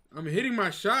 Damn. I'm hitting my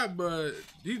shot, but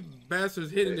these bastards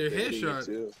hitting their They hitting you headshot.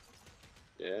 too.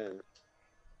 Yeah.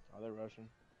 Oh, they're rushing.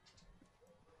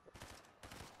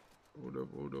 Hold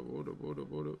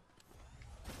up.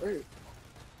 Hey.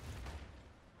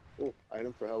 Oh,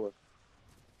 item for Hella.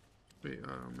 Wait,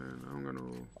 oh man, I don't got no.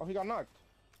 Oh, he got knocked.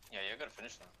 Yeah, you gotta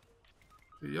finish them.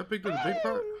 Hey, y'all picked up the big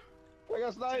pot? I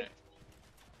got sniped.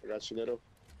 I got you, Neto.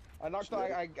 I knocked.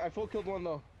 I full killed one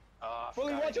though. I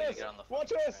Fully, forgot I watch need to us. get on the Watch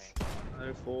fucking us.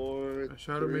 train. 5, 4. I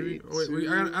shot her maybe. 3, Oh, wait,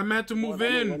 2, I meant to move I'm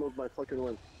gonna in. run with my fucking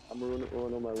win. I'm gonna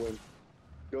run on my win.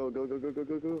 Go.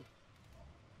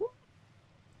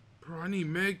 Bro, I need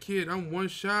med kit. I'm one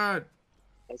shot.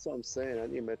 That's what I'm saying. I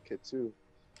need medkit too.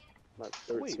 Not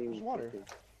 13. Wait, there's water.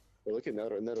 Hey, look at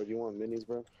Neto. Neto, do you want minis,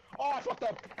 bro? Oh, I fucked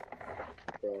up.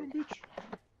 Bro.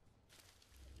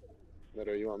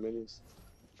 Neto, you want minis?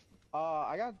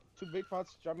 I got 2 big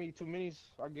pots. Drop me 2 minis.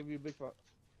 I'll give you a big pot.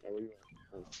 Where you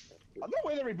at? Oh, No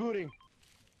way they're rebooting.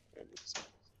 yeah,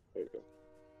 There you go.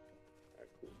 Alright,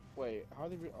 cool. Wait, how are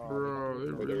they? Oh, Bro, they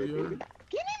they're not- really are. Give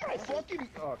me my fucking.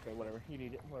 Oh, okay, whatever. You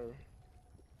need it. Whatever.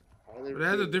 How are they But it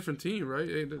has a recruiting? different team, right?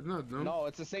 Hey, that's not dumb. No,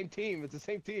 it's the same team. It's the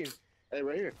same team. Hey,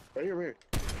 right here. Right here, right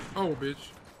here. Oh,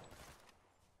 bitch.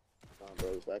 Nah,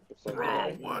 bro, back the fuck Bro,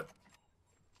 up. what?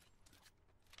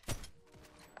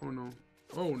 Oh no.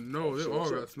 Oh no, they Shit, all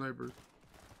shit. got snipers.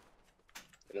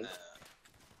 Hit him.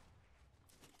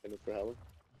 Hit him for Helen.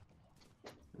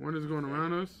 One is going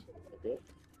around us. Okay.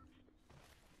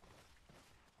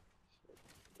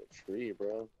 The tree,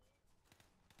 bro.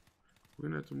 We're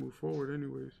gonna have to move forward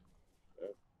anyways. Yeah.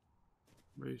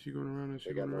 Wait, she going around us, she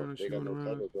They got going around us, they she got going no around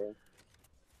cover, us. bro.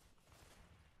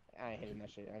 I ain't hitting that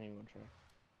shit. I ain't even gonna try.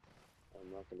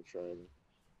 I'm not gonna try it.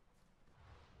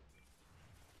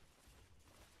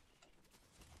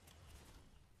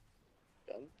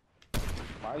 Got him?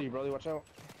 Why you, brother? Watch out.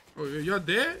 Oh, yeah, y'all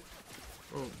dead?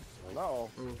 Oh, No. oh.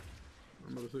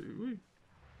 I'm about to say, wait.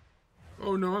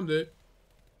 Oh no, I'm dead.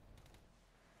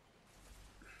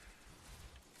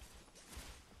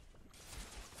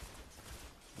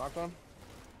 Knocked on.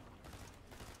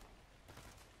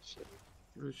 Shit.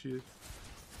 There she is.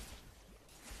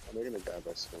 Oh, they're gonna die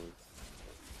by stone.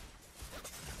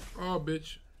 Oh,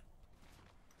 bitch.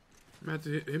 I'm gonna have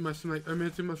to hit my snipe. I'm gonna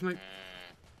have to hit my snipe.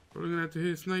 We're gonna have to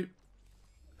hit snipe.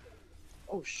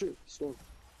 Oh shit, stone.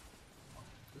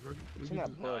 It's in that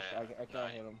bush. No, yeah. I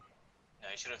can't hit him. Yeah,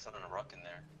 you should have thrown a rock in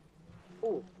there.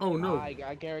 Oh, Oh no. I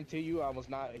guarantee you, I was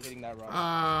not hitting that rock.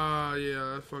 Ah,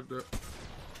 yeah, I fucked up.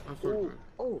 I fucked oh, up.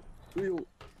 oh, real.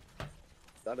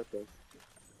 Got it though.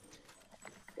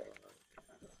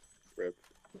 Rip.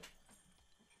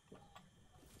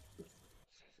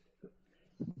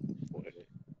 Boy,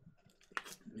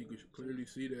 You can clearly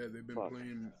see that they've been Fuck.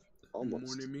 playing almost.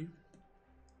 more than me.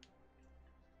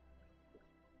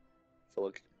 So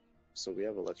look, so we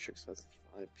have electric, so that's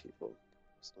 5 people.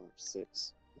 It's not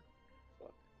 6.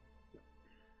 Fuck. I'm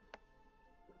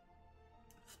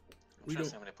We trying to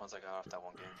see don't. how many points I got off that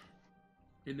one game.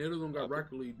 And Neto don't got Okay.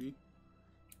 Rocket League, B.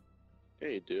 Yeah,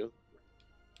 you do.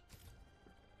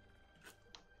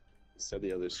 He said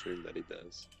the other stream that he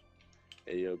does.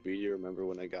 Hey, yo, B, you remember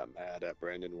when I got mad at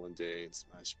Brandon one day in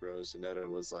Smash Bros? And Neto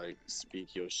was like,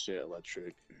 speak your shit,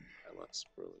 electric. I lost,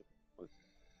 bro.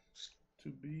 To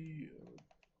be.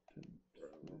 If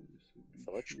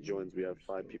electric joins, we have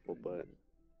 5 people, but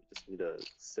we just need a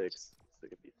 6. So it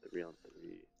could be 3 on 3.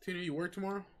 Tina, you work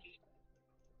tomorrow?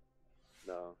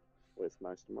 No. Wait,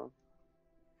 Smash tomorrow?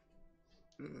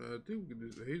 I think we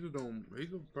could do Hazel don't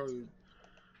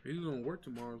work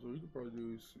tomorrow, so we could probably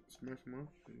do Smash tomorrow.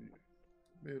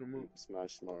 Shit. Hit him up.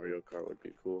 Smash Mario Kart would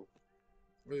be cool.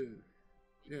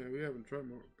 Yeah, we haven't tried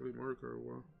play Mario Kart in a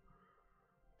while.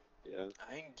 Yeah.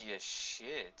 I didn't get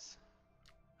shit.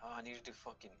 Oh, I need to do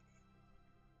fucking.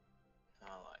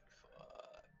 Oh, like,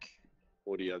 fuck.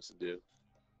 What do you have to do?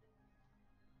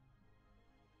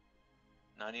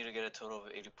 Now I need to get a total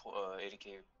of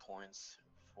 80k points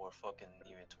for fucking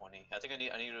even 20. I think I need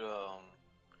to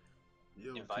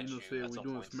Yo, invite Tino you said at we some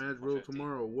doing point Smash for Bros 50.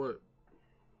 tomorrow or what?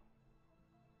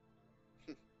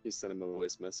 You send him a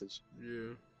voice message.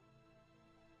 Yeah.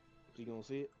 You gonna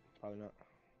see it? Probably not.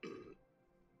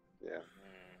 Yeah.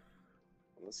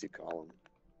 Unless you call him.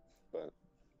 But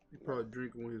He probably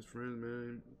drinking with his friends,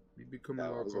 man. He becoming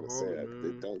no, I was gonna alcoholic, say,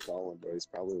 man. don't call him, bro. He's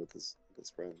probably with his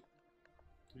friend.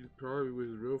 He's probably with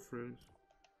his real friends.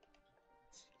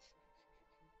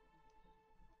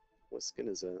 What skin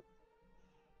is that?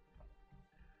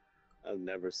 I've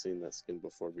never seen that skin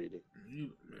before, BD.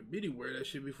 Man, Biddy wear that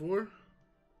shit before.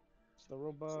 It's the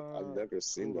robot. I've never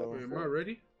seen that Hello. Wait, am I before.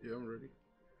 ready? Yeah, I'm ready.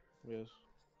 Yes.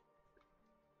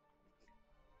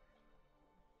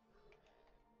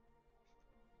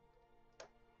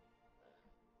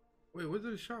 Wait, what's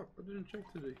in the shop? I didn't check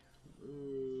today.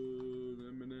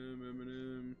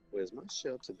 Eminem. Wait, is my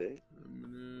shit up to date?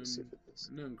 Eminem. Let's see if it is.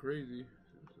 Nothing crazy.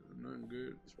 Nothing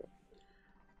good. That's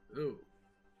right. Oh.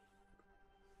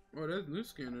 Oh, that's new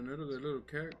skin in there. That little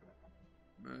cat.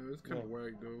 Man, it's kind of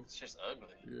whack though. It's just ugly.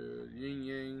 Yeah, Yin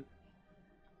Yang.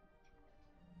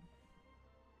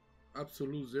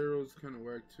 Absolute Zero's kind of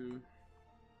whack too.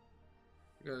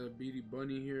 They got a Beady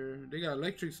Bunny here. They got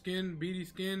electric skin, Beady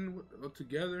skin all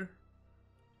together.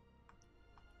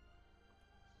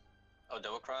 Oh,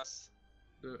 double cross?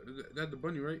 That the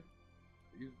bunny, right?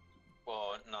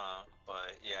 Well, nah,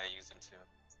 but yeah, I use them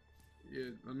too. Yeah,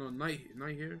 I know night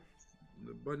hair,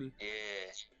 the bunny. Yeah.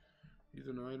 These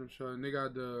are the item shot. And they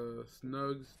got the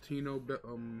Snugs, Tino,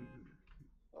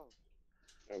 Oh.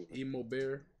 Emo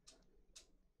Bear.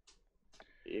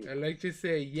 Electric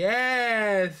said,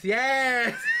 yes,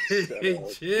 yes.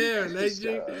 Chill,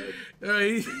 Electric.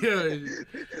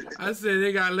 I said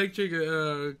they got Electric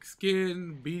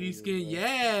skin, BD skin.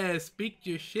 Yeah, speak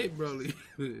your shit, Broly.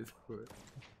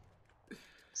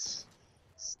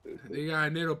 They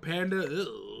got Netto Panda.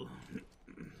 Ugh.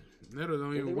 Netto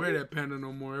don't even wear that panda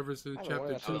no more ever since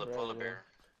chapter 2. Oh, the polar bear.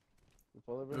 The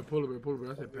polar bear? Polar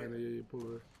bear. I said panda. Yeah, polar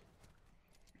bear.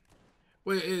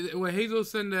 Wait, when Hazel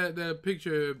sent that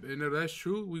picture, and that's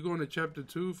true. We going to chapter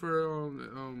 2 for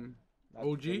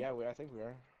OG. Yeah, I think we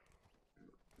are.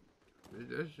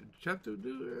 That's chapter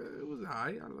 2. It was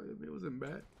high. I like it. It wasn't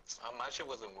bad. My shit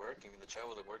wasn't working. The chat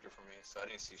wasn't working for me, so I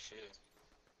didn't see shit.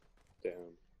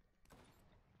 Damn.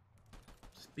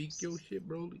 Speak your shit,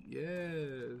 Broly.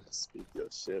 Yes. Speak your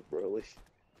shit, Broly.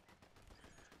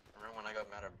 Remember when I got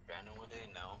mad at Brandon one day?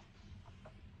 No.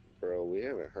 Bro, we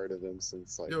haven't heard of him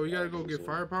since like. Yo, we gotta go get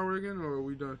firepower again, or are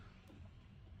we done?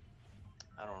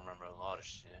 I don't remember a lot of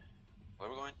shit. Where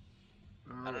we going?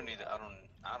 I don't need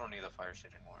the fire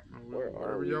shit anymore.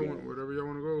 Wherever y'all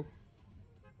want to go.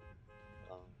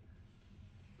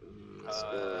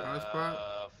 High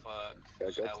spot. Fuck. Yeah,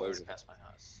 go I already Pleasant. passed my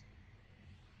house.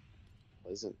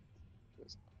 Pleasant.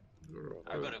 I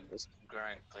go to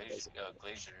Grand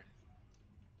Glacier.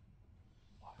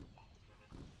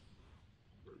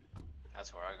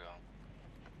 That's where I go.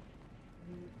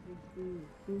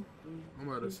 I'm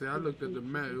about to say, I looked at the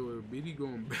map. It was BD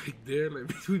going back there.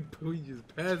 Like, we just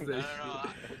passed that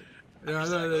shit. No. I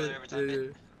go there every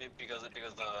time because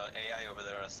the AI over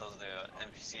there sells the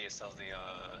NPC sells the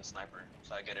sniper,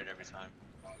 so I get it every time.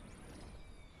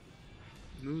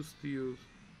 New steals.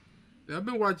 I've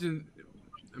been watching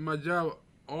in my job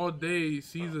all day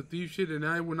Seas of Thief shit,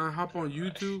 and when I hop on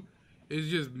YouTube, it's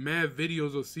just mad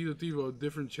videos of Seas of Thief on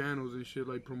different channels and shit,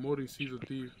 like promoting Seas of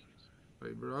Thief.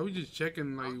 Like, bro, I was just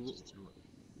checking, like,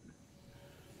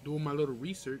 doing my little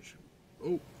research.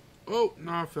 Oh,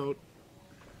 no, I felt.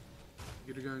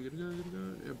 Get a gun.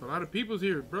 Yeah, but a lot of people's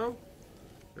here, bro.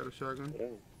 Got a shotgun. Yeah.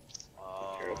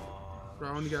 Bro, I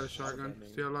only got a shotgun.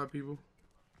 See a lot of people.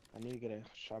 I need to get a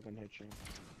shotgun headshot.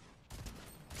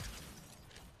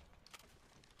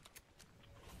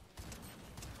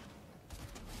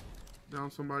 Down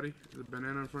somebody. There's a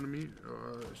banana in front of me.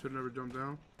 I should never jump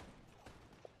down.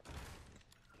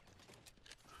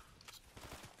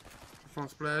 Found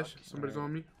splash. Somebody's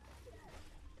on me.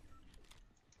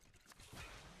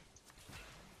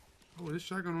 Oh, this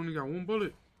shotgun only got one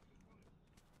bullet.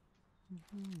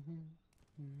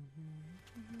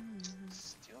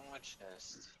 Steal my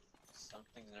chest. Some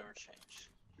things never change.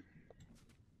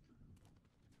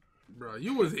 Bro,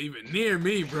 you wasn't even near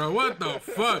me, bro. What the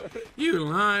fuck? You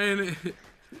lying.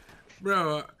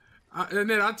 Bro, and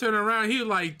then I turn around, he was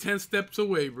like 10 steps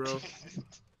away, bro.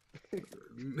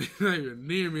 Not even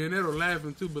near me, and they're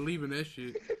laughing too, believing that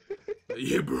shit.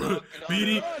 Yeah, bro.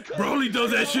 BD, Broly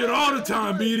does that shit all the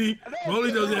time, BD.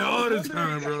 Broly does that all the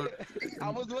time, bro. I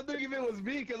was wondering if it was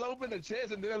me, because I opened the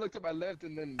chest, and then I looked to my left,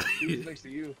 and then he was next to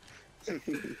you.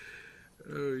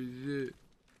 Oh, shit.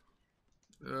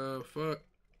 Fuck.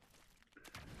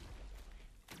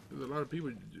 There's a lot of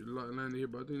people landing here,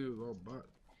 but I think it was all bot.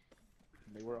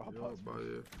 They were all bots.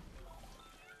 Yeah.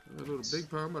 A little big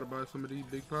pot. I'm about to buy some of these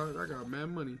big pots. I got mad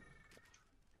money.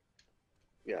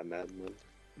 Yeah, Madman.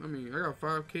 I mean, I got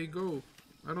 5K gold.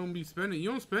 I don't be spending.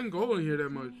 You don't spend gold in here that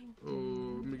much. Oh,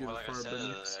 let me get Well, the like I fire said,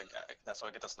 button. that's why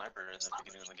I get the sniper in the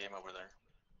beginning of the game over there.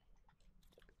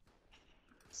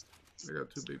 I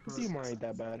got 2 big pots. Seymour ain't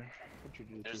that bad. What you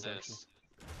do? There's this.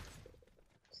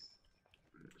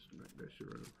 Smack that shit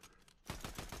right up.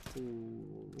 Oh,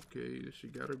 okay. She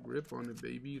got a grip on it,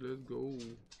 baby. Let's go.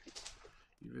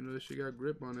 Even though she got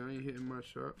grip on it, I ain't hitting my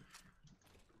shot.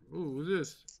 Oh, who's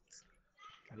this?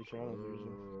 Bro,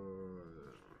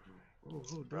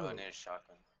 I dog. need a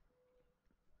shotgun.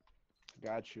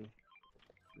 Got you.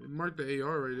 It marked the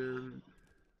AR right there.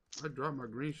 I dropped my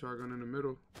green shotgun in the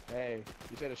middle. Hey,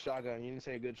 you said a shotgun. You didn't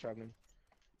say a good shotgun.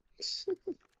 Bro,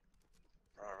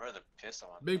 I'd rather piss on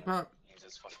my Big pop. Use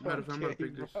this fucking Matter of fact, I'm gonna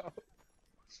pick this. bro.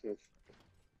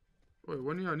 Wait,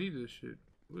 when do y'all need this shit?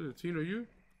 What is it, Tino, you?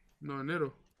 No,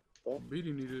 Neto. Oh.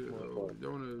 Beatty needed it. What?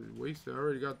 Y'all wanna waste it? I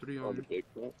already got 3 Oh, on the me. big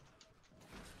one.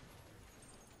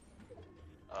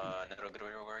 Neto, get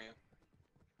over here, where are you?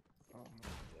 Oh,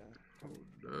 yeah.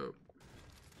 Hold up.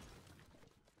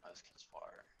 Oh, this kid's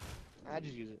fire. I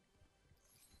just use it.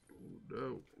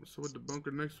 Hold up. So with the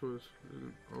bunker next to us?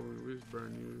 Oh, it's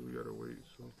brand new. We gotta wait,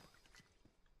 so.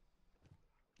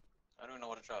 I don't know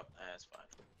what to drop. It's fine.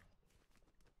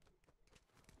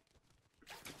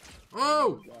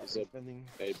 Oh! Is it- Spending.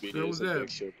 Hey, BD, Where was there's a that? big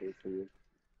shield here for you.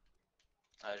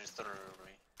 I just threw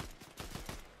it.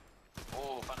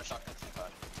 Oh, found a shotgun. Thank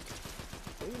God.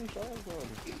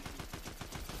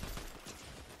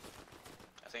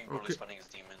 I think Broly's fighting his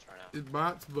demons right now. It's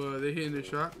bots, but they hitting the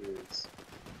shot.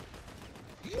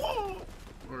 Whoa!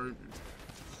 Or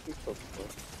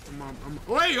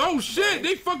wait, oh shit!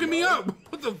 They fucking me up.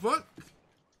 What the fuck?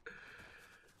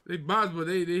 They bots, but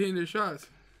they hitting their shots.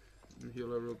 Let me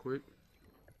heal up real quick.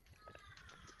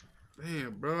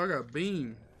 Damn, bro, I got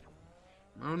beam.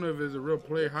 I don't know if there's a real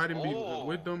player hiding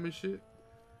with them and shit.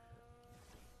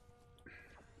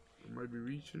 I might be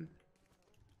reaching.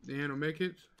 They handle med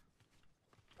kits.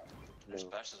 There's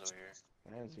splashes over here.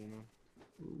 I haven't seen them.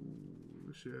 Ooh,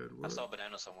 this shit had I what? saw a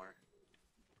banana somewhere.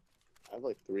 I have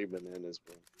like 3 bananas,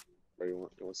 bro. Or you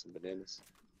want some bananas?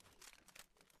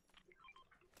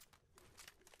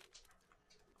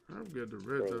 I'm good. The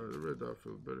red dot. The red dot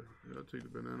feels better. Yeah, I'll take the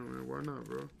banana, man. Why not,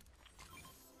 bro?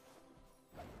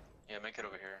 Yeah, make it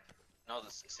over here. No,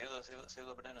 save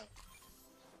the banana.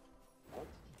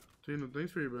 Tino,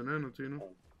 thanks for your banana, Tino.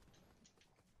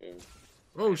 Yeah.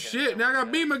 Oh shit! Now I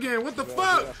got beam again. What the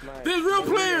fuck? There's real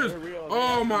players.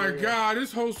 Oh my god!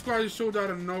 This whole squad just showed out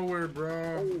of nowhere,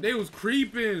 bro. They was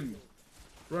creeping.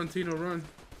 Run, Tino, run.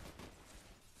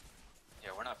 Yeah,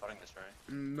 we're not fighting this, right?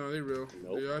 No, they real.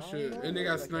 Nope. Yeah, I should. And they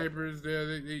got snipers there.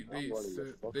 They I got one.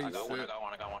 set. I got one.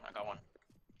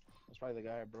 That's probably the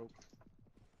guy I broke.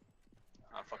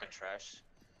 I'm fucking trash.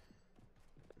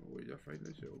 Oh, wait, y'all fighting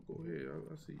that shit? Oh, go ahead.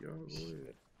 I see y'all. Go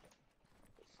ahead.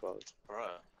 Fuck.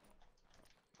 Bruh.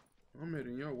 I'm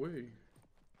heading your way.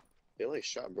 They like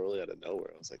shot Broly out of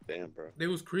nowhere. I was like, damn, bro. They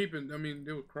was creeping. I mean,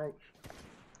 they were crouched.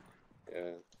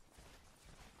 Yeah.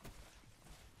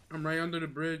 I'm right under the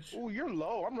bridge. Ooh, you're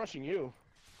low. I'm rushing you.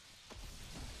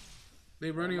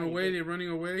 They running away. They running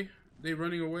away. They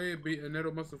running away. And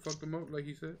Neto must have fucked them up, like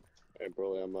he said. Hey,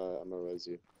 Broly, I'm gonna res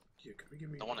you. Yeah, come get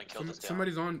me. The one that killed us down.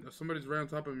 Somebody's right on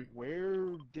top of me.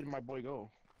 Where did my boy go?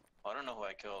 I don't know who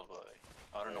I killed, but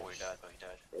I don't know where he died, but he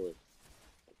died. Broly.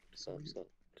 Stop.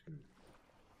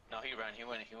 No, he ran. He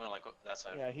went like that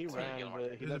side. Yeah, he ran,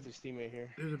 but he left his teammate here.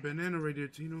 There's a banana right there,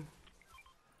 Tino.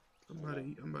 I'm about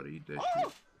to eat that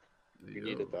shit. You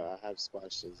need it though. I have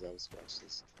splashes.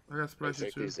 I got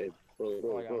splashes too. Hey,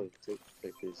 Broly, take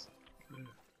these. Yeah.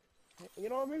 You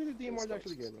know what? Maybe the DMR is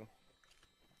actually good though.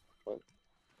 What?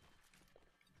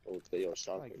 Oh, they all I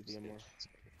shot like the DMR.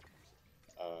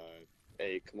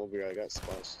 Hey, come over here. I got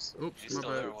splashes. Oops, He's my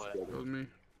still bad. there or what? That was me.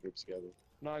 Group together.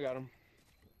 No, I got him.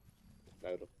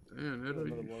 Neto. Damn, Neto,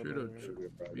 you Another should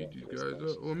water have beat these guys up.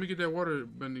 Oh, let me get that water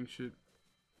bending shit.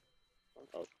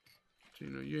 Oh,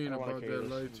 Tino, you ain't about that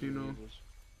life, Tino.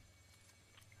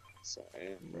 so I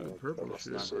am, Ooh, bro. the purple That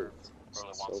shit. was Broly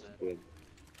so wants it. good.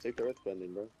 Take the earth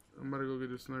bending, bro. I'm about to go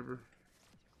get the sniper.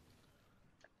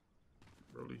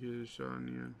 Probably hit his shot in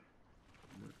the end.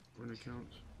 When it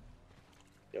counts.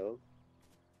 Yo.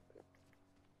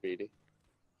 Beatty.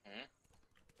 Hmm?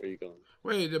 Where you going?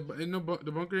 Wait, the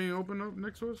bunker ain't open up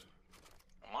next to us?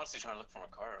 I'm honestly trying to look for my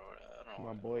car. I don't know.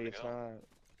 My boy, it's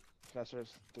not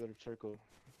through the circle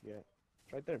yet.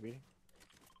 It's right there, B.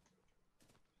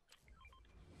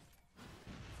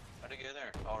 How'd I get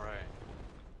there? Alright.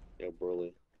 Yo,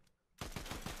 Broly.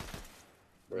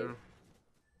 Bro, Yeah.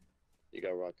 you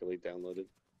got Rocket League downloaded?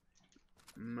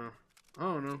 Nah. I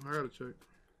don't know. I gotta check.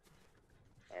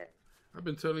 Alright. I've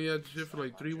been telling you that shit for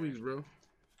like 3 weeks, bro.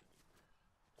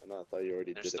 I know, I thought you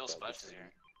already There's did still it. splashes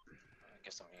here. I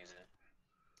guess I'm using it.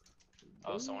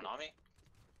 Oh, someone on me?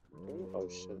 Oh,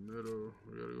 shit. Neto.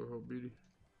 We gotta go help Beatty.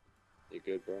 You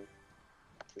good, bro?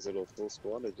 Is it a full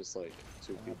squad or just like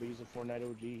 2 I'll people? be using FORTNITE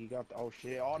OG. He got the, oh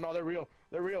shit. Oh no, they're real.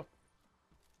 They're real.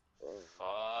 Bro,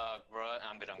 Fuck, bro.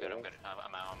 I'm good. I'm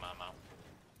out.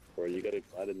 bro, you gotta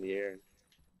glide in the air.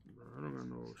 Bro, I don't got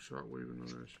no shockwave and all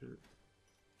that shit.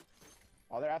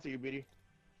 Oh, they're after you, BD.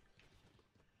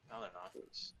 No, they're not.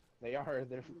 They are.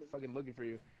 They're fucking looking for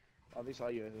you. Oh, they saw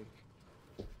you, I think.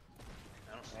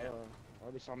 I don't see I them. don't know.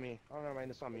 Oh, they saw me. Oh, never mind.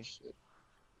 They saw me. Shit.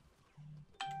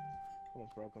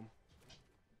 Almost broke him.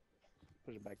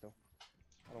 Push it back, though.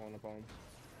 I don't want no problems.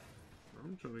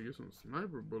 I'm trying to get some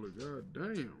sniper bullet. God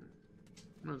damn.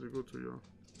 Might as well go to y'all.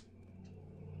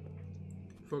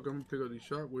 Fuck, I'm gonna pick up these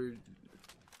shockwaves.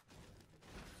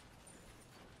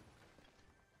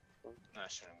 I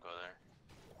shouldn't go there.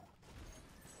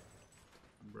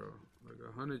 Bro, like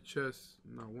 100 chests,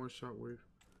 not one shockwave.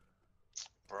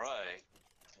 Right.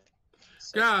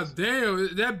 God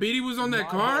damn, that Beatty was on that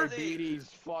car? BD's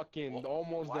fucking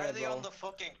almost Why are dead, they bro. on the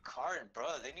fucking cart, bro?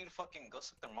 They need to fucking go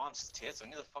suck their mom's tits. They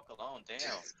need to fuck alone. Damn.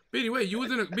 Beatty, wait, you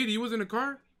was in a Beatty, you was in the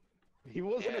car? He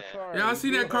was in a Yeah. car. Yeah, I He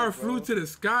seen blew that car up, flew bro. to the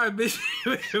sky, bitch.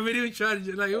 When he was trying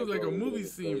to, like, it was like a movie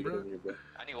scene, bro.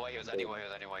 I knew why he was. I knew why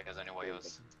he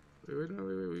was. Wait,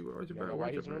 watch your Yeah, back, no, watch why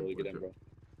your he's back. running? Really get in, bro.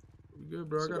 We good,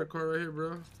 bro. I got a car right here,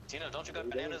 bro. Tina, don't you got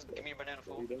bananas? Give me a banana,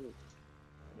 fool.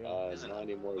 Yeah. Isn't Not it?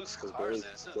 anymore. Whose Because car is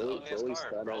this? This is the ugliest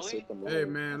car. Broly? Hey,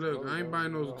 man, look, Broly, I ain't bro.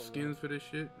 buying no No, skins for this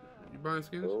shit. You buying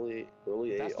skins? Broly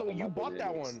That's ate the all one my you bought that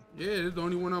bananas. one. Yeah, this is the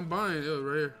only one I'm buying. Yeah,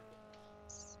 right here.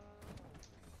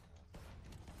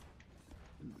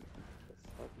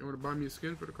 You want to buy me a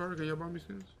skin for the car? Can y'all buy me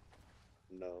skins?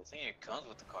 No. I think it comes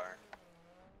with the car.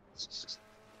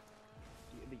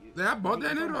 Yeah, I bought You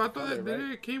that can in. buy I thought color, that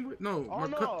right? it came with. No, Oh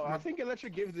no, I think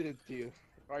Electric gifted it to you.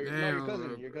 Or your, no, your Damn, cousin.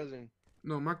 look. Your cousin.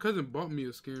 No, my cousin bought me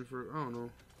a skin for. I don't know.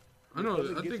 I Your know.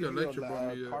 cousin I think gifted you Electric a,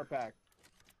 bought me car that. pack.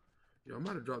 Yo, I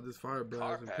might have dropped this fire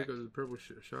blast and pick up this purple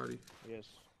shotty. Yes.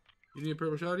 You need a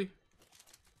purple shotty?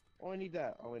 Oh, I need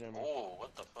that. Oh wait, never mind. Oh,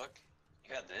 what the fuck?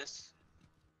 You got this?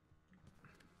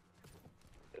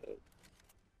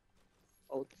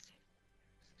 Oh,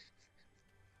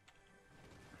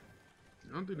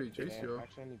 I don't think they chase Yeah, y'all.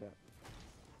 actually, I need that.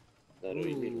 no,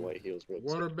 you need Ooh. white heels, bro.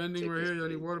 Water bending right here. Y'all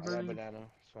need water I got bending? banana.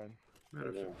 It's fine. Matter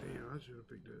of I know. fact, damn, I should have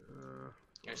picked that.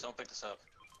 Here, someone pick this up.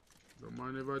 Don't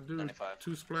mind if I do. 95.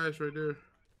 2 splash right there.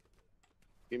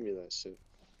 Give me that shit.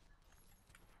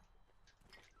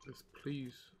 Just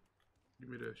please give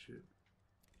me that shit.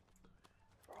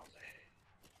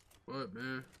 What,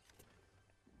 man?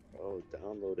 Oh,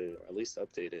 download it, or at least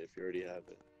update it if you already have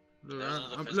it. Look,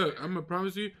 There's look, I'm gonna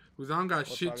promise you, because I don't got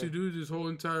What's shit to talking? do this whole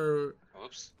entire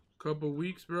Whoops. couple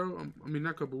weeks, bro. I mean,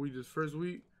 not couple weeks, this first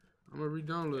week. I'm gonna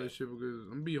re-download that shit because I'm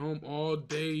gonna be home all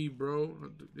day, bro.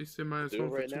 They send my ass Do it home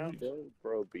for right 2 now, weeks.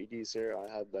 bro. BD's here. I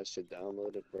have that shit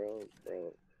downloaded, bro. Come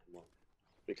on.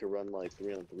 We could run like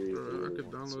 3-on-3. Bro, I could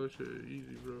download that shit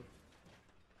easy, bro.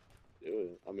 Do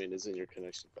it. I mean, isn't your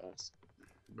connection fast?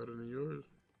 Better than yours.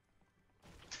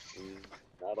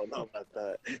 I don't know about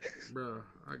that. Bro,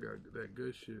 I got that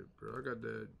good shit, bro. I got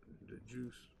the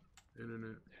juice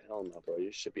internet. Hell no, bro.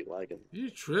 You should be lagging. You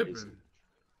tripping. Crazy.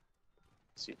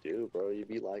 Yes, you do, bro. You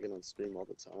be lagging on stream all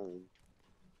the time.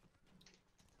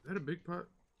 Is that a big pot?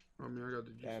 I mean, I got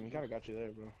the juice. Damn, he kinda got you there,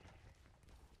 bro.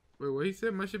 Wait, what he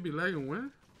said? My shit be lagging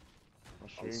when?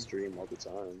 On stream all the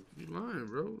time. You lying,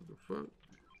 bro. What the fuck?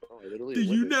 Bro, I literally Do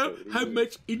you witnessed know it. What do how mean?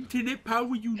 much internet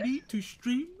power you need to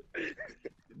stream?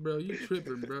 Bro, you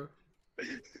tripping, bro.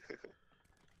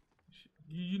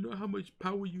 You know how much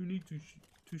power you need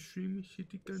to stream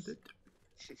shitty content?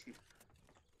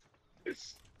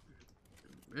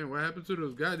 Man, what happened to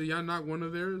those guys? Did y'all knock one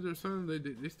of theirs or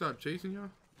something? They stopped chasing y'all?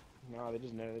 No, they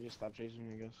just stopped chasing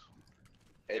me, I guess.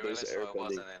 Hey, They there's realized air who I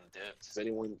was bending. and then dipped. Does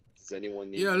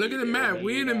anyone need? Yeah, look at the map. I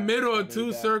We in need the that. middle I of need 2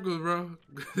 that. circles, bro.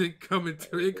 They coming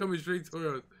straight toward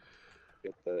us.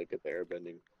 Get the air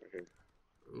bending right here.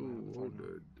 Ooh, hold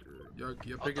on. Y'all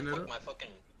What picking the that fuck? up? My fucking...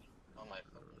 Oh my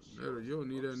fucking... Netto, you don't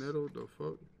need that, Netto. What the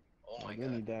fuck? Oh my I do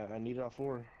god. need that. I need it all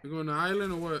 4. You going to the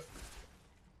island or what?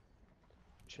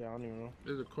 Shit, I don't even know.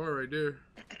 There's a car right there.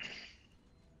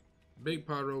 Big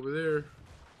pot over there.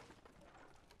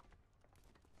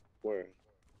 Where?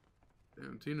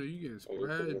 Damn, Tino, you getting Oh,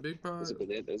 there's splashed? Big pot?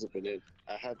 There's a banana.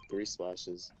 I have 3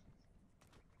 splashes.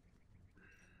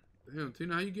 Damn,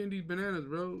 Tino, how you getting these bananas,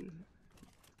 bro? You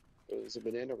There's a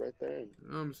banana right there. know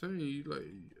what I'm saying? You like...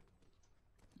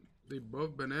 They buff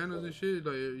bananas and shit.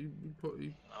 Like, you put...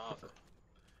 No,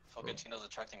 fucking Tino's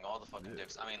attracting all the fucking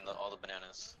dicks. I mean, all the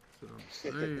bananas. That's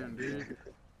what I'm saying, dude.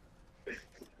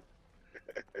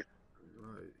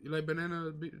 You like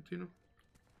bananas, Tino?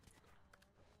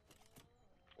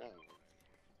 Oh,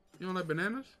 You don't like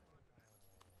bananas?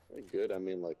 very good. I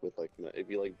mean, like with like if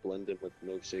you like blend it with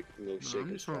milkshake No, I'm and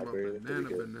just talking strawberry, about they're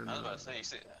pretty good. I was banana. about to say,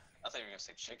 I thought you were gonna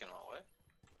say chicken or what?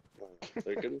 No,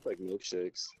 they're good with like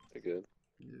milkshakes. They're good.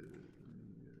 Yeah.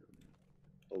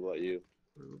 What about you?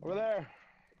 Over there.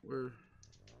 Where?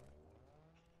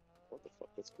 What the fuck?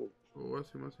 That's cool. Oh, I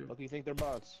see, I see. What do you think they're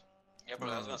bots? Yeah, bro,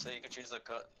 I was gonna say you could change the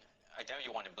cut. I doubt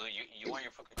you want it blue. You want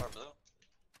your fucking car blue?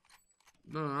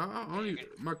 No, I only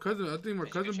my cousin. I think my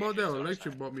cousin bought that. Or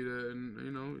Electric bought me that, and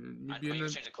you know, me I being you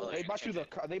that. change the color. They you can bought you change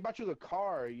the they bought you the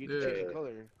car. You can Yeah. change the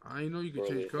color. I ain't know you could Broly,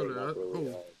 change color. not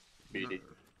Broly, BD.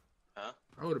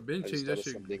 I would have been I just changed thought that of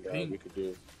shit something we pink. could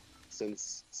do.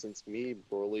 Since me,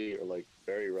 Broly are like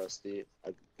very rusty,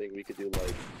 I think we could do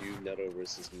like you Netto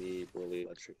versus me, Broly,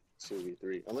 Electric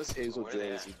 2v3. Unless Hazel Where they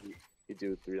joins, you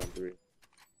do 3-on-3.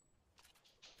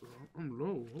 Bro, I'm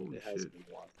low. Holy It has shit. been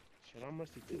a while. Shit, I'm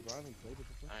rusty too. But I haven't played it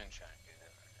before. I ain't trying to do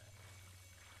that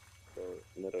Bro,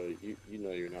 Neto, you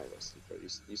know you're not rusty, bro.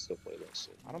 You still play that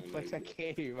shit. I don't know play you that do.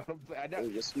 game. I don't play. I Oh,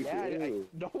 don't. yes, you Yeah, do.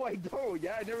 no, I don't.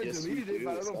 Yeah, I never Yes, you deleted it,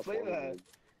 but I do. don't Stop play that. lying.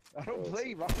 I don't Bro,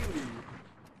 play Rocket League.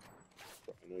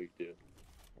 Bro, I know you do.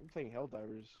 I'm playing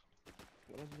Helldivers.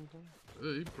 What else am I playing?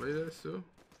 Oh, you play that still?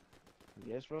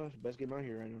 Yes, bro. It's the best game out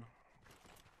here right now.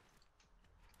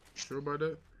 Sure about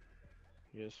that?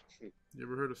 Yes. You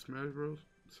ever heard of Smash Bros?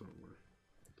 Somewhere.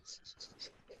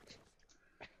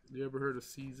 You ever heard of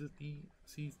Caesar Thief?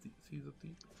 Caesar Thief?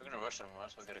 If we're gonna rush them, we might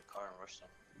as well get a car and rush them.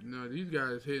 No, these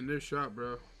guys hitting their shot,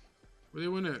 bro. Where they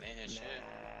win at? They ain't hit shit.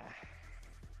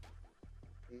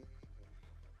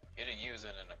 He didn't use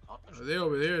it in a accomplishment. They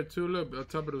over there too. Look, on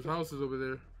top of those houses over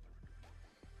there.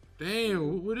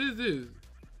 Damn, what is this?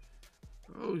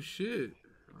 Oh shit.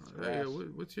 Hey,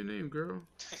 what's your name, girl?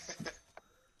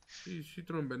 She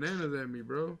throwing bananas at me,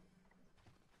 bro.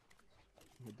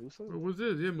 Medusa? Bro, what's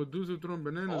this? Yeah, Medusa throwing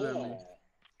bananas at me.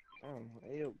 Oh,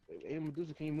 hey,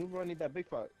 Medusa, can you move? I need that big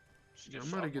pot. Yeah, I'm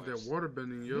about to get that water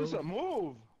bending, yo. Medusa,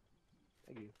 move!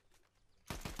 Thank you.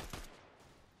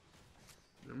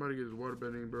 I'm about to get this water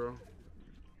bending, bro.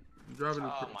 I'm driving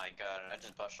Oh my god, I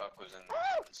just bought shockwaves and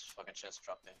this fucking chest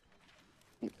dropped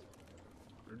in.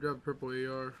 I dropped purple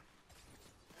AR.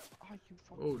 Oh, you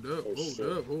fucking... Hold up, Oh, hold shit.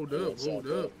 up, hold Oh, up, what's hold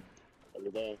up, up. Over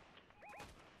there.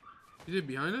 Is it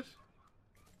behind us?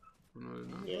 Oh, no,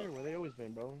 they're not. Yeah. Where they always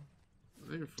been, bro?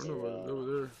 They're in front of us, over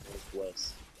there.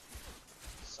 West.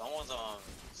 Someone's on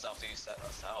southeast,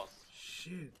 south.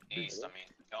 Shit. East, I mean.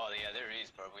 Oh yeah, they're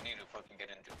east, bro. We need to fucking get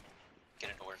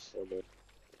indoors. Over.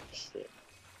 Shit.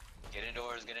 Get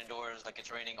indoors, like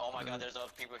it's raining. Oh my god, there's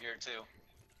other people here too.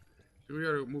 So we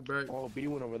gotta move back. Oh, BD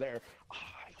went over there. Ah,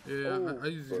 Yeah, oh. I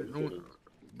used to,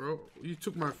 bro, you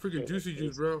took my freaking juicy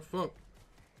juice, bro. Fuck.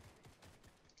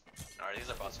 Alright, these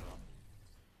are possible.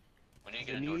 We need to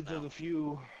get The indoors needs now. of the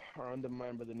few are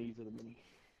undermined by the needs of the many.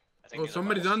 I think Oh, these are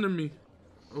somebody's bots. under me.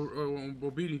 Oh,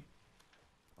 BD.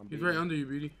 He's right under you,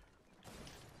 BD.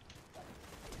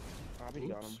 I BD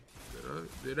got him.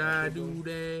 Did I do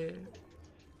that?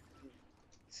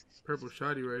 Purple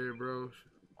shotty right here, bro.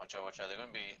 Watch out, they're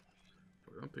gonna be...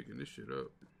 I'm picking this shit up.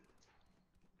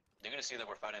 They're gonna see that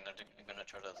we're fighting, they're gonna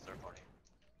try the third party.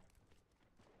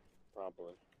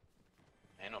 Probably.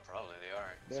 Ain't no probably, they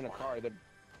are. They're in a car. They're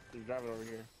driving over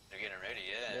here. They're getting ready,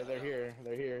 yeah. Yeah, they're here.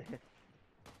 They're here.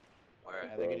 Where?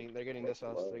 Yeah, they're getting this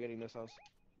house. They're getting this house.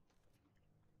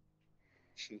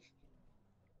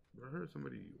 I heard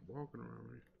somebody walking around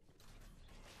here.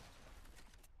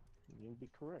 You'd be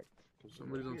correct.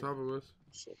 Somebody's on top of us.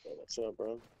 Shit, bro. What's up,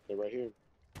 bro? They're right here.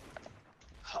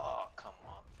 Oh, come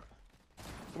on, bro.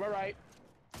 To my right.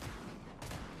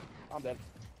 I'm dead.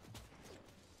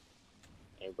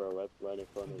 Hey, bro, right in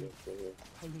front of us, right here.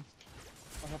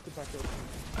 I have to back up.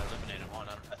 I eliminated one,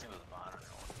 I think it was mine, I don't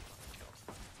know what the fuck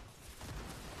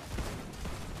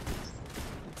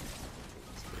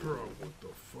killed. Bro, what the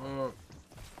fuck?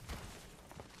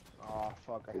 Oh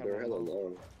fuck! I had They're one hella low.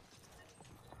 low.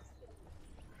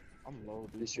 I'm low,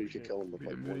 dude. Pretty sure you could Shit. kill them with Beat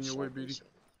like him one in your shot. way, or BD. something.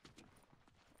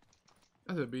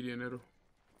 That's a BD and Neto.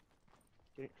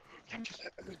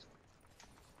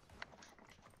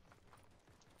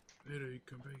 Neto, you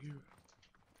come back here.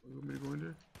 You want me to go in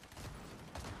there?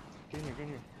 Get in here, get in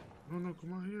here. No,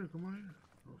 come on here, come on here.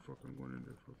 Oh fuck, I'm going in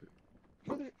there. Fuck it,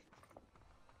 Get it.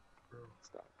 bro.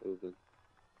 Stop moving.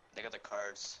 They got the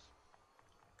cards.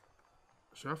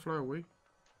 Should I fly away?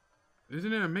 Isn't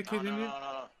there a mech hit in here?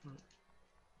 No.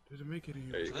 There's a mech hit in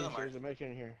There here. you Two of them are, There's a mech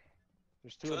in here.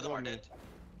 There's two of them are me. dead.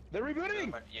 They're Two of rebooting!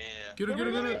 them are- Yeah. Get her, get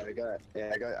her,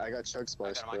 get her. I got chug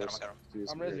splash. I got him.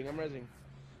 I'm rezzing, I'm rezzing.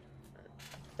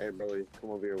 Hey, bro, come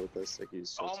over here with us. Like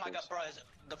he's. Oh my god, bro,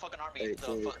 the fucking army, Hey, the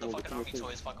come fucking on, army come toy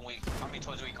on. is fucking weak. Army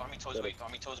toy's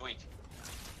weak.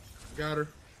 Got her.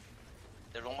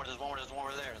 There's one more there.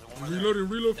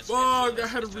 Reload. It's- Fuck, it's- I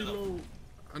had to it's two of them. reload.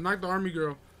 I knocked the army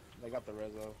girl. They got the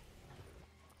rezo.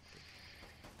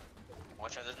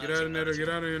 Watch out, there's Get another out of team, Neto, another get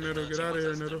team. out of here, There's Neto, another get team out of with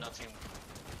here, us, Neto. there's another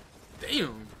team.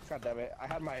 Damn. God damn it. I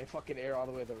had my fucking air all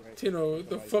the way to the right. Tino, what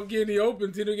the fuck you in the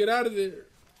open? Tino, get out of there.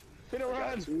 Tino, I got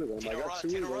run! two of them. I got two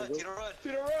of them. bro.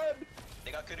 Tino, run!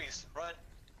 They got goodies, run.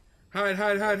 Hide.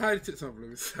 Something, let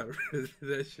me stop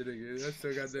that shit again. That's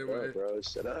so goddamn Shut up, right. bro.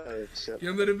 Shut up. Shut Get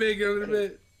under the bed, get under the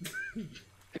bed.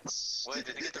 Wait,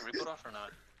 did they get the reboot off or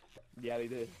not? Yeah, they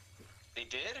did. They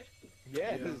did?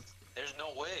 Yeah. Yeah. There's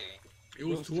no way. It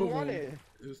was two of them.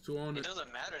 It was two on It it.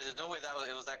 doesn't matter, there's no way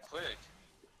it was that quick.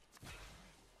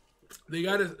 They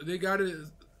got it.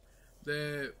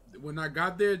 That when I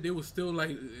got there, they was still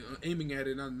like aiming at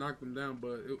it, and I knocked them down.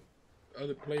 But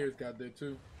other players got there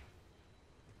too.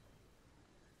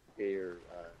 Your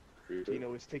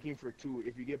Tino, it's taking for 2.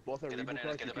 If you get both at Get the Reboot bananas,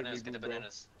 cards, get you the can bananas, get the reboot, bro.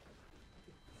 bananas.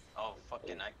 Oh,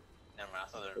 fucking, never mind, I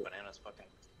thought there were bananas, fucking.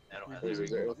 I don't have Wait, this.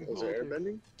 is there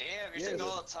airbending? Damn, you're Yes. saying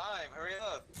all the time, hurry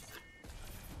up.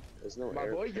 There's no My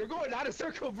air. boy, you're going out of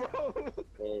circle, bro.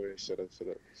 Oh, wait, shut up.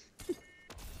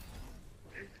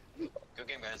 Good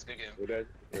game, guys, good game. We're dead,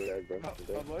 bro. My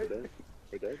We're boy. dead.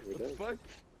 We're dead. What the fuck?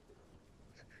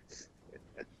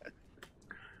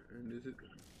 And this is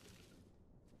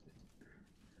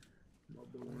my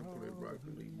boy wanna play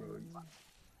Rocket League, bro.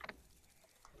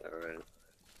 Alright.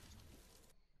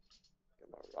 Got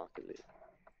my Rocket League.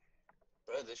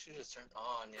 Bro, this should just turn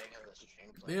on, yeah, I have the stream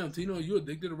playing. Damn, Tino, you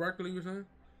addicted to Rocket League or something?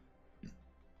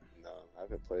 No, I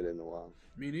haven't played it in a while.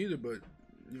 Me neither, but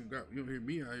you don't hear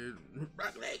me out here.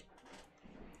 Rocket League.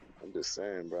 I'm just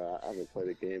saying, bro. I haven't played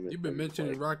a game in You've been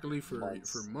mentioning like, Rocket League for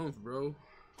months. months, bro.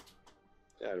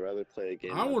 Yeah, I'd rather play a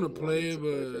game. I want to than play it, to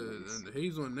play for months. but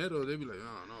Hayes on Neto, they be like,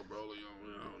 I don't know, bro. I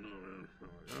don't know, man. I'm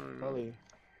like, all right,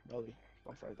 Belly,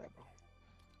 don't fight that, bro.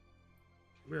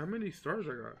 wait, how many stars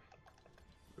I got?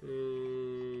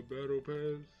 Battle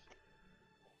pass.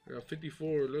 I got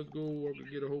 54. Let's go. I can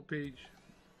get a whole page.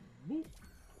 Boop.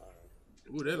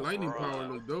 Ooh, that lightning power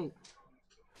look dope.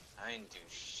 I ain't do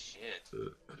shit. I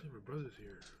think my brother's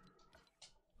here.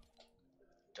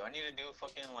 Do I need to do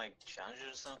fucking like challenges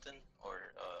or something,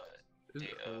 or Is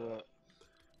it-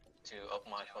 to up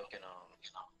my fucking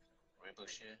reboot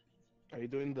shit? Are you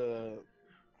doing the?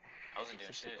 I wasn't doing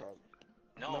what's it shit. called?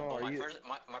 No, No, but are you-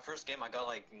 my first game I got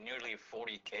like nearly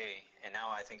 40k, and now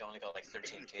I think I only got like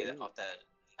 13k off that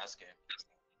last game.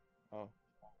 Oh,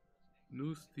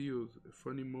 New steals. A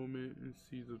funny moment in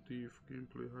Season of Thief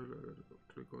gameplay highlight.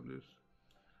 Click on this.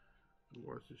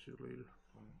 Watch this shit later.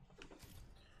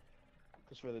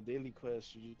 because for the daily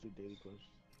quest, you just do daily quest.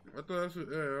 I thought that's what,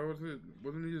 yeah,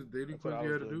 wasn't it just daily That's what quest I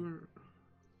you had was to do? doing.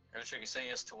 Are you sure you're saying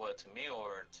yes to what? To me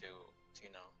or to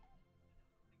Tino?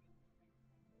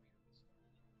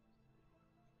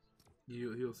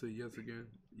 He'll say yes again.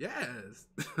 Yes!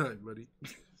 Alright, buddy.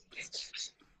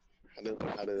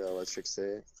 How did Electric say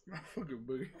it? My fucking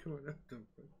boogie coming out the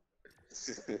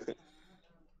fuck.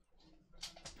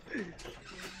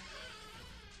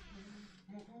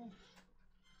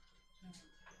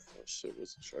 Oh shit,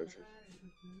 what's the charger?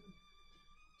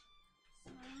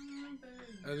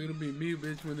 That's gonna be me,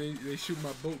 bitch, when they shoot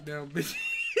my boat down, bitch.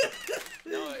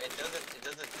 No, it doesn't.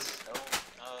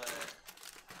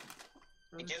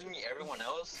 So, it gives me everyone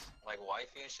else, like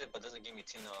wifey and shit, but doesn't give me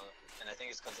Tina. And I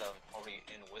think it's because I'm already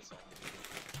in Wisdom.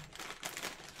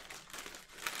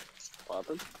 What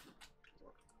happened?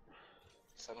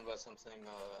 He's talking about something,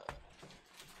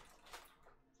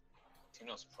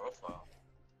 Tino's profile.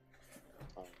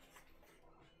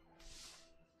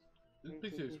 This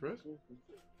PC Express?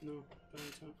 No,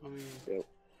 I mean, Yep.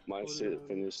 My Oh, shit yeah.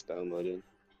 finished downloading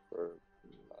for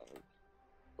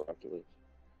Rocket League.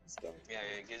 It's done. Yeah,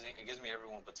 it gives me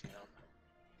everyone but Tino.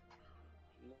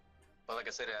 But like I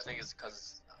said, I think it's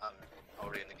because I'm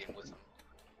already in the game with him.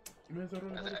 Man, is that all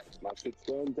right? My shit's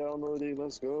done downloading.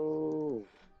 Let's go.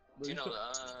 But Tino,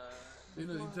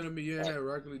 you telling me you ain't had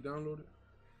Rocket League downloaded?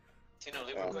 Tino,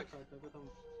 leave real quick. I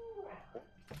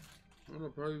don't know,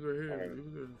 probably right here. Alright. Leave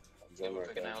it there. Leave real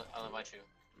quick and I'll invite you.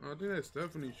 I think that's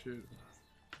Stephanie shit.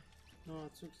 no, I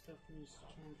took Stephanie's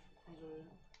chunk. He's alright.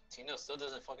 Tino still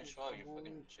doesn't fucking show up, you're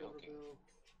fucking joking.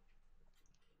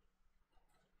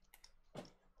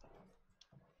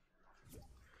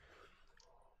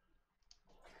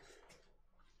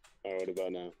 Alright, what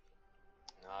about now?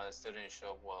 No, it still didn't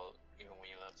show up well, even when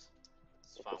you left.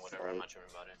 It's fine, whatever, I'm not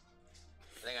tripping about it.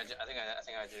 I think I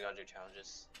just gotta do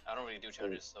challenges. I don't really do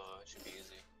challenges, so it should be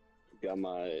easy. Got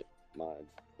my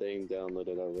thing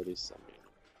downloaded already, so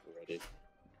I'm ready.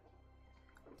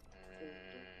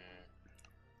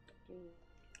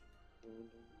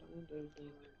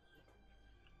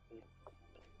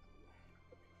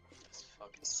 It's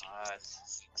fucking hot.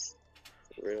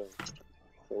 For real.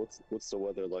 What's the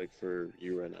weather like for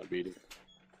you right now, BD?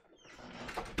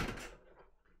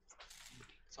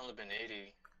 It's only been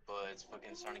 80, but it's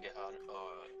fucking starting to get hot,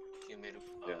 humid,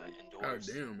 Yeah. God indoors.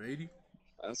 damn, 80?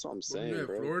 That's what I'm you saying, at,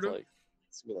 bro. Florida?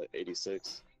 It's gonna be like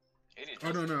 86. 80 is Oh,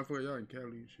 no, nothing. no, I forgot y'all in Cali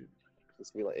and shit.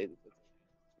 It's gonna be like 80.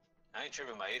 I ain't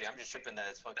tripping by 80, I'm just tripping that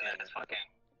it's fucking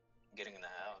getting in the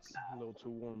house. A little too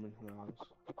warm in the house.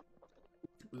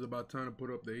 It was about time to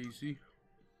put up the AC.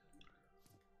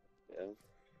 Yeah.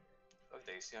 Fuck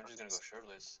the AC, I'm just gonna go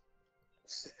shirtless.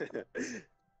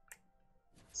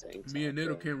 Tank Me and top,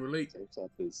 Neto bro. can't relate. Tank top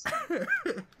is.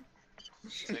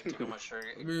 Take off my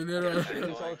shirt. Me and I Neto, do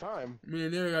this all the time. me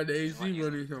and Neto got the Use my- AC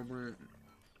running, so man.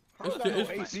 How's that no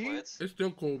it's- My AC? sweats. It's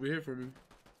still cold over here for me.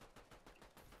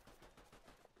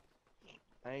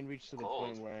 I ain't reached to the Cold.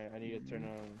 point where I need to turn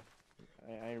on.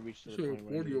 I ain't reached to the Shit, point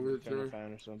where I 40 need over to turn there. a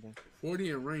fan or something.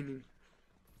 40 and raining.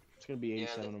 It's gonna be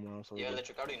 87 tomorrow, so Yeah, we're good.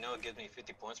 Electric, I already know it gives me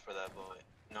 50 points for that, but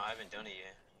no, I haven't done it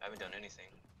yet. I haven't done anything.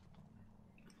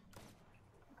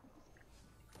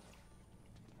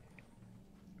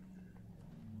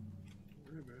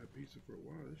 I haven't had pizza for a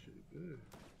while. This shit is good.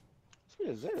 What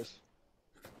is this?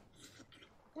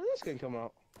 Where this can come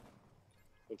out?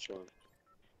 Which one?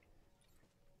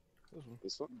 This one.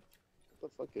 This one?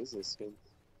 What the fuck is this skin?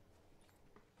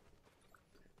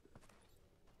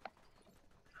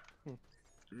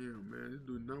 Damn, man, this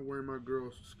dude not wearing my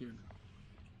girl's skin.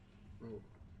 Oh.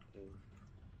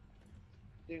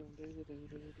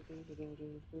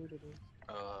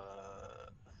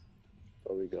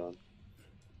 Oh, we gone.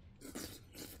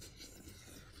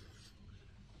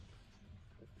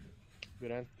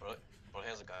 Good end. Bro,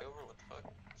 has a guy over? What the fuck?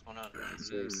 What's going on?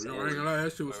 Yo, I ain't gonna lie,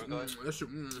 that shit was, Where we going? that shit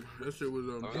was, Where we busy.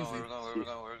 going? Where we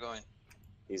going? Where we going?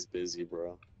 He's busy,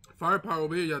 bro. Firepower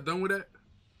over here, y'all done with that?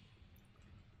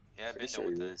 Yeah, I've been Pretty sure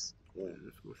done with he that. is. Yeah.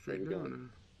 Let's go straight Where we down going? then.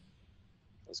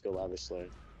 Let's go lavish slayer.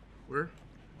 Where?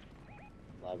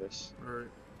 Lavish. Alright.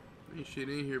 Ain't shit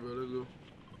in here, but let's go.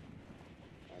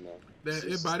 I know. That,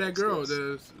 She's by that next girl,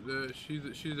 to us.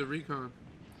 she's a recon.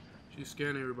 She's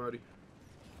scanning everybody.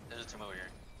 There's a team over here.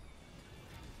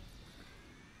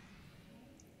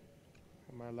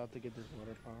 Am I allowed to get this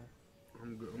water power?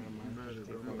 I'm good. Never I'm mind, mad just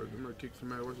at it. take over. I'm gonna kick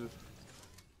some ass. Watch this.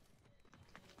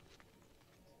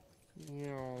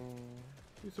 Yeah.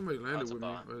 See, somebody landed it's a with me.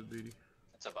 bot. That's BD.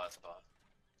 It's a bot, it's a bot.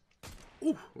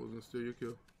 Ooh, I was gonna steal your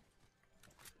kill.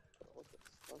 What the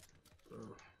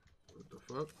fuck? What the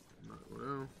fuck? Not go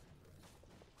down.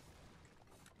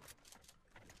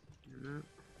 Give me that.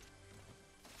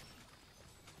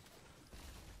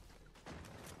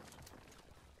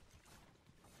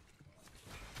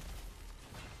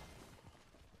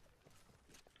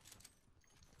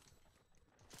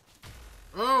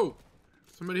 Oh!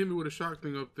 Somebody hit me with a shock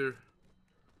thing up there.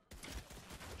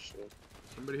 Shit.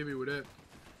 Somebody hit me with that.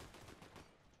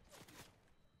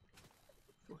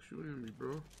 Fuck shooting at me,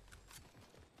 bro.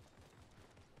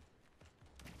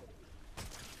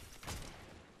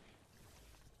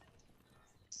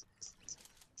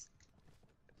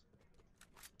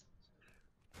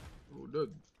 Oh, the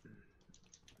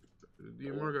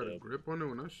DMR got a grip on it.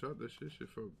 When I shot that shit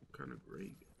felt kind of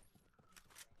great.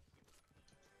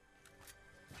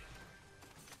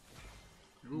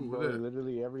 Ooh, Bro, what that?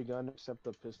 literally every gun except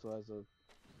the pistol has a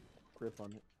grip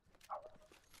on it.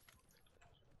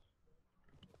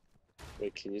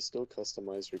 Wait, can you still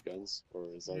customize your guns? Or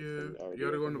is that thing Yeah, already you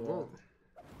gotta go in the open? vault.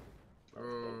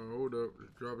 Hold up.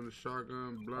 Dropping the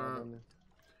shotgun, blah.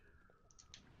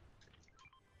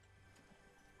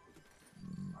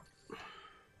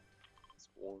 It's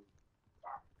warm.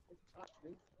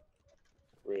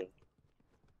 Real.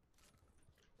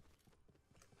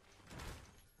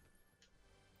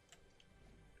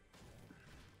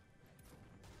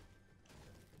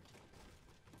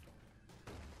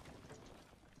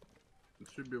 It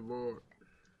should be a vault.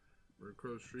 Right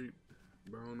across the street.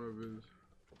 But I don't know if it's...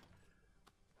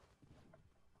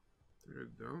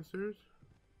 It's downstairs?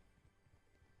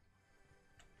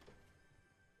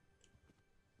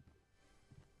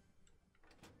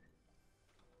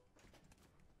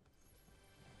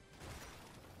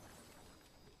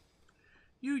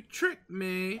 You tricked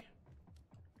me!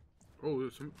 Oh,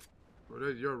 there's some... Oh,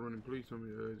 that's y'all running. Please tell me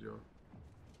that's y'all.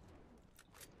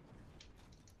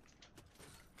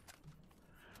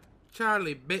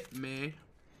 Charlie bit me.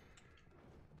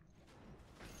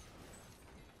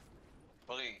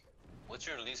 Bully, what's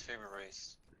your least favorite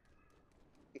race?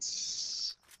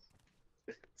 It's a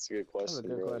good That's a question,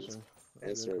 good bro. question.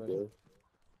 That's a Answer good it, bro.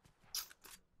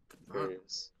 question.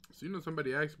 Curious. So you know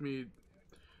somebody asked me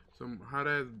some hot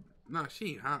ass, nah,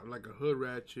 she ain't hot, like a hood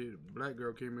ratchet black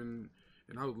girl came in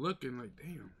and I was looking like,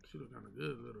 damn, she look kind of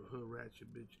good, little hood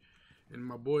ratchet bitch. And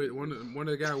my boy, one of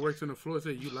the guy who works on the floor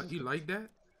said, you like that?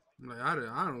 I'm like,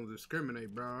 I don't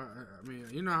discriminate, bro. I mean,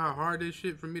 you know how hard this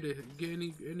shit for me to get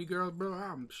any girls, bro.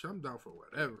 I'm down for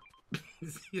whatever.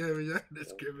 You know what I mean? I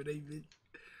discriminate, bitch.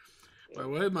 But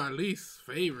what's my least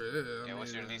favorite? Yeah,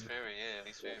 what's your least favorite? Yeah,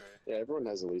 least favorite. Yeah, everyone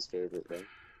has a least favorite, bro.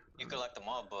 You could like them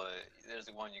all, but there's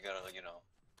the one you gotta, you know,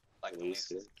 like the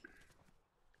least.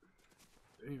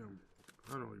 Damn,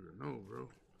 I don't even know, bro.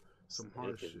 Some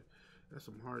hard shit. That's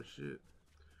some hard shit.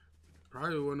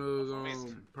 Probably one of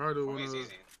those. Probably one of those.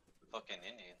 Easy. Fucking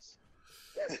Indians.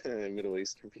 Middle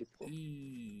Eastern people.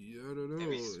 I don't know. They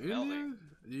be smelly. Indians?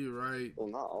 You right. Well,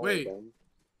 not all Wait. of them.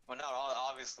 Well, not all,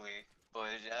 obviously. But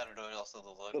I don't know. Also the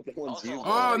look. But the ones Also, you Oh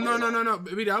bought, no like, no no no!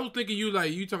 Baby, I was thinking you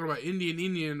like you talking about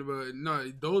Indian, but no,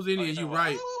 those Oh, Indian, you you talking right?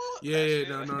 about, oh, Yeah, that yeah,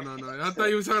 shit? no. I thought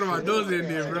you was talking about those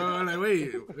Indian, bro. I'm like,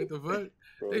 wait, what the fuck?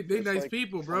 bro, They it's nice like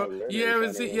people, kinda bro. rare, You ever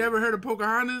kinda see? You like, ever heard of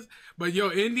Pocahontas? But yo,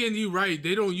 Indian, you right?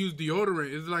 They don't use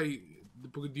deodorant. It's like the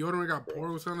deodorant got bro, pore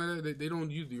or something like that. They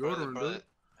don't use deodorant, Brother, dude.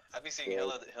 I be seeing bro,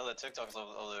 hella TikToks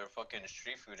of their fucking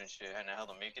street food and shit, and how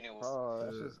they're making it with Oh,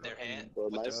 that's just their hand, fucking bro,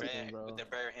 with their disgusting, bare, bro. with their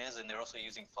bare hands, and they're also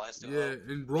using flies to Yeah, help.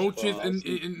 and bro, roaches, Fuck. and I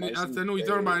Imagine know what you're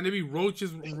talking about, they, and they be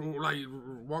roaches like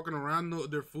walking around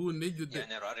their food, and they just Yeah,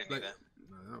 never. I didn't like, need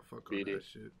that. nah, fuck all BD, that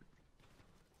shit.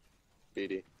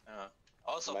 BD.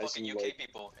 Also, fucking Imagine UK like,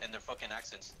 people and their fucking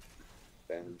accents.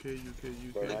 damn,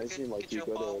 UK. bro, imagine like Get you your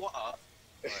go ball to, what?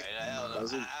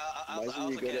 imagine, I imagine also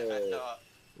you go can't. to,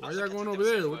 Why y'all going over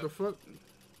there? What the fuck?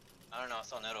 I don't know. I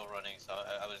saw Neto running, so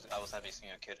I was happy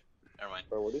seeing a kid. Never mind.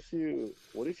 bro, what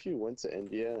if you went to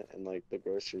India and like the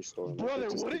grocery store and like Brother, they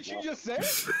just what did did you not, just say?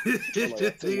 bro,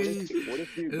 like, what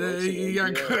if you go to He got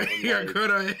India cut. He got and like, cut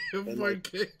on and like,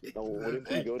 F4K. no, what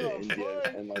if you go to What the India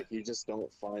fuck? and like you just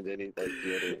don't find any like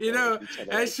deodorant, You bro? know, Like, you try to,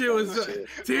 that like, shit find was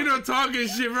shit. Tino talking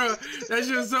shit, bro. That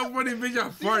shit was so funny, bitch. I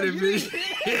farted, You bitch. didn't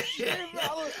hear that shit, bro.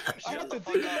 I had to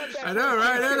think about that. I know,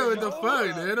 right? I know what the bro.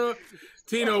 fuck, Nano.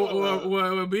 Tino, Bro.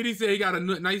 when BD said he got a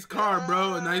nice car,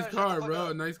 bro. A nice Shut the car, fuck bro. A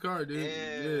up. nice car, dude. Yeah.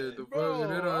 Yeah, the fuck. Bro,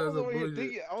 Nano I has was a over here bullshit.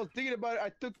 thinking. I was thinking about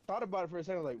it. Thought about it for a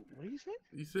second. I was like, what did you say?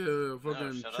 He said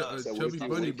fucking shut up. So what chubby if you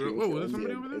bunny, went, bro. you Oh, went was to there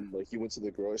somebody India over there? and like you went to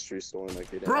the grocery store and like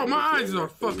they didn't Bro, have my any eyes are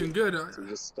deodorant for you, fucking good. so you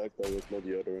just stuck there with no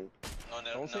deodorant.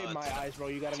 Don't say my Tino. eyes, bro.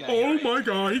 You got an Tino, eye. Oh you're my right.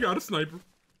 god, he got a sniper.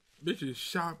 Bitches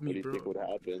shot What me, do you bro. think would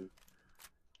happen?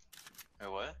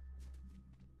 Wait, what?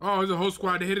 Oh, there's a whole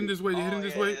squad. They're heading this way. They're heading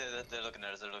this way. They're looking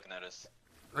at us. They're looking at us.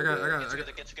 I got.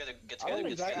 Get together. I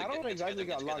don't exactly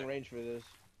got long range for this.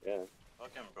 Yeah.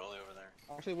 Fucking Broly over there.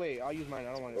 Actually, wait. I'll use mine.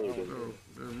 I don't want Oh, to.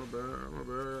 Oh, man, my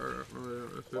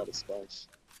bad. A lot of spots.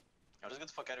 I'll just get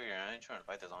the fuck out of here. I ain't trying to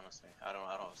fight this, honestly. I don't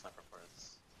have a sniper for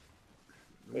this.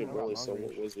 Wait, got Broly, long so range.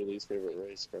 what was your least favorite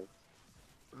race, bro?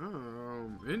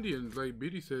 Indians, like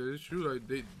BD said, it's true. Like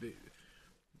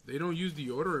they don't use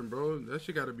deodorant, bro. That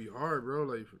shit gotta be hard, bro.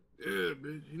 Like, yeah,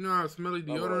 bitch. You know how smelly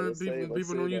No, bro, deodorant let's say- people let's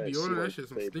people say don't use that she, deodorant. That like, shit's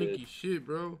some they stinky did. shit,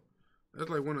 bro. That's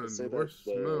like one of Let's the say that worst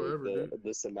smell ever, the dude.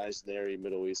 this imaginary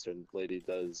Middle Eastern lady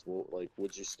does. Well, like,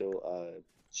 would you still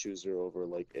choose her over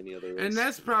like any other race? And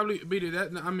that's probably BD.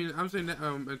 That I mean, I'm saying that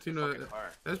Antino, Fucking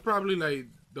hard. that's probably like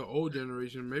the old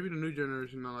generation. Maybe the new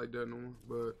generation not like that no more.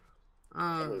 But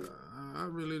I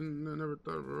really never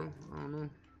thought, bro. I don't know.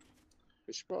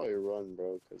 we should probably run,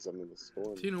 bro, because I'm in the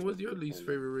storm. Tino, what's your least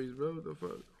favorite race, bro? What the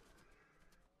fuck?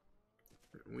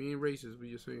 We ain't racist.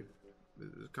 We just saying. This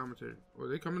is commentary. Or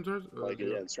they coming to us? Like,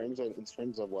 yeah, in terms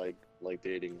of like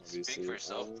dating, obviously. Speak for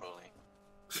yourself,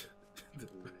 Broly.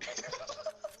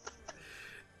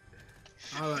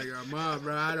 I like a mom,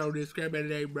 bro. I don't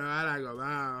discriminate, bro. I like a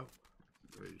mom.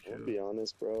 I'll be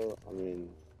honest, bro. I mean,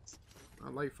 I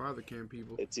like father cam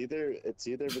people. it's either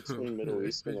between Middle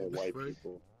Eastern or white Fuck.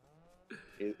 people.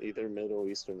 Either Middle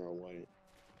Eastern or white.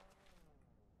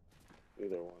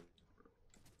 Either one.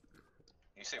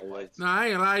 You say what? Nah, I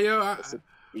ain't gonna lie, yo. I said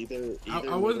either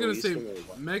I was Middle gonna say Eastern or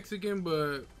white. Mexican,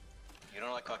 but You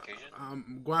don't like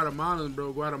Caucasian? Guatemalans,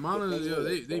 bro. Guatemalans, Depends yo, where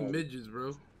they they're from. midgets,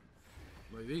 bro.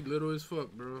 Like they little as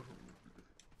fuck, bro.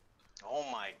 Oh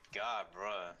my god,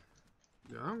 bruh.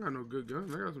 Yeah, I don't got no good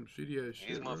guns. I got some shitty ass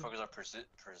These shit. Bro. motherfuckers are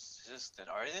persistent.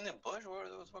 Are they in the bush? Where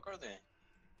the fuck are they?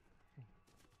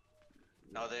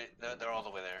 No, they're all the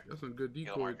way there. That's some good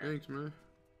Yellow decoy. marker. Thanks, man.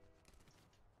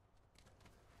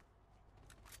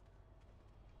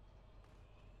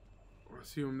 Oh, I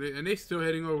see them. And they still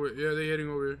heading over. Yeah, they heading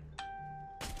over.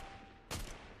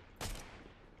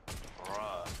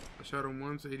 Bruh. I shot him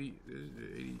once. 80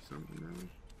 something damage.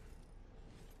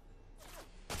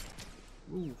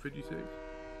 Ooh, 56.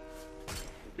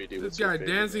 BD, This what's your guy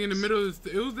favorite dancing in the race? middle.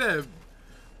 It was that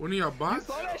one of y'all You bots.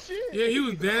 saw that shit? Yeah, he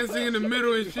was dancing in the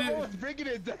middle and shit. I was breaking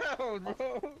it down,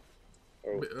 bro.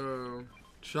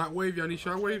 Shockwave, y'all need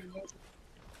shockwave?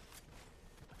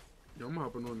 Yo, I'm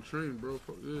hopping on the train, bro.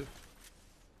 Fuck this.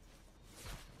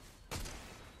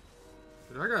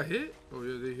 Did I got hit? Oh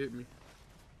yeah, they hit me.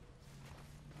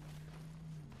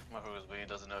 Motherfuckers bleeding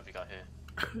doesn't know if he got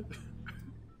hit.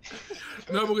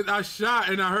 No, because I shot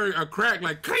and I heard a crack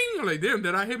like cling. I'm like, damn,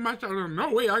 did I hit my shot?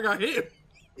 No way, I got hit.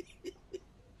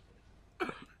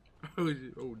 Oh, shit.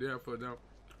 Oh, damn, I fell down.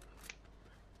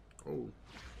 Oh.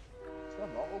 Is that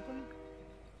vault open?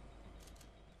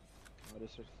 Oh, it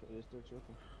is still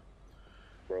open.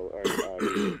 Bro,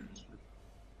 alright,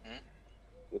 Hmm?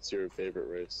 what's your favorite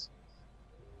race?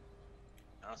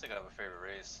 I don't think I have a favorite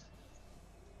race.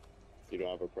 You don't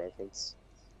have a preference?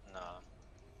 Nah.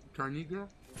 Chinese girl?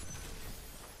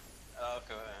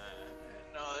 Okay.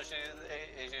 No,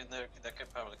 Asian. That could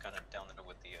probably kind of down there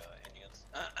with the Indians.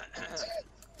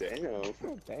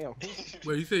 Damn. Damn.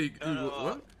 Wait, you say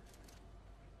what?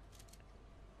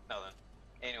 Nothing.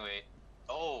 Anyway.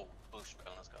 Oh, boost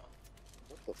bro, let's go.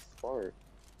 What the fart?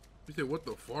 You said what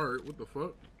the fart? What the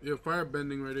fuck? Yeah, fire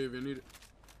bending right there if you need it.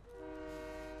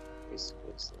 What's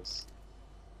this?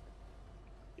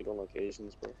 You don't like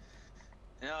Asians, bro?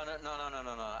 No.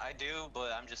 I do,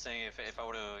 but I'm just saying if I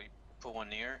were to put one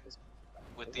near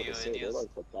with the They're Indians,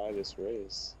 like the baddest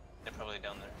race. they're probably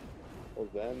down there. Well,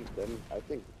 then I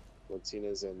think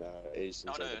Latinas and Asians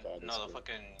No, are the baddest. no, the race.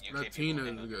 fucking UK Latina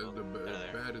people. is the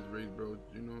baddest race, bro.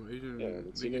 You know, Asian. Yeah,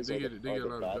 they get a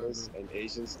lot of baddest, jobs, bro. and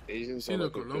Asians You are seen the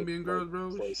like a good, Colombian girls, bro?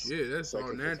 place. Yeah, that's all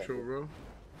Second natural, contender. bro.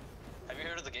 Have you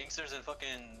heard of the gangsters in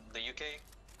fucking the UK?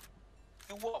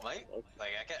 You what, mate? Okay. Like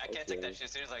I can't take Okay. that shit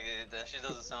serious. Like that shit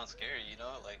doesn't sound scary, you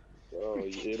know? Like Bro,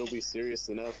 it'll be serious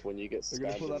enough when you get They're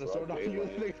gonna stabbed pull out in a sword broad on you.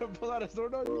 daylight. They're gonna pull out a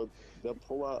sword on you. Bro, they'll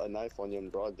pull out a knife on you in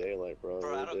broad daylight, bro.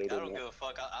 bro, I They don't know. give a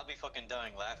fuck. I'll be fucking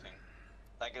dying laughing.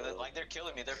 Like Bro. like they're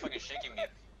killing me. They're fucking shaking me.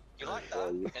 You like Bro,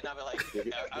 that? you- And I'll be like,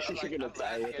 You're gonna I'm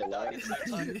die with a laughing laugh.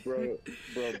 and dying.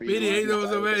 Bro, Biddy ain't know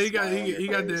so bad. He got he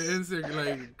the insect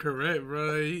like correct,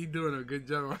 bro. He doing a good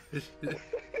job on this shit.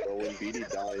 Bro, when BD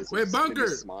dies, Wait, he's gonna be bunker!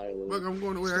 smiling. Look, I'm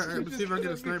going to wait. You're Let's see if I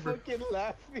just get a gonna be sniper. fucking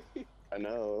laughing. I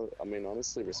know. I mean,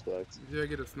 honestly, respect. Yeah, I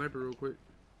get a sniper real quick.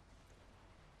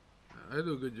 I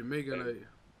do a good Jamaican. Hey. Like,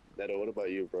 Neto, what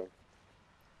about you, bro?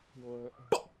 What?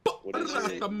 What is your,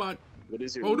 Rasta what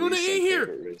is your Oh, no, they least ain't here.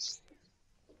 favorite race?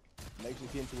 Makes you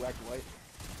feel to act white.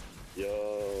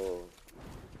 Yo.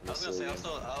 I was gonna say also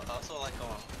like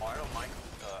why I don't mind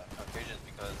Caucasians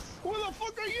because Who the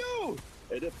fuck are you?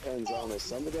 It depends on it.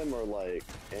 Some of them are like,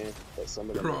 but some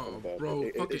of them are kind of bad. Bro,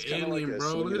 fucking it's kinda alien, like a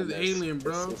bro. swing Look at and a this miss. alien,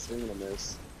 bro. It's a swing and a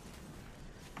miss.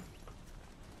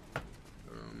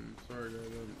 Sorry guys.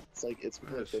 It's like it's I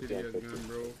like had a 50 shitty on ass 50. gun,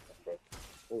 bro.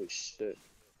 Holy shit!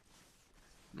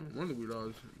 No wonder we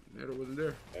lost. Neto wasn't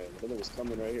there. Man, one was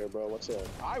coming right here, bro. Watch out!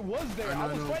 I was there. I I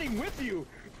was know. fighting with you.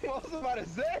 What was I about to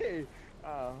say? This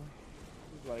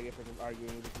is what I get for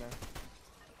arguing with this man.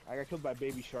 I got killed by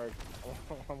Baby Shark.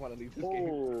 I want to leave this game.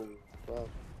 Oh, wow.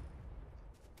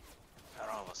 I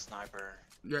don't have a sniper.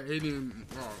 Yeah, alien.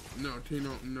 Oh no,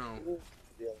 Tino, no.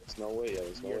 Yeah, there's no way. Yeah,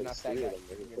 there's no You're way. not There's that three guy. of them.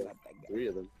 Right You're there. not that guy. Three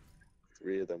of them.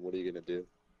 Three of them. What are you gonna do?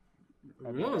 I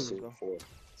One. Let's go. Four.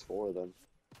 It's four of them.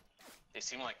 They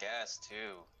seem like gas too.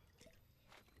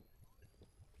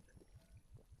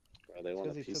 Bro, they want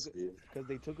a Because they piece took of you. Because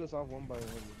they took us off one by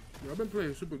one. I've been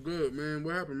playing super good, man.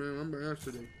 What happened, man? I'm ass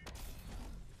today.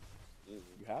 You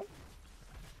have?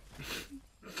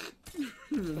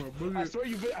 My boogie- I swear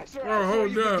you've been. I swear, Oh, I swear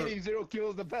hold you've been up. getting 0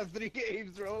 kills the past 3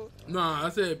 games, bro. Nah, I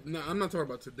said, nah, I'm not talking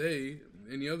about today.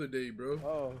 Any other day, bro.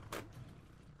 Oh.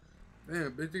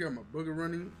 Damn, bitch, you got my booger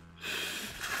running.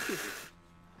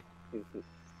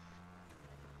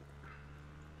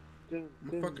 My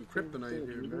fucking kryptonite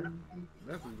here, man.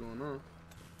 That's what's going on.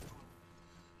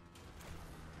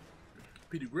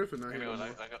 Peter Griffin out here. Anyway, no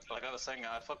like I was saying,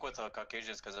 I fuck with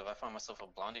Caucasians because if I find myself a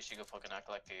blondie, she could fucking act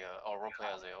like a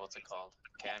roleplay as a what's it called,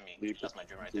 Cammy. That's my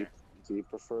dream right there. Do you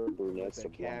prefer brunettes That's or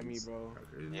a Cammy, blondes? bro.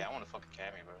 more. Yeah, I want to fuck a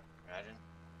Cammy, bro. Imagine.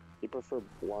 You prefer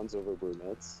blondes over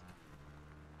brunettes?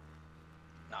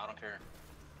 Nah, I don't care.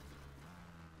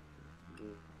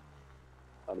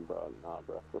 Nah,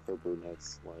 bro. I prefer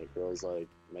brunettes. Like girls like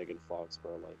Megan Fox,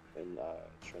 bro. Like in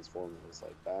Transformers,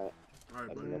 like that. Alright,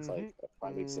 I bro. think that's like a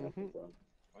prime example, bro.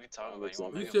 What are you talking about? You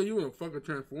want You Megan? said you want to fuck a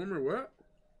transformer? What?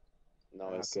 No, I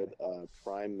Okay. said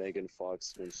prime Megan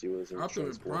Fox when she was in I thought it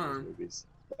was Transformers Prime. movies.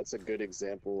 That's a good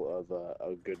example of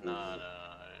a good movie. Nah.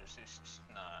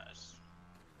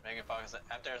 Megan Fox.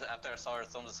 After I saw her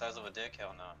thumb the size of a dick,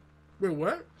 hell no. Wait,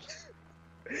 what?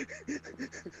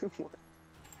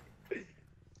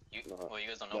 You, No. well, you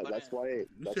guys don't know No, about that's it? why.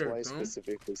 That's sure why I don't.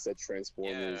 specifically said Yeah,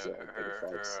 Transformers. Megan her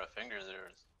Fox. fingers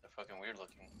are they're fucking weird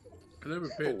looking. I never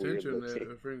pay Oh, weird attention to looking.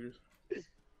 her fingers.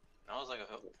 I was like,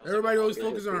 Everybody always Yeah,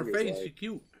 focus on her fingers, face. like- She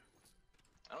cute.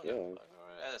 I don't give a Yeah.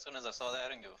 fuck. As soon as I saw that, I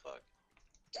didn't give a fuck.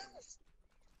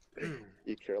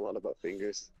 You care a lot about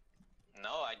fingers.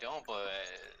 No, I don't. But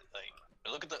like,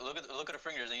 look at her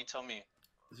fingers, and you tell me.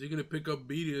 She's gonna pick up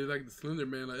Beatty like the Slender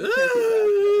Man, like. They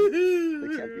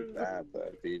can't be that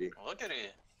bad, BD. Look at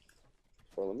it.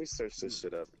 Well, let me search this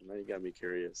shit up. Now you got me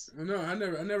curious. No, I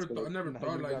never thought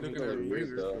like looking at her weird,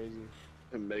 fingers. though.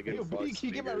 And Megan Yo, Fox. B, can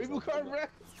you get my fingers reboot on card, the- bro?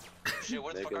 Shit,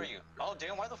 where the fuck Megan. are you? Oh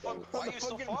damn, why the fuck? On Why On are the you so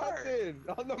fucking far? mountain.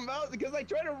 On the mountain, because I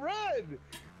tried to run.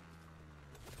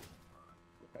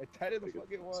 I tied in the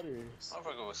fucking water.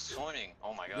 Motherfucker was swimming.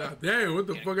 Oh my god. God damn, what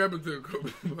the fuck happened to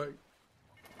Kobe? Like,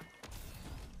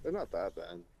 They're not that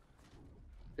bad.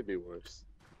 Could be worse.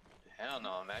 Hell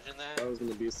no, imagine That that. was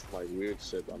gonna be some like weird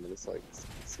shit. I mean, it's like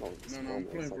it's not. It's no, I'm normal.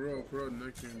 playing It's like, for real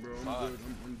next game, bro. I'm Fuck. good.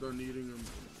 I'm done eating. I'm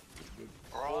good.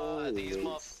 Bro, these Holy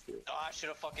motherfuckers. shit. Oh, I should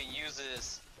have fucking used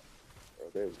this. Bro,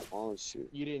 they on shit.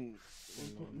 You didn't.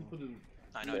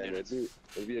 I know I Man, didn't.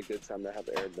 it'd be a good time to have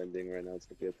air bending right now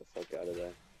to get the fuck out of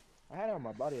there. I had it on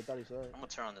my body. I thought he saw it. I'm gonna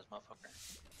turn on this motherfucker.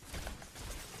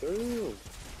 Ooh.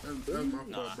 That's my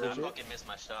Nah, fault, I bro. fucking missed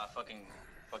my shot. Fucking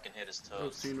hit his That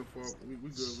was toes. Tina fault. We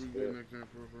good. We good next time,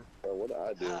 for. Bro, what did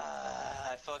I do?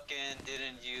 I fucking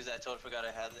didn't use. I totally forgot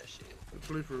I had that shit.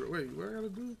 Play for. Wait, what I gotta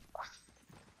do?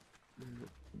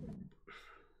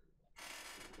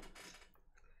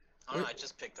 Oh no, I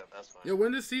just picked up. That's fine. Yo,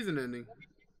 when is season ending?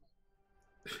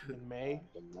 In May.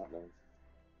 I'm not know.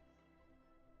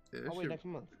 Yeah, that Oh wait, shit- next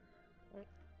month.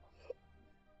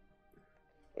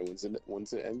 Wait,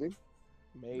 when's it ending?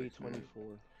 May Next month.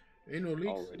 24. Ain't no leaks.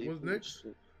 Already? What's Holy next?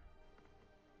 shit.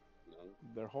 No.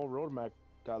 Their whole roadmap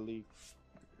got leaked.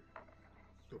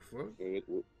 The fuck?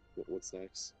 What's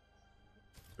next?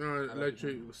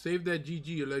 Electric. Save that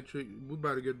GG, Electric. We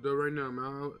about to get done right now,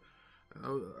 man.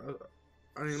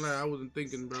 I ain't lie. I wasn't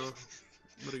thinking, bro. I'm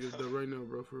about to get done right now,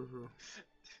 bro. For real.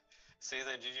 Say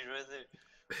that GG right there.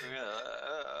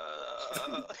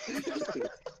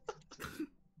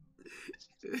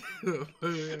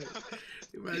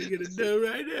 You about to get it done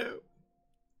right now.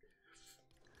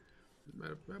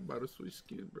 Matter of fact, I'm about to switch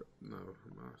skin, bro. No,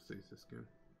 I'm about to switch the skin.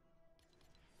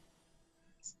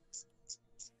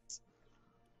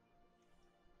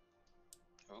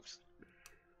 Oops.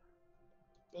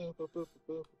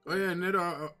 Oh yeah,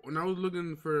 Neto. When I was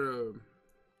looking for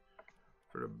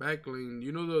the backlink,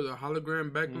 you know the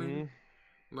hologram backlink,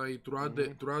 like throughout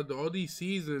the all these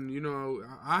seasons, you know,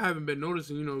 I haven't been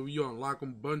noticing. You know, you unlock a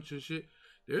bunch of shit.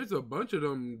 There's a bunch of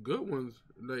them good ones,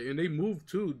 like, and they move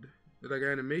too, like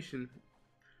animation.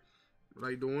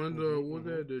 Like the ones, what was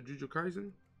that, the Jujutsu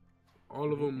Kaisen?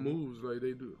 All of them moves like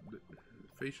they do, the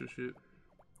facial shit.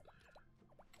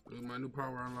 Look, my new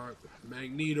power unlock,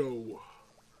 Magneto.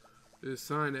 This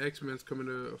sign the X-Men's coming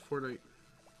to Fortnite.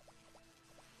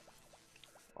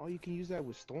 Oh, you can use that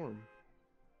with Storm.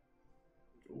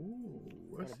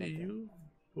 Ooh, I see you.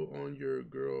 Put on your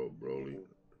girl, Broly.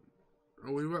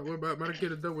 Oh, we're about to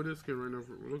get it done with this skin right now.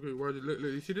 Look at watch it. Look,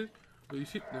 you see this? Look, you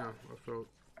see? Now I felt.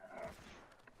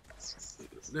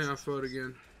 Now I felt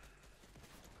again.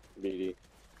 BD.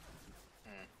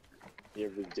 You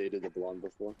ever dated a blonde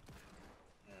before?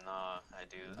 Nah, I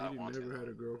do. I Diddy want never to. had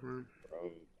a girlfriend.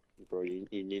 Bro, you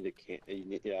need a you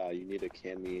need a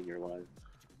Cammy in your life.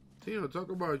 Tino, talk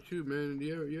about you, man.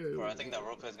 Yeah. Bro, I think that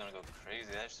roleplay is gonna go crazy.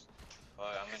 That's. Fuck,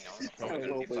 I'm That gonna be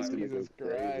roleplay's fucking. gonna go Jesus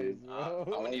crazy. Christ, bro.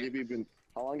 How long When you- have you been?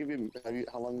 How long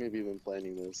have you been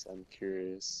planning this? I'm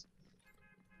curious.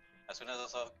 As soon as I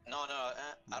saw. No,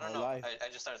 I don't No know. lie. I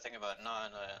just started thinking about it. No. I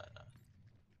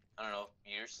don't know.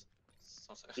 Years?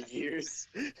 Years.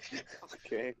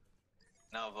 Okay.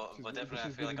 No, but definitely I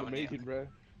She's feel like been I'm gonna making, need. bro.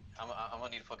 I'm gonna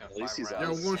need fucking At least 5 he's rounds. Yeah,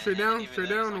 we're going and straight down? even Straight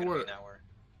then, it's down not or gonna be what? an hour.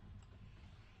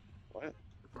 What?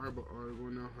 Fireball. Alright,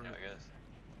 going now. Yeah, I guess.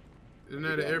 Isn't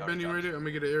that an Yeah, airbending right there? I'm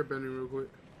gonna get an airbending real quick.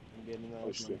 I'm getting that.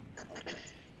 Oh shit.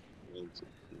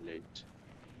 Late.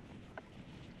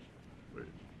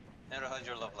 Never how's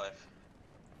your love life?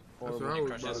 That's what I Any was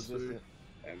about to crushes?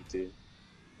 say. Empty.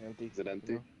 Empty. Is it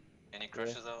empty? Any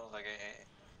crushes though? Like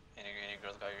any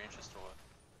girls got your interest or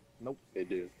what? They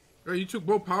do. Hey, you took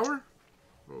both power?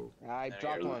 Oh. I There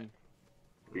dropped you go. one.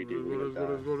 We do.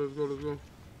 Let's go.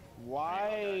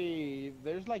 Why?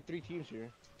 There's like 3 teams here.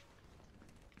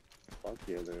 Fuck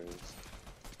yeah, there is.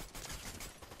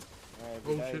 Alright,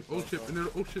 Oh guys, shit, so- so- Vanilla,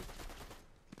 oh shit.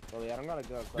 Oh yeah, I don't got a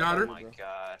gun. Got her. Oh my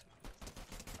god.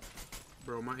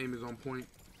 Bro, my aim is on point.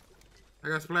 I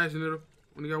got splash in it.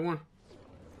 Only got one.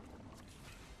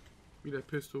 Give me that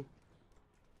pistol.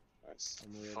 Nice.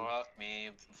 I'm ready.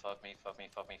 Fuck me.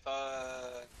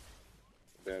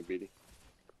 Bad BD.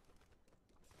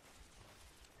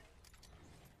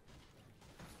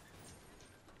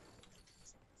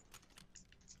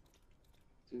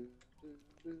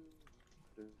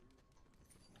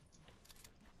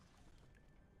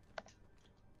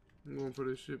 I'm going for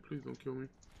this shit. Please don't kill me.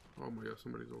 Oh my god,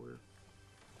 somebody's over here.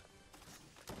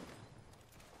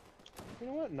 You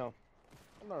know what? No.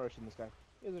 I'm not rushing this guy.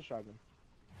 He has a shotgun.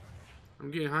 I'm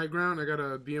getting high ground. I got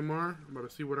a BMR. I'm about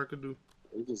to see what I could do.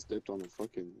 We just dipped on a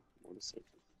fucking motorcycle.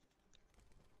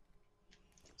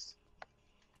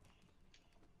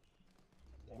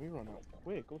 Damn, you run out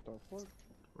quick. What the fuck?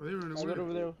 Oh, they running I'll away. get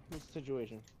over there. What's the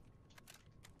situation?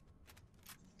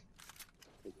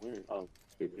 Where? Oh,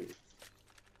 here.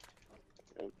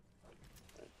 Okay.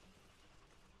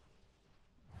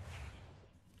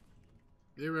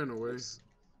 They ran away. Nice.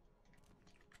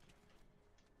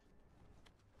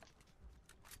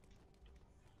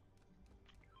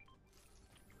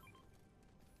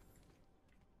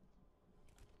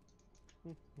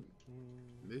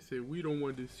 They said we don't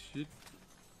want this shit.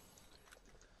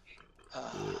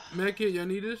 Mac it, y'all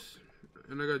need this?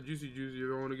 And I got Juicy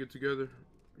if I want to get together.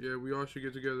 Yeah, we all should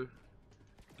get together.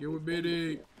 Get with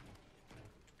Biddy.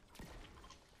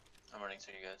 I'm running to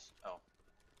you guys. Oh.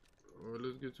 Oh,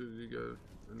 let's get to the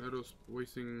guy. Aneto's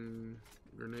wasting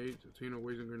grenades. Tino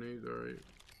wasting grenades. Alright.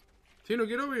 Tino,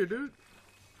 get over here, dude.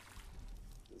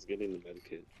 Let's get in the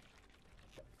medkit.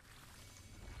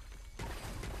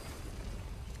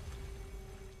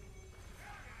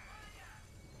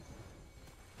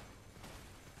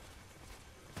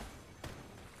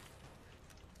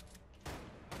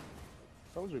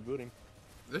 Someone's rebooting.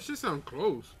 That shit sound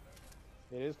close.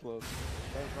 It is close.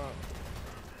 Thank God.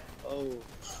 Oh,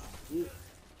 shit.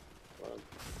 Wow.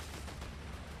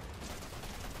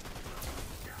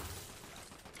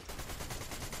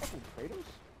 Fucking Kratos?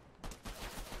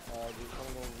 Do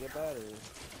you want to get that or?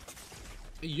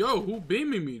 Hey, yo, who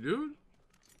beaming me, dude?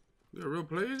 You got real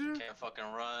players here? Can't fucking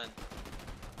run.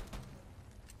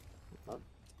 Yeah,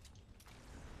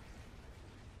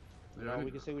 No, I we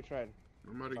need- can say we tried.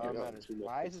 I'm about to All get that out. matters.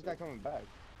 Why is this guy coming back?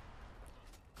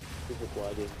 Super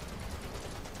quiet.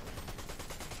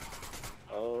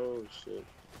 Oh shit.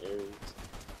 Aries.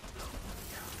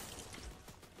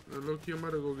 Low-key, I'm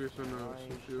about to go get some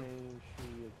shit. She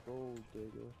a gold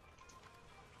digger.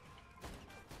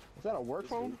 Is that a work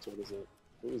phone? What is that?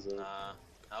 Who is that? Nah.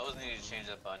 I was needing to change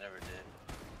that, but I never did.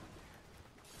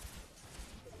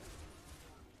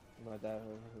 My dad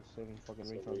was saving fucking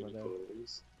ringtones. My dad.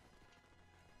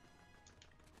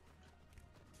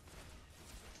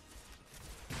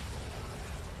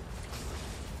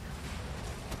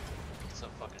 It's a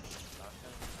fucking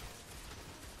shotgun.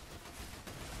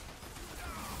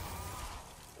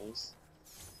 Nice.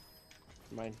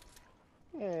 Mine.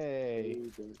 Hey.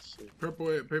 Ooh, that shit. Purple.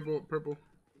 I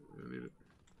need it.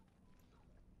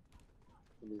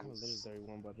 I'm a legendary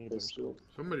one, but I need a better That's scope.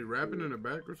 Somebody rapping in the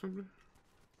back or something?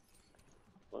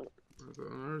 What?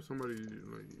 I heard somebody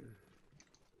like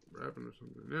rapping or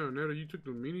something. Yeah, Netta, you took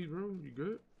the minis, bro. You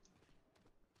good?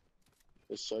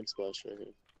 There's shark splash right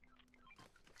here.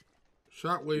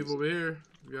 Shockwave over here.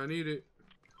 If y'all need it.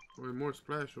 Or more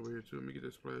splash over here too. Let me get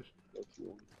that splash. If you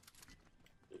want.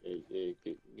 Hey,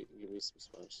 give me some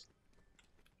splash.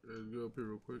 Let's go up here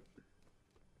real quick.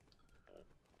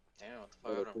 Damn, what the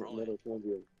fuck? I'm rolling.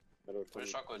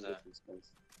 Where's Shockwave's at?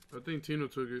 I think Tino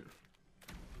took it.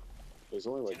 There's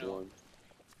only like Tino. one.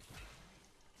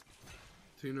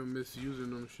 Tino misusing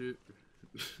them shit.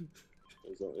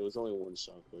 It was only one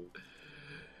shockwave.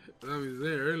 I was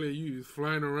there earlier. You was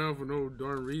flying around for no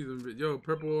darn reason. But yo,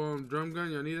 purple drum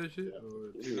gun. Y'all need that shit? Yeah.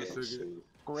 Oh, Tino took it.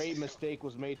 Great mistake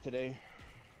was made today.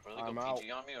 Bro, they I'm go out.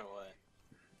 PG on me or what?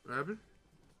 What happened?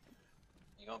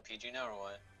 You going PG now or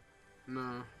what?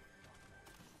 Nah.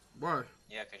 Why?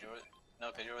 Yeah, cause you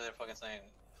were there fucking saying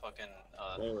fucking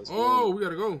Yeah, let's Oh, go. we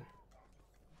gotta go.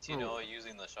 Tino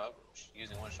using one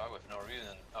shockwave for no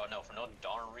reason. Oh no, for no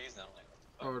darn reason. I'm like,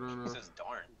 Oh, what the fuck? no. This is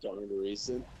darn. Don't know the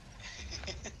reason.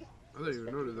 I didn't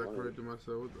even notice. I corrected myself.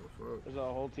 What the fuck? There's a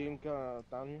whole team down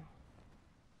here.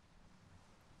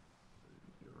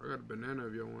 I got a banana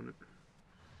if y'all want it.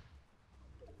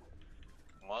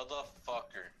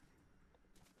 Motherfucker.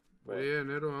 But yeah,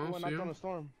 Neto, I Oh, don't I see knocked on him. a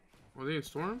storm. Oh, they in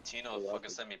storm? Tino Yeah. fucking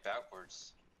sent me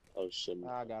backwards. Oh shit.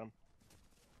 I got him.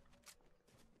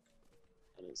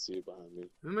 I didn't see you behind me.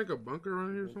 Isn't like a bunker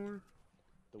around here somewhere?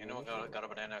 You know what? Got a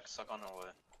banana I can suck on or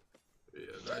what? Yeah,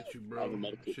 I got you, bro. I have a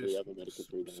medical Shit's 3. I have a medical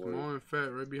 3. Don't small worry. and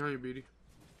fat, right behind you, BD.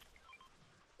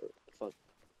 Fuck.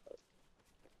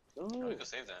 Oh, No. we could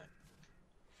save that.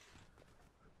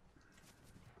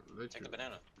 Let Take you. the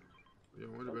banana. Yeah,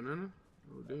 want a banana?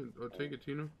 Oh, damn. Oh, take it,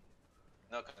 Tino.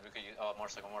 No, cause we could use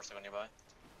motorcycle nearby.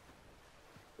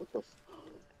 What the f?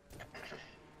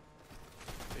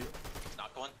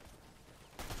 Knocked one.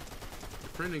 Your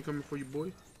friend ain't coming for you,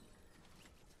 boy.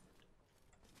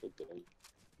 What the?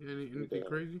 Yeah, anything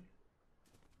crazy?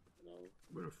 No.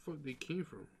 Where the fuck they came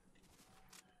from?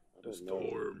 I The don't know.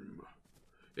 storm.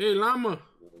 Hey, llama.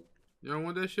 No. Y'all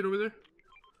want that shit over there?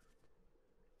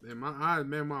 Man, my eye,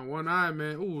 man, my one eye,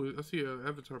 man. Ooh, I see a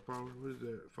avatar power. What is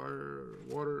that? Fire,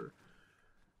 water.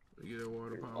 Let me get that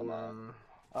water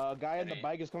power. Guy on the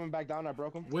bike is coming back down. I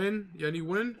broke him. Win? Yeah, any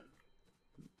win?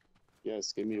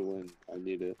 Yes, give me a win. I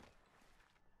need it.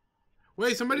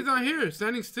 Wait, somebody's on here,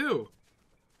 standing still.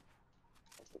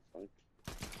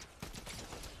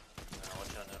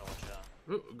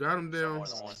 Oh, got him down. More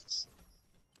than one.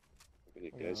 I'm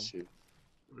gonna Yeah. guess you.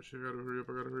 Oh shit, I gotta hurry up,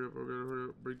 I gotta hurry up, I gotta hurry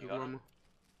up. Break the You got llama.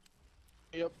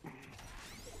 Yep.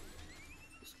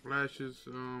 Splashes,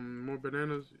 more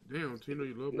bananas. Damn, Tino,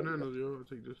 you love bananas, yo. I'll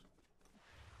take this.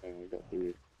 And we got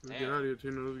 3. Let's get out of here,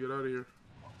 Tino. Let's get out of here.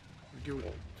 Let's get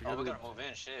Oh, together. we gotta move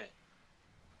in, shit.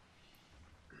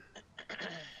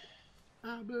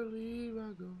 I believe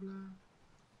I go fly.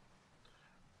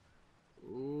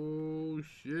 Oh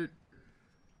shit.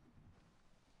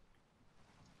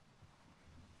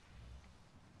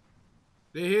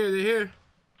 They here.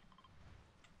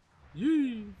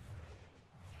 Yee.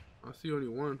 I see only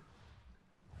one.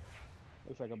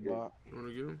 Looks like a bot. You wanna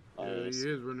get him? Oh, Yeah, yes. he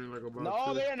is running like a bot. No,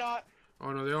 too. they're not.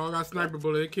 Oh no, they all got sniper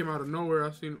bullets. They came out of nowhere.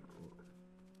 I seen.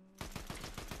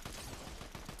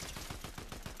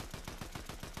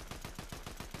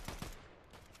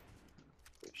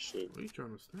 Shit. What are you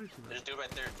trying to snipe me? There's a dude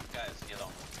right there, guys. Yellow.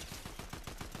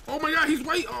 Oh my god, he's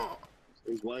white! Oh!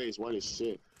 He's white as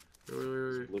shit. Wait.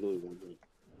 It's literally one hit.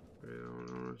 Wait,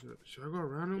 no. Should I go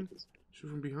around him? Shoot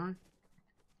from behind?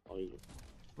 Oh, he's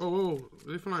Whoa,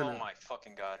 they flying Oh at? my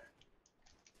fucking god.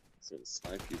 gonna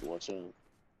snipe you, watch out.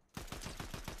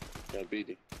 Yeah,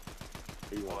 BD.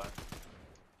 Where you at? What?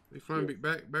 They flying Yeah.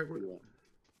 backward. Where you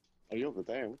at? Are you over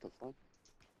there? What the fuck?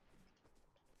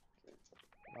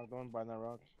 I'm going by that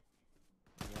rock.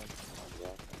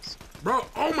 Bro,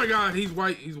 oh my god, he's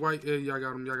white. Yeah, y'all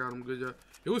got him. Good job.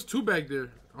 It was two back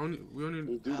there. We only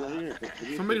There's dude right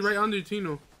here. somebody right under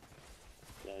Tino.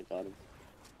 Yeah, I got him.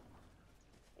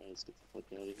 Alright, let's get the fuck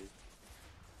out of here.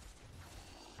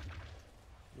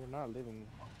 You're not living.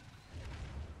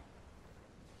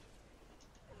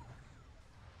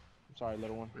 I'm sorry,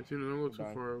 little one. Hey, Tino, don't go too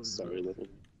Bye. far. Sorry, little.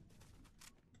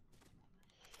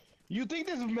 You think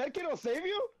this medkit will save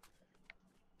you?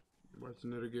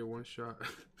 Watching it get one shot.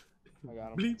 I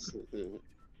got him. Bleep.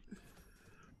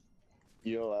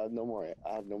 Yo, I have no more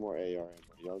AR ammo.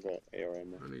 Y'all got AR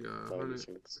ammo? I only got By any 100.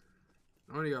 chance?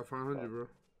 I only got 500, bro.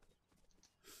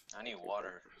 I need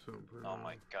water. Something pretty Oh hard.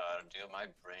 my god, dude, my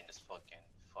brain is fucking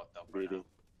fucked up right BD.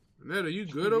 now. Ned, are you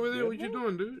good over there? What you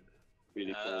doing, dude?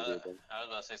 BD, come over here, bro. I was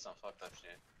about to say some fucked up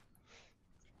shit.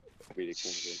 BD,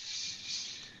 come over here.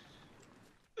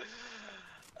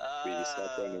 BD,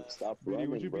 stop running. Stop BD,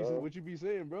 running, bro. what you be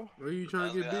saying, bro? Where are you I trying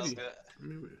was to get gonna- I was Diddy? gonna- I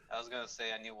mean, I was gonna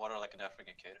say I need water like an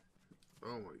African kid.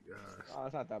 oh my god. Oh,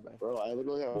 it's not that bad. Bro, I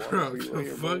literally have water Bro, for you the right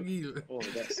here, bro. fuck you? Oh,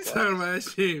 that's Talking about that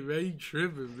shit, man. You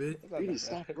tripping, bitch. It's not BD, that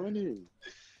stop bad. running.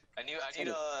 I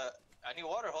need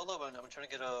water. Hold up, I'm trying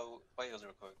to get white hills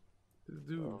real quick. This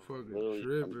dude Oh, fucking literally,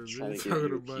 tripping, I'm trying bitch. to get Talking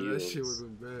you about that shit heals.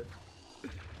 wasn't bad.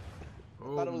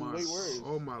 thought it was way worse.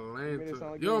 Oh my made it sound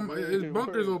lanta. like it Yo, was way his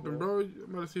bunker's worse, open, bro. I'm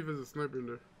about to see if there's a sniper in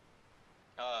there.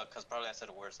 Cause probably I said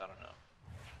it worse, I don't know.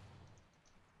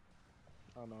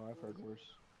 Oh no, I've heard worse.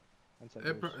 I'd say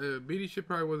That worse. BD shit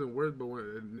probably wasn't worse, but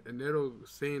when Neto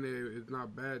saying that it's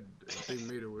not bad, I think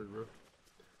made it worse, bro.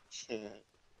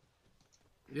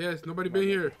 Yes, nobody been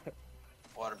here.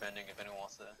 Water bending if anyone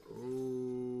wants that.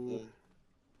 Oh.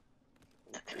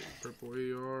 Purple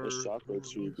AR. There's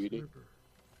chocolates for you, BD. Sniper.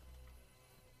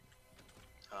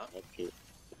 Huh? Okay.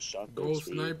 Shot Gold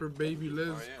sniper, baby.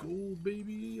 Let's How are go,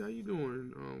 baby. How you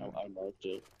doing? I marked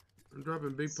it. I'm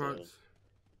dropping big So- pots.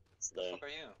 It's The there. fuck are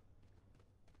you?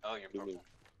 Oh, you're Give me- purple.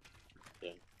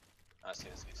 yeah. I see.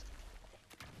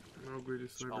 I'll upgrade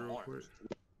this sniper real more. quick.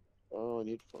 Oh, I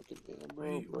need fucking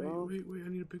ammo, bro. Wait. I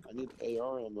need to pick I need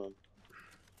AR ammo.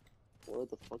 Where are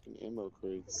the fucking ammo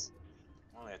crates?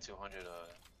 I only had 200. Oh,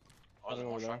 I there's don't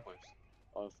more know where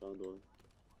shockwaves. Oh, I found one.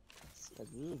 Is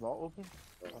this vault open?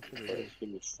 Give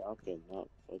me shotgun, not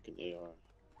fucking AR.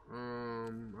 I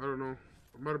don't know.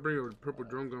 I'm about to bring a purple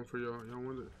drum gun for y'all. Y'all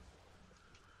want it?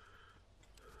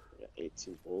 I got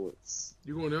 18 bullets.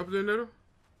 You going up there, Neto?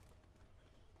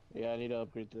 Yeah, I need to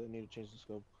upgrade. I need to change the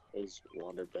scope. There's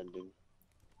water bending.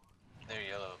 They're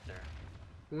yellow up there.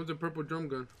 Who wants a purple drum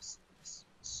gun?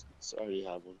 So I already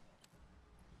have one.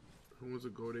 Who wants a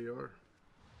gold AR?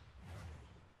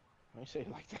 I say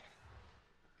it like that.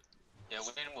 Yeah, we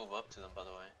need to move up to them, by the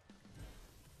way.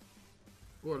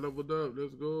 Oh, I leveled up.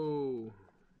 Let's go.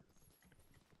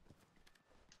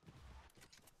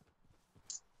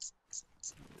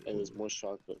 And there's more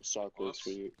chocolates for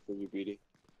you, BD.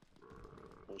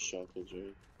 More chocolates,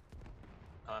 right?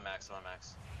 I'm at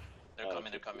max. They're Oh,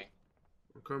 coming.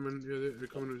 I'm coming. Yeah, they're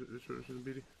coming to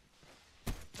the BD.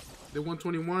 They're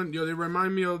 121. Yo, they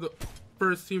remind me of the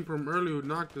first team from earlier who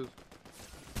knocked us.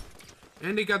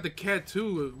 And they got the cat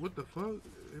too. What the fuck?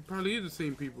 It probably is the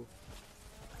same people.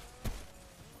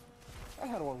 I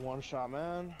had one shot,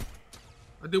 man.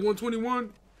 I did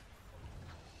 121.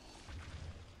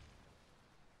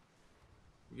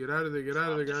 Get out of there, get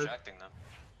out of there, guys. Distracting them.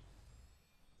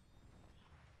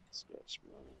 Scratch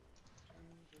mine.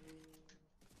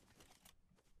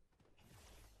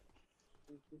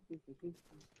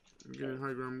 I'm getting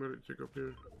high ground. I'm gonna check up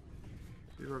here.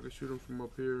 See if I can shoot him from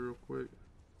up here real quick.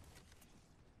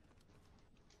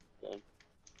 Okay.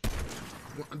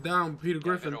 Down, Peter Yeah,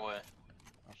 Griffin. get away.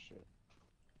 Oh shit.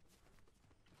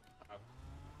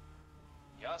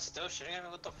 Y'all still shooting at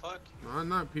me? What the fuck? No, I'm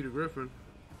not Peter Griffin.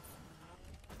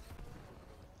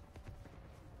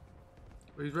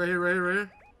 Oh, he's right here, right here, right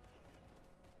here.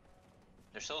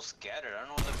 They're so scattered. I don't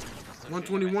know what they're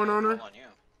 121 on her. On you.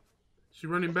 She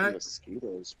running back.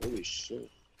 Mosquitoes, holy shit.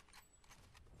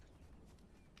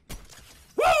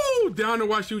 Woo! Down her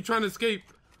while she was trying to escape.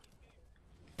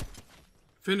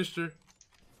 Finished her.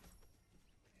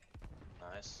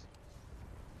 Nice.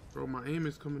 Bro, my aim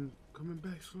is coming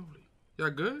back slowly. Y'all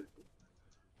good?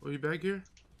 Oh, you back here?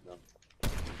 No.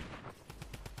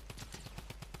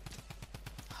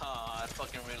 I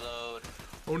fucking reload.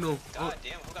 Oh no. God Oh.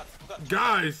 damn, who got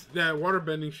Guys, that water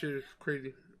bending shit is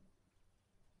crazy.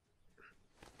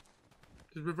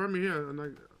 Just revive me here and I...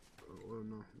 Oh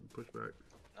no, push back.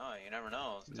 No, you never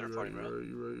know. It's You're third right, party, bro.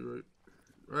 you're right.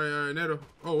 Alright, Neto.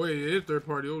 Oh wait, it is third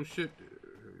party. Oh shit.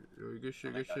 Yo, good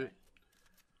shit, good shit.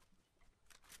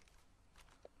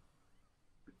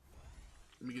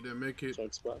 Let me get that med kit.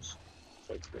 Side splash.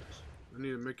 Side splash. I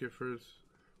need a med kit first.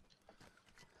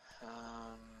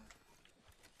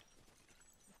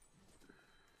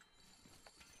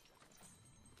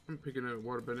 I'm picking up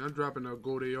water bending. I'm dropping a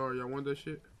gold AR. Y'all want that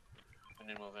shit? We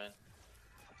need to move in.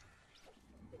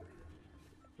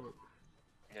 Fuck.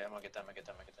 Yeah, I'm gonna get that, I'm gonna get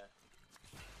that, I'm gonna get that.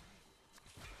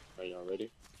 Are y'all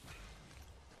ready?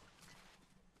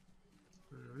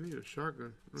 I need a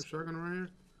shotgun. No shotgun around here?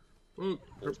 Fuck.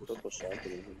 There's Purple. purple shotgun in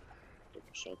here. Purple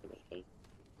shotgun, I think.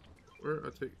 Where? I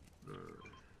take.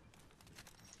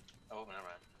 Oh, never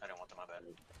mind. I didn't want them, my bad.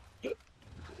 Yeah,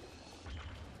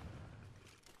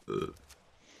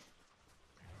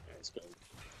 it's good.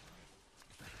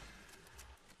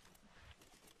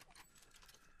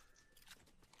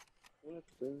 What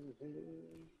the hell?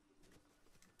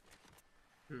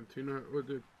 Yeah, Tina. What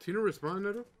did Tina respond,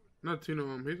 Neto? Not Tina.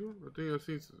 Hazel. I think I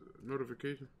seen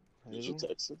notification. Did you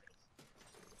text him?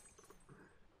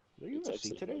 Are you texted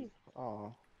UFC him. today?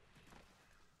 Oh.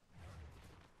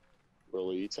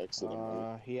 Bro, you texted him,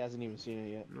 right? He hasn't even seen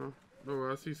it yet. No.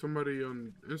 No, I see somebody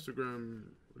on Instagram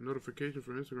notification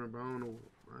for Instagram, but I don't know.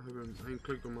 I ain't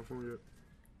clicked on my phone yet.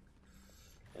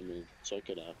 I mean, check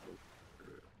it after.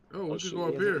 Oh, we could shit. go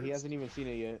He up here. He hasn't even seen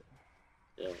it yet.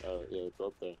 Yeah, go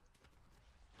up there.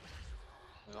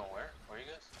 We going where? Where are you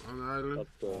guys? On the island. Up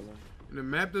there. And the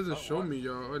map doesn't Oh, show what? me,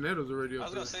 y'all. Oh, Neto's already I up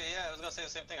was there. gonna say, yeah, I was gonna say the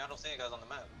same thing. I don't see you guys on the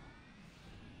map.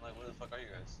 Like, where the fuck are you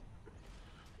guys?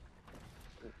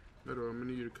 Neto, I'm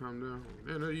gonna need you to calm down.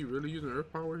 Man, are you really using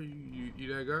Earth power? You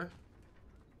that guy?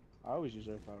 I always use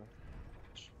air power.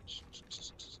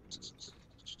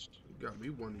 You got me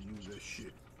wanting to use that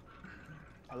shit.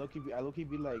 I low key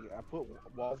be like, I put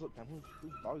walls up.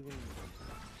 Who's dogs in?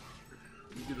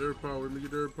 Let me get Earth power. Let me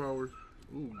get Earth power.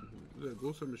 Ooh, is that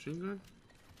ghost machine gun?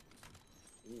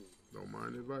 Don't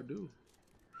mind if I do.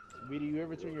 Vito, you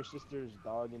ever turn your sister's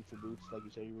dog into boots like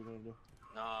you said you were gonna do?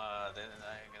 No,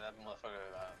 that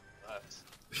motherfucker left.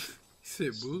 You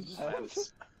said boots?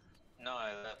 No,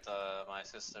 I let my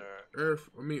sister Earth.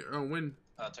 I mean, when?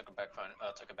 took it back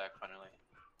finally.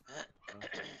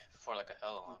 For like a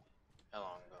hell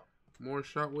long ago. More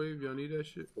shockwave? Y'all need that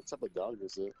shit? What type of dog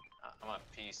is it? I'm at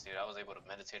peace, dude. I was able to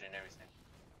meditate and everything.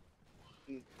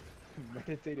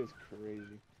 Meditate is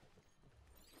crazy.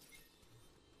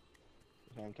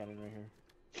 Hand cannon right here.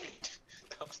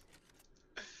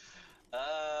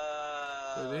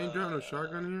 They ain't dropping a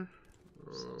shotgun here?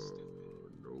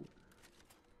 Nope.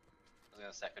 I was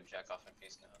gonna sack a jack off in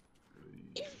peace now.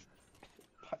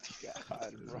 My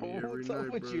God, bro. Me every What's up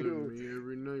night, with brother. you? Me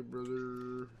every night,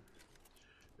 brother.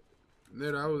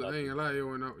 Ned, I ain't gonna lie, yo,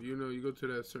 when you go to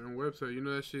that certain website, you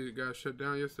know that shit got shut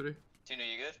down yesterday? Tino,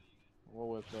 you good?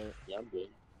 What website? Yeah, I'm good.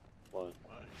 Why? Well,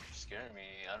 you're scaring me.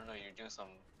 I don't know. You're doing some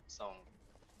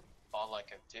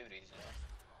ball-like activities, you know.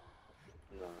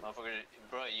 No. Motherfucker,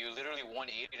 bro, you literally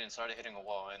 180'd and started hitting a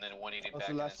wall, and then 180 Oh, back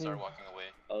so and then last started team- walking away.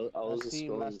 I was just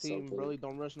scrolling Last team, something. Broly,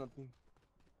 don't rush nothing.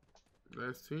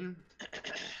 Last team?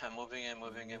 I'm moving in.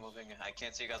 I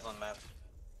can't see you guys on the map.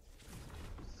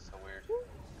 So weird.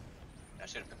 I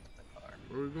should have picked up the car.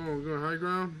 Where we going? We going high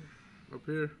ground? Up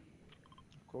here.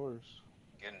 Of course.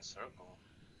 Get in circle.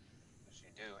 What you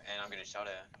do? And I'm getting shot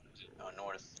at.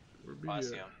 North. Where be Oh, I at?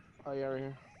 see him. Oh yeah, right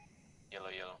here. Yellow.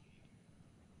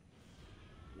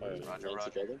 Alright, Roger, land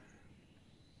roger. together.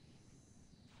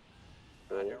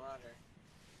 Roger, Roger.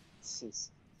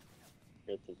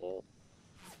 Hit the vault.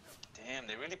 Damn,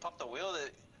 they really popped the wheel.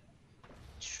 That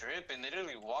trip, and they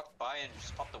literally walked by and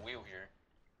just popped the wheel here.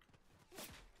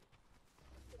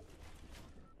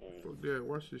 Alright, Fuck that,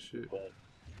 watch this shit.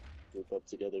 group up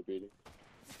together, Beatty.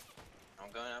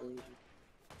 I'm going.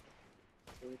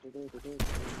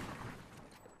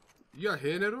 You got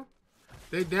head at them?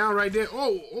 They down right there.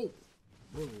 Oh, oh.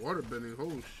 Oh, water bending.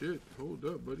 Oh, shit. Hold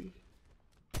up, buddy.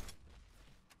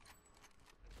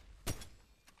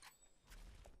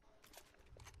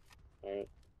 Alright.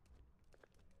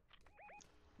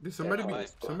 Did somebody Yeah,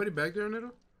 somebody back there,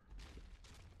 Neto?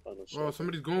 Oh,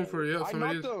 somebody's going for it. Yeah, I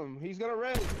somebody knocked is. him. He's gonna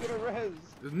res. He's gonna res.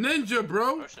 It's Ninja,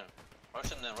 bro. Rush him.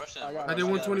 Rush him then. Rush him. I did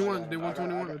 121. Did I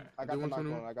 121. got the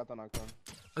knockdown. I got the knockdown.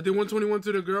 I did 121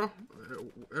 to the girl.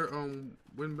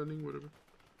 Wind bending, whatever.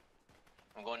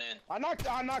 I'm going in. I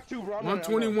knocked two, bro.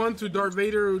 121 to Darth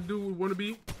Vader, dude,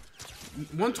 wannabe.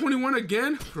 121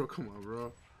 again? Bro, come on,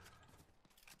 bro.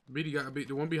 BD got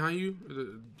the one behind you,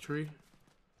 the tree.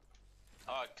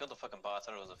 Oh, I killed the fucking bot. I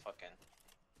thought it was a fucking.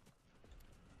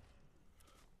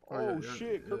 Oh, yeah,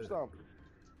 shit, curb yeah. stomp.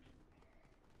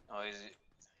 Oh, he's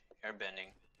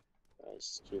airbending.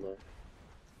 That's too low.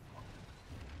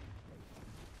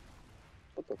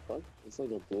 What the fuck? It's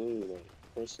like a blue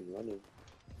person running.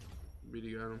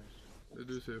 BD got him. The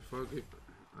dude said, fuck it.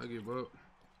 I give up.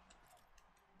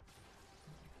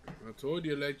 I told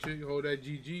you, Electric, hold that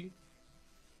GG.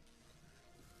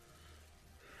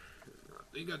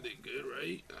 I think I did good,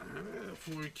 right?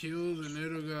 4 kills, and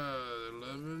Neto got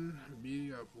 11. B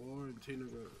got 4, and Tina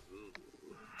got.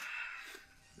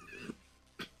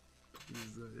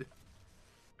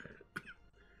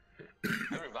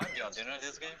 I revived y'all, didn't I,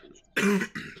 this game?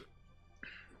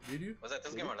 Did you? Was that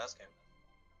this game or last game?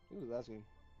 What was that game?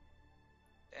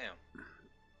 Damn.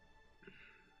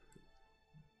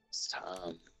 It's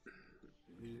time.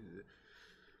 Yeah.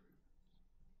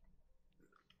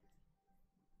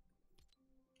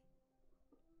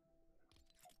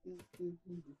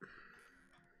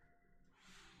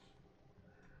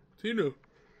 Tina,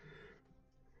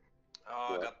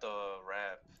 Oh, I got the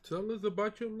rap. tell us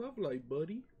about your love life,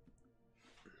 buddy.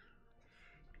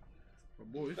 Oh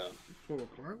boy, it's 12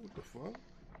 o'clock. What the fuck?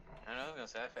 I know, I was gonna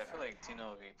say, I feel like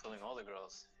Tino would be pulling all the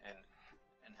girls and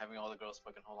having all the girls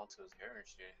fucking hold on to his hair and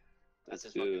shit. That's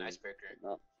his fucking icebreaker.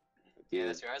 No. Yeah,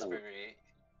 that's your icebreaker.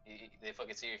 They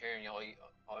fucking see your hair and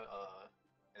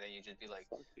and then you just be like,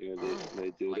 Yeah,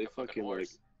 they do. like They a fucking fucking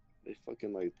horse. they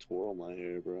fucking like twirl my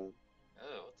hair, bro.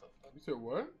 Oh, what the fuck? You said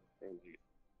what?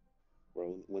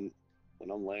 Bro, when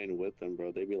I'm laying with them,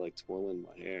 bro, they be like twirling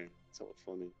my hair. It's so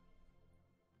funny.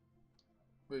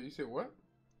 Wait, you said what?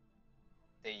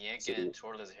 They yank So it and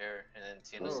twirl his hair, and then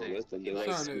Tino Oh, says, with them, he they It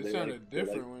likes sounded, they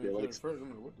different they when you said like- it first. I'm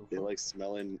like, what the They fuck? like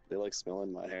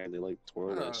smelling my hair and they like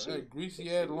twirl that shit. That greasy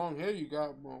ass long hair you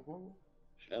got, motherfucker.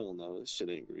 Hell no, this shit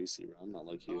ain't greasy, bro. I'm not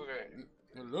like you. okay.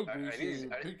 It look Are greasy in these, your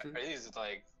picture. are these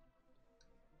like,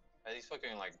 are these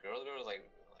fucking like girls like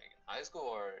high school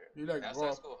or You like past raw-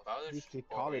 high school, college? Used to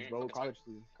Or college, you bro. fucking College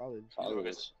student. College.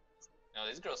 College. No,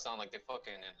 these girls sound like they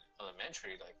fucking in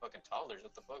elementary, like fucking toddlers.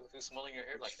 What the fuck? Who's smelling your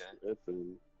hair like that?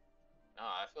 Tripping. No,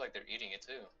 I feel like they're eating it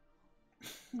too.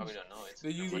 Probably don't know it. They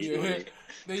using Much your more- hair.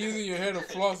 They using your hair to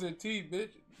floss their teeth,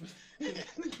 bitch.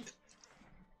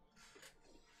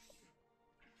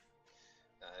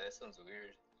 That sounds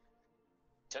weird.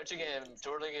 Touching it and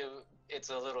twirling it, it's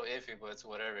a little iffy, but it's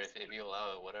whatever. If you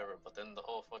allow it, whatever. But then the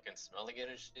whole fucking smelling it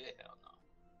and shit, hell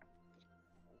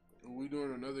no. Are we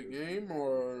doing another game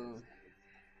or?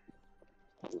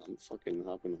 I'm fucking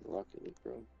hopping on Rocket League,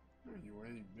 bro. You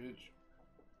ain't, bitch.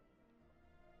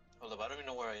 Hold up, I don't even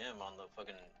know where I am on the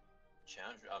fucking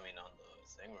challenge. I mean, on the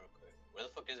thing, real quick. Where the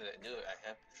fuck is it? Dude, I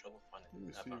have trouble finding Let me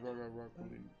it. see if I got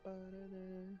Rocket League.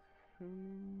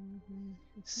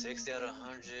 60 out of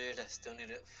 100. I still need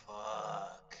it.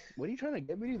 Fuck. What are you trying to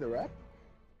get me to the rap?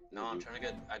 No, I'm trying to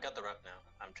get. I got the rep now.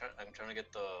 I'm trying to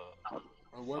get the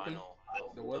A weapon? final.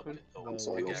 The weapon? I'm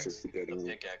sorry, pickaxe. let's just get The on.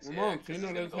 pickaxe. Come yeah, on, 'cause Tina, it's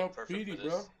gonna let's go help perfect Petey, for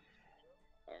bro. this.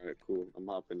 Alright, cool. I'm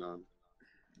hopping on.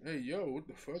 Hey, yo, what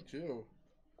the fuck, chill.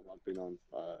 I'm hopping on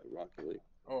Rocket League.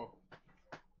 Oh.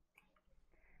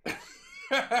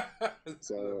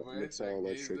 So Man, let's that all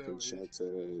game's Electric over. and Shot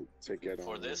to get on.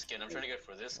 For this skin, I'm trying to get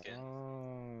for this skin.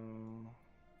 Oh.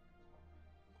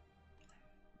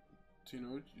 Tino,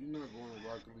 you're not going to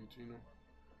Rocket League, Tino.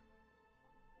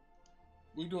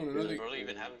 We doing Does another. Burley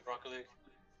even have Rocket League?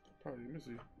 Probably, let me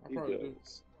see. I He probably do.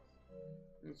 does.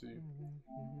 Let me see.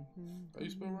 How you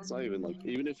spell Rocket It's not even like,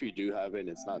 even if you do have it,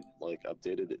 it's not like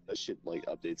updated. That shit like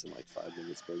updates in like 5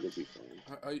 minutes, but it'll be fine.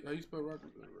 How you spell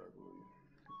Rocket League?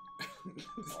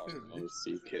 Oh,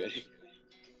 CK.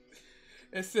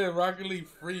 It said Rocket League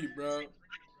free, bro.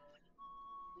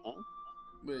 Huh?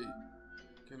 Wait,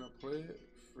 can I play it?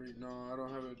 Free? No, I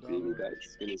don't have it Dude, downloaded. that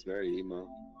skin is very emo.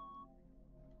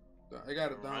 I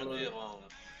gotta Remind download me it. of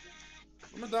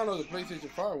I'm gonna download the PlayStation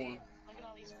 5 one.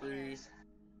 Free.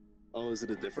 Oh, is it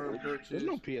a different Confirm one? purchase. There's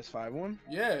no PS5 one.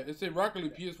 Yeah, it said Rocket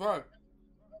League PS5.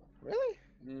 Really?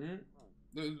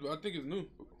 I think it's new.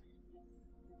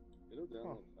 It'll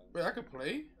download fast. Wait, I can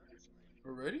play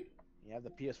already? You have the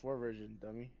PS4 version,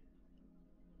 dummy.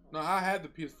 No, I had the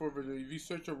PS4 version. If you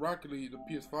search up Rocket League, the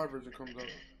PS5 version comes up.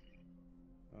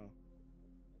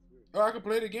 Oh, I can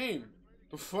play the game.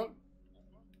 The fuck?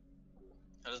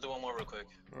 Let's do one more real quick.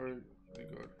 Alright,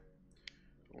 thank God.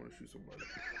 I want to shoot somebody.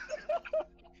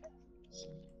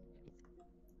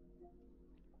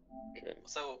 Okay.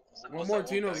 So One more,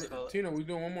 Tino. Tino, we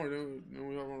doing one more. Then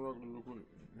we have one Rocket League real quick.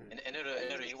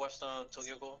 And you watched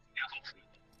Tokyo Ghoul?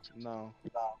 No.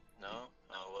 No?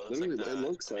 Oh, well, it's Literally, like the it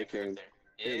looks main like him. character.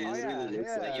 It Yeah, literally looks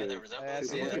like yeah, him. the resemblance.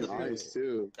 His Yeah, fucking eyes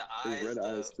too. the His eyes, red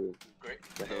eyes too.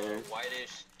 the The hair.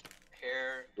 whitish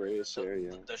hair, Grayish hair,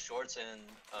 yeah. the shorts and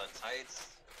tights.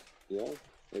 Yeah,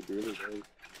 it really does.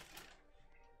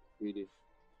 Really.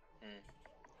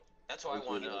 That's why I That's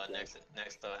want really good.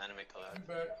 next anime collab.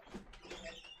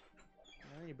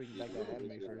 I need to bring back that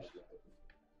anime first.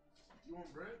 You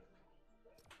want bread?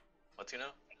 What, you know?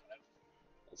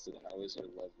 I said, how is your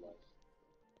love life?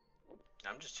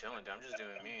 I'm just chilling, dude. I'm just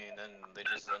doing me, and then they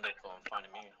just end up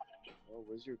finding me. Oh,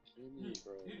 where's your Cammy,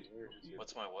 bro?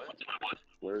 What's my what?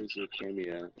 Where is your Cammy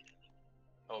at?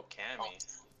 Oh, Cammy.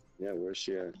 Yeah, where's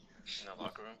she at? In the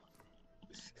locker room.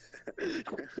 In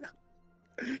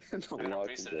the I got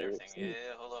locker preset and room. everything. Yeah,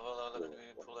 hold on. Let me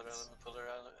pull her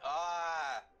out.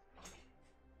 Ah!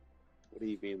 What do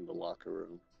you mean, the locker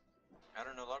room? I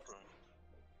don't know locker room.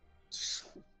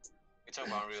 You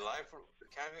talking about real life,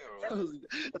 Cammy, or what?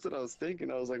 That's what I was thinking.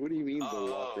 I was like, what do you mean, the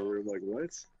locker room? Like, what?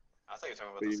 I thought you were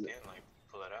talking about the skin, like,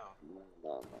 pull it out.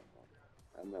 No.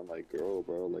 I meant like, girl,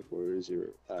 bro. Like, where is your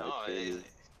No, Cammy?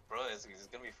 bro, it's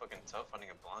gonna be fucking tough finding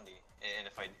a blondie. And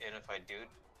if I do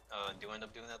end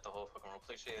up doing that, the whole fucking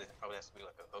roleplay shit, it probably has to be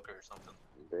like a hooker or something.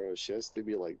 Bro, she has to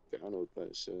be like down with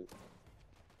that shit.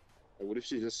 Like, what if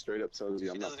she just straight up tells you,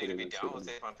 She I'm not doesn't need to putting be that down shit with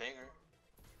it if I'm paying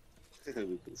her.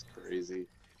 in? It's crazy.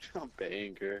 I'm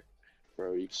paying her.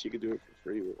 Bro, she could do it for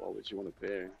free. Why would you want to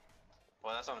pay her?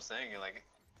 Well, that's what I'm saying. Like,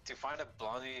 to find a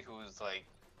blondie who's like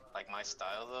my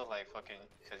style though, like fucking,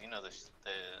 cause you know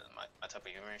my type of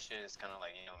humor and shit is kind of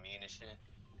like, you know, mean and shit.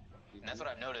 And that's what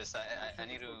I've noticed. I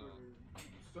need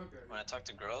to, when I talk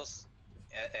to girls,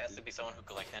 it has to be someone who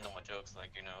could like handle my jokes,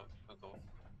 like, you know, who could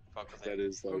fuck with That it.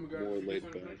 is like more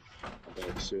laid back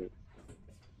about shit.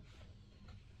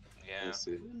 Yeah. Let's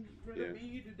see. Yeah.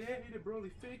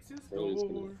 Broly fixes. Broly's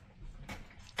gonna-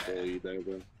 Bro, you there,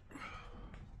 bro?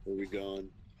 Where we going?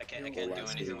 I can't do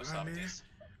anything with softies.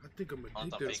 I think I'm I'm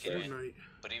addicted to faking it. Fortnite.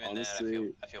 But even Honestly,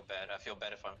 then, I feel bad. I feel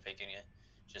bad if I'm faking it,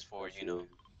 just for, you know,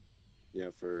 Yeah,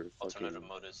 for fucking alternative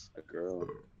motives. a girl.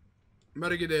 I'm about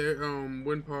to get that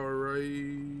wind power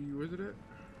right. Where's it at?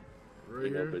 Right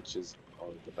You know, here. bitches are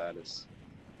the baddest.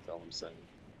 That's all I'm saying.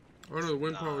 Oh no, the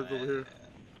wind power is over here.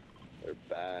 They're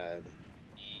bad.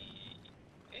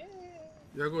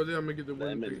 Yeah, go there. I'm gonna get the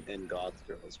Them wind. and goth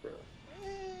girls, bro.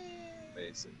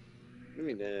 Amazing. I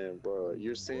mean, bro,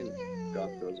 you're saying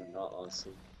goth girls are not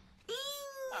awesome.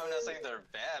 I'm not saying they're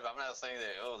bad, but I'm not saying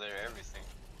they're everything.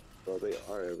 Bro, they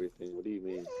are everything. What do you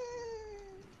mean?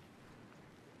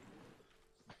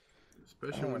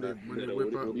 Especially when they Yeah,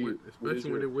 whip what out, do you- what is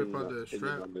especially when your they whip opinion out the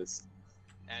strap. on this?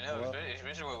 I know, What?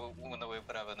 especially when they whip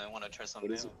it up and they want to try something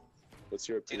What is new. it? What's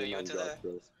your Tino, opinion you on into goth that?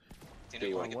 girls? Tino,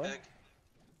 you want to What? get pegged?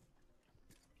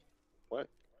 What?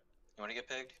 You want to get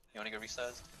pegged? You want to get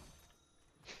resized?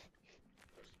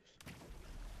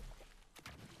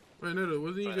 Wait, no,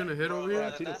 wasn't you Bro, gonna head bro, over bro, here?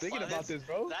 Yeah, Tino, thinking about this,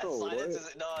 bro. That Bro, silence what?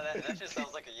 is that just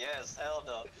sounds like a yes. Hell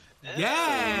no.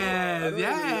 Yes,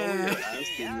 yes.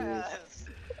 Asking you. Yes.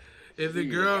 If the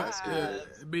girl, Yes.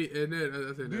 and then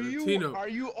I said, Do you Tino. are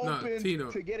you No, open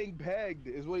Tino. to getting pegged?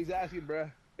 Is what he's asking,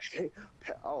 bruh.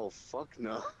 Oh, fuck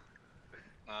no.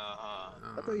 Uh-huh.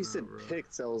 I thought you said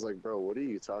picked. I was like, bro, what are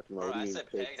you talking about? Bro, What do I you mean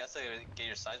said picked? pegged. I said get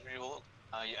your size revealed.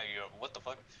 What the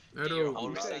fuck? Neto, Get your whole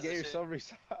You resize said and get shit? yourself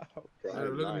resized. Bro, Yeah, I'm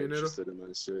look at not me, Neto. interested in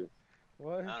that shit.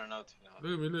 What? I don't know, Tino.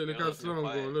 Look at me, look You how don't slow feel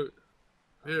I'm quiet. going. Look,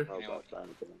 here. How about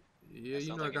that, bro? Yeah, That you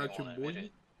sounds know I like got you, didn't wanna admit boy.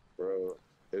 it.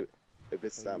 Bro, if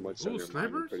it's that much on Ooh, your mind,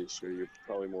 I'm snipers? pretty sure you're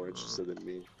probably more interested than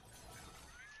me.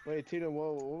 Wait, Tino,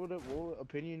 what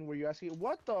opinion were you asking?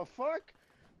 What the fuck?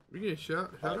 We getting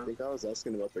shot. I Shot up? think I was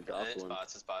asking about the goth It's one.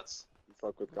 bots. It's bots. You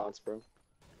fuck with goths, bro?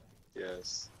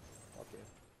 Yes. Okay.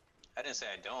 I didn't say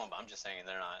I don't, but I'm just saying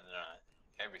they're not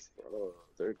everything. Bro,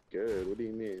 they're good. What do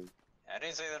you mean? I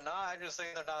didn't say they're not. I just say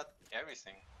they're not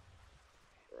everything.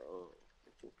 Bro.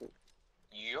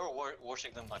 You're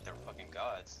worshiping them like they're fucking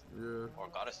gods. Yeah. Or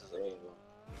goddesses. I Bro, mean.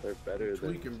 they're better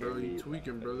than Tweaking, bro. You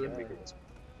tweaking, brother.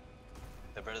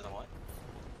 They're better than what?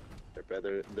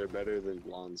 They're better than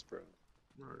blondes, bro.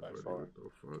 Alright, By buddy. far. What the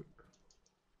fuck?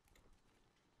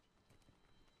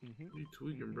 You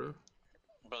tweaking, bro?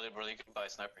 Brother, you can buy a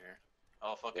sniper here.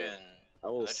 Oh, fucking. I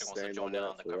will Electric wants to stand join on in that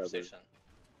on the forever. conversation.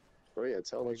 Bro, yeah,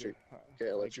 tell Electric. Get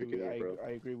Electric in here, bro.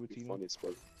 I agree with Be you. funny,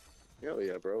 sport. Hell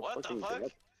yeah, bro. What the fucking fuck?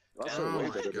 God. That's Oh way my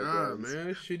better than god, blondes.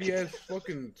 man. Shitty ass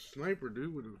fucking sniper,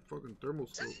 dude, with a fucking thermal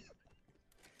scope.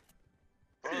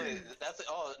 Broly, that's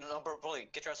oh no,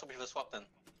 Broly, get your ass over here to swap then.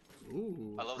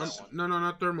 Ooh. I love that one. No,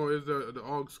 not thermal. It's the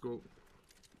AUG scope.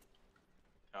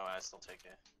 Oh, I still take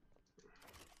it.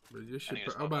 But your I shit, need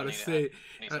to I'm about to I say.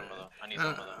 need some of them. I need some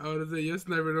of them. I would say your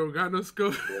sniper don't got no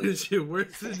scope. This shit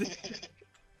worse than it.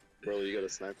 Bro, you got a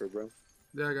sniper, bro?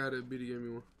 Yeah, I got it. BD gave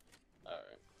me one. Alright.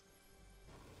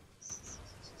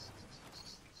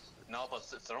 No, but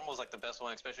thermal's like the best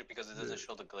one, especially because it doesn't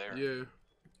show the glare. Yeah.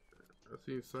 I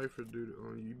seen Cypher dude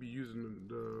on you be using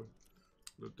the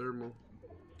thermal.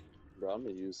 Bro, I'm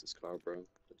gonna use this car, bro.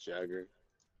 The Jagger.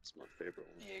 It's my favorite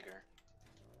one. Jaeger.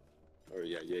 Or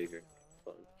yeah, Jaeger.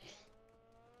 Fuck.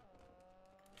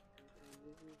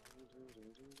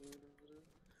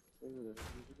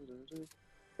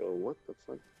 Yo, what the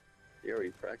fuck? You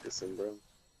already practicing, bro.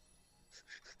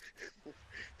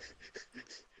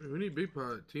 Hey, we need big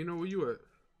pot. Tino, where you at?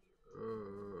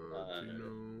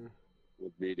 Tino.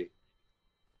 With BD.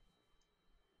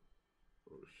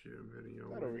 Oh shit, I'm heading your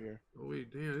Not way. over here. Oh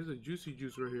wait, damn, there's a juicy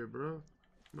juice right here, bro.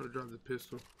 I'm gonna drop the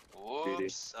pistol.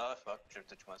 Whoops. Oh, fuck. Tripped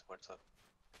to my sports up.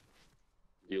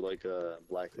 Do you like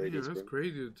black Damn, ladies, that's bro?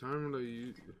 crazy. The time like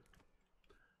you.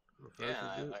 How fast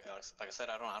Yeah, is it? like I said,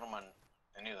 I don't mind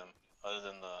any of them, other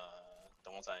than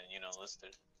the ones I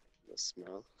listed. The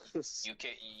smell. UK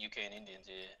and Indians,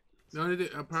 yeah. The only thing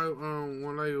I probably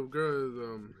one like of girl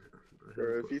is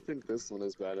Bro, if you think this one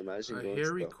is bad, imagine A going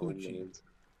hairy to the coochie. homeland.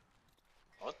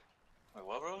 What? Wait,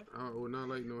 what, bro? I would not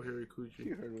like no hairy You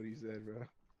coochie. heard what he said, bro.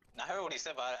 I heard what he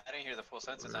said, but I didn't hear the full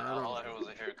sentence. I All don't- I heard was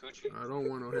a hairy coochie. I don't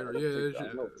want no hair. Yeah,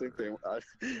 I don't think they. I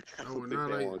I don't would think not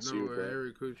they like want no you, bro.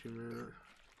 hairy coochie, man.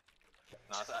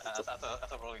 No, I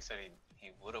thought Broly said he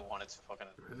would have wanted to fucking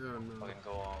Hell no. fucking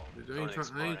go Bitch, go I to ain't the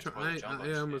trying. I ain't explore trying. the jungle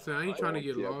Yeah, and I'm gonna shit. say I ain't Like, trying to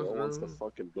get Yeah, lost, bro. Wants the bro.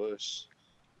 fucking bush.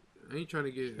 I ain't trying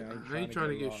to get. Yeah, I ain't trying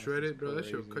to get lost. shredded, It's bro. That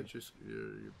shit'll crazy. cut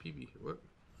your PB. What?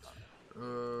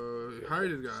 Hire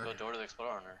this Just guy. go Door to the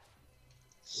Explorer on her.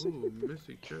 Ooh,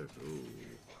 mystic chest. Ooh.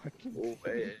 Oh,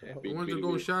 hey, I want to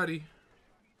go shoddy.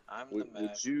 I'm the Would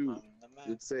Mac. you- I'm the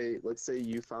Mac. let's say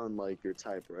you found like your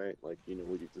type, right? Like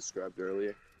what you described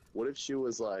earlier. What if she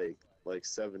was like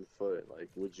 7 foot? Like,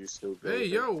 would you still go? Hey, with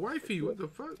her? yo, wifey, what the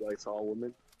fuck? You like tall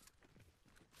women?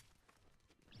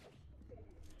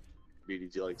 B,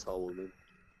 did you like tall women?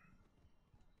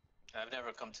 I've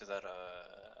never come to that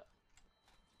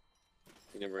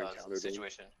You never encountered any?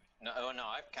 situation. No,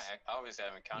 I obviously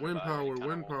haven't encountered. Wind but I power, encountered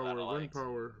wind women that I power, wind liked.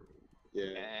 power. Yeah.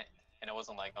 And it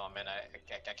wasn't like, oh man, I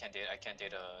can't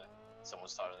date someone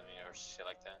taller than me or shit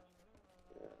like that.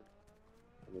 Yeah.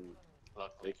 I mean,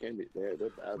 Luckily, they can be. They're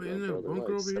bad, Wait, isn't there a bro. bunker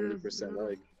They're over here? like 70% Yeah.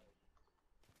 leg.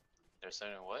 they're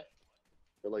saying what?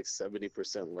 They're like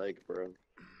 70% leg, bro.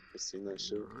 You seen that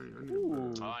shit? I need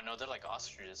Ooh. Oh, I know they're like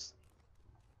ostriches.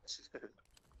 They're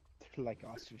like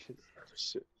ostriches.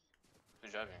 Shit.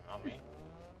 Who's driving? Not me.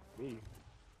 Me.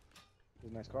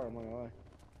 It's a nice car, I'm not gonna lie.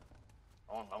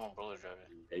 I'm on Broly driving.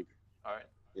 Hey, All right.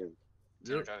 Yeah.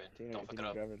 Tina Yep. driving. Tina, Don't fuck it Tina's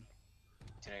up. driving.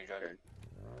 Tina, you driving.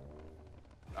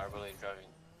 All right, Broly driving.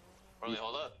 Broly,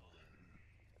 hold up.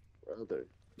 brother.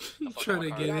 You fuck trying to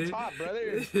my get car. in? On top,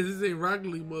 brother. This ain't Rocket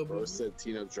League, Bro motherfucker. said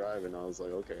Tina driving. I was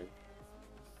like, okay.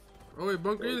 Oh wait,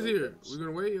 bunker is here. We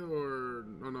gonna wait or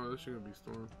no? This shit gonna be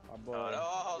storm. I Oh, bought. no,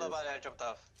 hold up, I jumped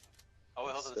off. Oh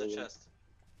wait, hold up the Still- chest.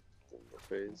 In the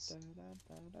face.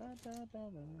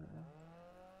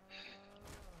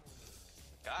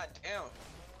 God damn.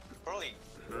 Broly.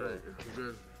 All right, we're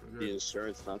good. We're The good.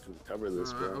 insurance not gonna cover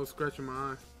this, I bro. was scratching my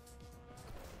eye.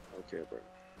 Okay, bro.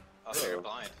 Oh, so you're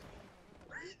blind.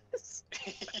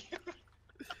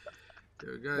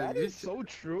 Yo, guys, That this is so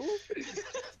true.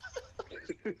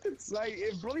 It's like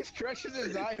if Broly scratches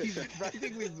his eye, he's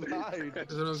practically blind.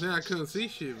 That's what I'm saying. I couldn't see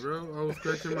shit, bro. I was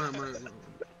scratching my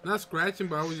not scratching,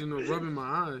 but I was rubbing my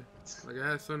eye, like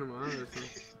I had sun in my eye or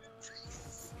something.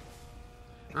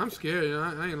 I'm scared.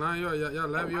 I ain't lying. Y'all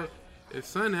laugh. If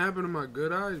something happened to my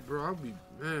good eyes, bro, I'll be,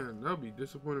 man, that'll be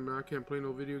disappointing, man. I can't play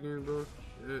no video games, bro.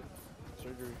 Shit.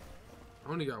 Surgery.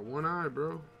 I only got one eye,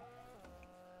 bro.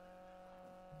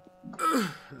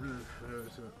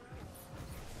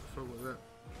 Fuck with that.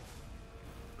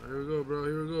 Here we go, bro.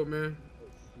 Here we go, man.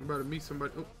 I'm about to meet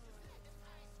somebody. Oh.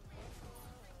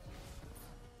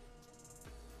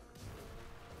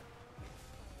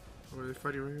 Oh, they're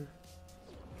fighting right here.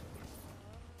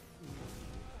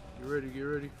 Get ready, get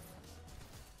ready.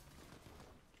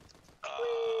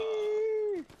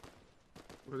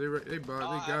 Well, they bots.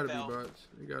 Oh, They gotta I fell. be bots.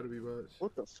 They gotta be bots.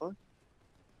 What the fuck?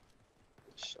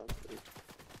 Shut up.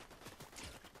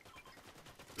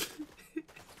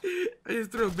 I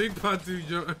just threw a big pot to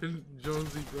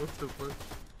Jonesy, bro. What the fuck?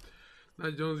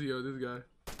 Not Jonesy, yo. This guy.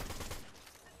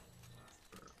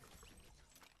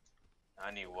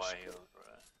 I need white heels, bro.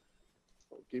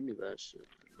 Oh, give me that shit.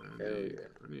 I Hell need, yeah.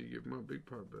 I need to get my big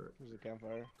pot back. There's a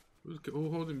campfire. Who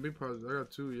holding big pots? I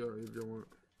got two, y'all. If y'all want.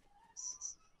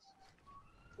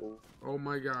 Oh, Oh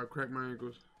my god! I cracked my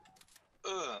ankles.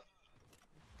 Ugh.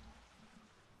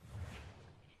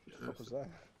 What was that?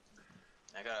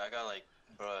 I got like,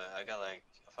 bro, I got like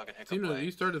a fucking hiccup. Tina, like,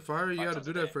 you started fire. You 5 gotta times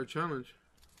do a that day. for a challenge.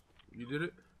 You did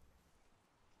it?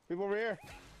 People over here. I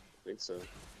think so.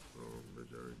 Oh,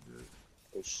 bitch, I already did.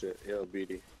 Oh shit. Yeah,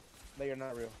 BD. They are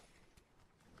not real.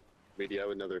 BD, I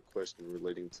have another question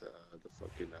relating to the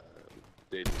fucking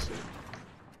dating shit.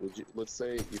 Would you, let's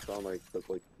say you found like the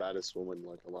baddest woman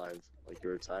like alive, like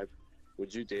your type.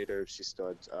 Would you date her if she still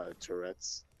had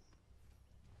Tourette's?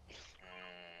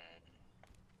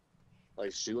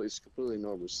 Like she's completely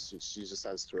normal. She just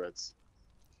has Tourette's.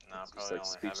 Nah, It's probably like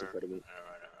only speech have her. impediment.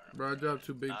 Bro, I dropped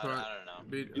two big I pot. don't know.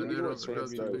 Beat, You know I what's dropped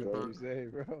crazy, two big bro? pot. What you say,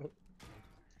 bro?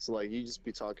 So like you just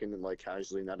be talking and like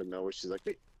casually, and out of nowhere, she's like,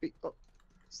 "Beep, oh,"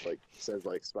 it's like says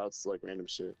like spouts like random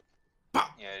shit.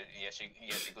 Yeah, she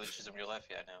glitches in real life.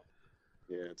 Yeah, I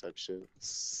know. Yeah, type shit.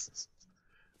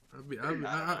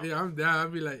 I'm down. I'll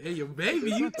be like, hey, yo,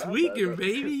 baby, you It's not that tweaking, bad,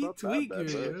 baby. It's You not that tweaking,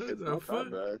 bad, bro. yo. It's The not fuck?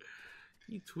 that bad.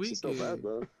 You It's just not bad, tweaking.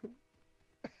 bro.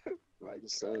 I'm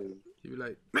just saying. You be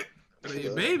like, hey,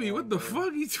 baby, what the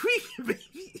fuck? You tweaking,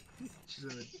 baby?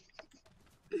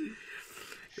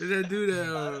 There's that dude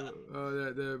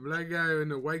that the black guy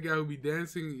and the white guy who be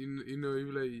dancing. You know, he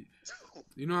be like,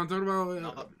 you know what I'm talking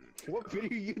about? What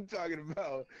video you talking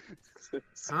about?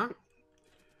 Huh?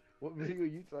 What video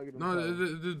you talking No, about?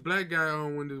 this black guy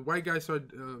when the white guy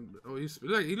started,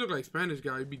 he looked like Spanish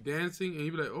guy. He'd be dancing and he'd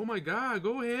be like, "Oh my God,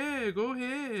 go ahead, go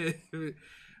ahead."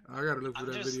 I gotta look for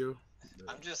that video.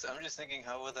 I'm just thinking,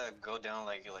 how would that go down?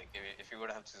 Like if you were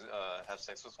to have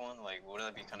sex with one, like would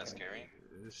that be kind of scary?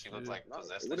 She looked like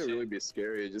possessed. It and wouldn't shit. really be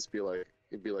scary. It'd just be like,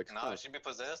 it'd be like, Nah, she'd be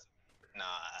possessed. Nah,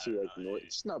 She like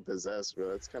she's not possessed,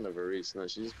 bro. That's kind of a reach. No,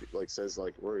 she just like says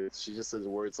like words. She just says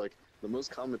words like the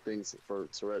most common things for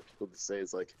Tourette people to say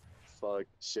is like fuck,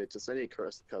 shit, just any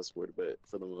cuss word. But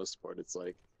for the most part, it's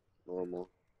like normal.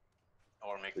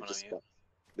 or make fun of you.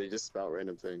 They just spout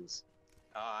random things.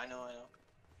 I know.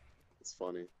 It's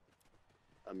funny.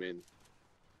 I mean,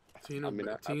 Tino, I mean,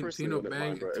 I Tino, personally Tino wouldn't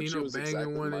mind, bro. If she Tino was banging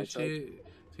exactly one my and type. shit.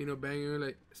 Tino banging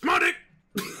like, smart dick.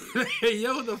 Hey,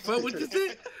 yo, what the fuck? What you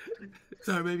said?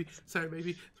 Sorry, baby. Sorry,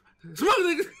 baby. Smart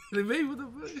dick. Like, baby, what the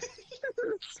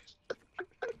fuck?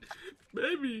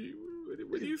 Baby,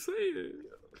 what are you saying?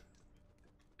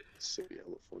 shit be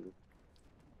hella funny.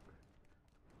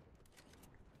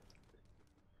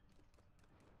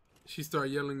 She started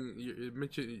yelling,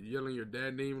 yelling your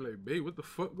dad name, like, babe, what the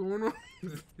fuck going on?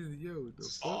 Yo, what the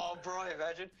fuck? Oh, bro,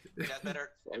 imagine. That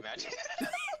better. Imagine.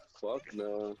 Fuck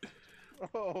no.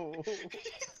 Oh.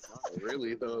 Not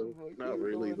really though. Not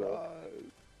really though.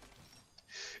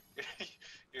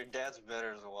 Your dad's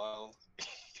better as wild.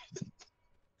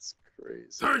 It's crazy.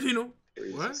 Sorry, Tino.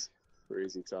 Crazy, What?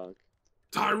 Crazy talk.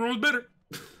 Tyrone's better.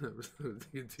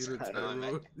 Tino, I know,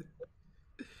 Tyrone.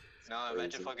 No, imagine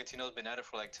Crazy. fucking Tino's been at it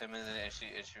for like 10 minutes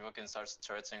and she fucking starts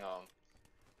touretting,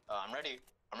 I'm ready.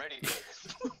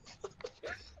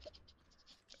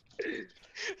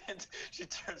 And she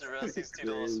turns around, sees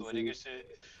Tino all sweating and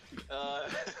shit.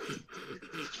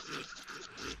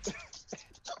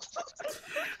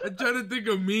 I'm trying to think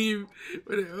of meme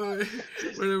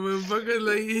when fucking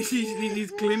like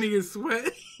he's cleaning his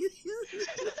sweat.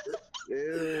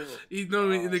 Ew.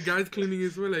 The guy's cleaning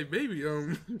his sweat like, baby,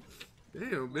 damn, We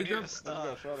bitch. need I'm- to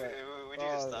stop. shut up. We need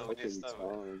to stop. We need to Fucking stop.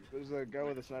 Tom. There's a guy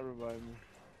with a sniper behind me.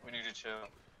 We need to chill.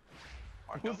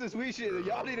 What's this weed shit?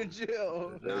 Y'all need to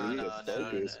chill. Yeah, Nah, we need nah, to nah,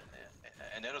 focus.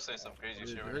 And it'll say some crazy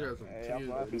shit I right now. got some Hey, I'm tears.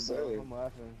 laughing, say. bro. I'm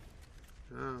laughing.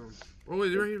 Oh,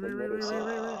 wait, right here.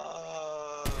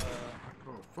 Oh,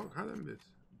 Uh, fuck, how that miss?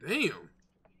 Damn.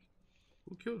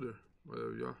 Who killed her?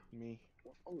 Whatever, y'all. Me.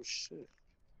 Oh shit.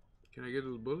 Can I get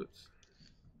those bullets?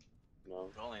 No.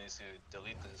 Rolling needs to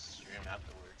delete this stream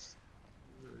afterwards.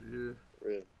 Yeah.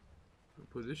 Really. I'll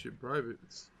put this shit private.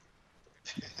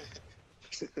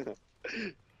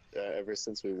 Yeah, ever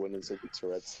since we went into the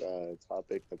Tourette's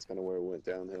topic, that's kind of where it went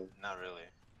downhill. Not really.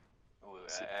 Ooh,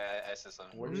 I said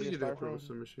something. Where Let did me it get that start from? purple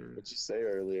submachine. What'd you say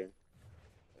earlier?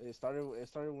 It started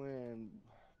when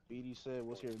BD said,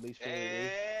 "What's your least favorite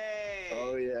race?" Hey!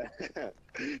 Oh yeah,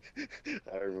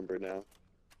 I remember now.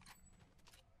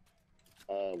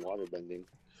 Waterbending,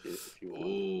 if you want.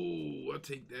 Oh, I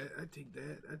take that. I take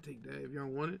that. I take that. If y'all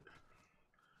want it,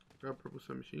 got purple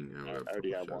submachine gun. I Got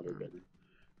already purple have shotgun. waterbending.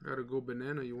 I gotta go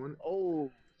banana. You want it? Oh,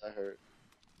 that hurt.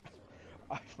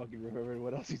 I fucking remember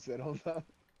what else he said. Hold up.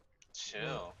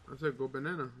 Chill. I said go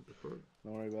banana. What the fuck?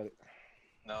 Don't worry about it.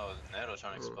 No, Neto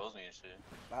trying to Oh. expose me and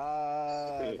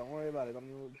shit. Don't worry about it. Don't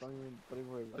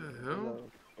even worry about The it. hell?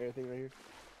 Everything right here.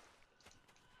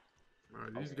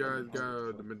 Alright, these guys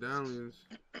got the medallions.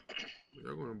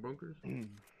 Y'all going to bunkers?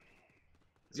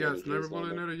 Yeah, So sniper here's bullet one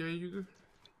in there you ain't using?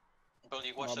 Bro,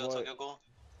 you watched My the boy. Tokyo Ghoul?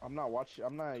 I'm not watching.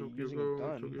 I'm not Tokyo using Go, a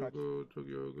gun. Tokyo Go,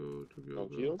 Tokyo Go, Tokyo No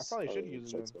Go. heals? I probably should Oh,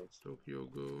 use a gun. Tokyo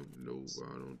Go. No,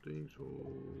 I don't think so.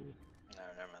 No,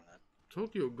 never mind that.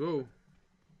 Tokyo Go.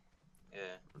 Yeah.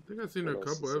 I think I've seen What a else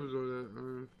couple is it? episodes of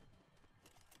that.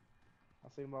 I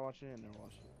was thinking about watching it and never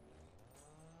watched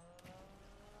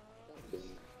it.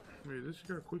 Wait, this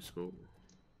got a quick scope?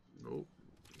 Nope.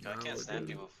 I Nah, can't it stand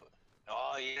didn't. people.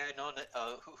 Oh yeah, no.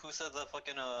 Who said the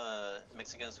fucking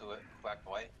Mexicans who act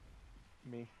white?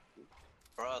 Me.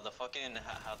 Bro, the fucking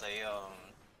how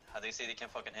they say they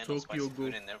can't fucking handle Tokyo spicy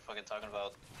food Ghoul. and they're fucking talking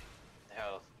about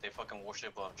how they fucking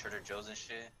worship Trader Joe's and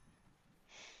shit.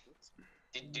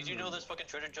 Did you know there's fucking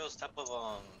Trader Joe's type of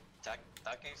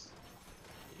takis?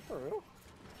 For real?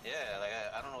 Yeah, like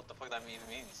I don't know what the fuck that even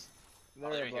means. Oh,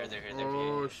 There, they're here, bro. they're here,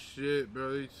 Oh shit,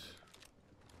 bro.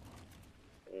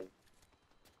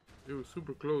 It was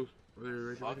super close. Oh, there,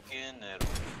 right, right, Fucking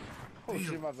Oh Damn.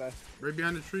 shit, my bad. right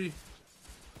behind the tree.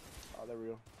 Oh, they're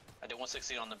real. I did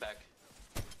 160 on the back.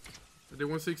 I did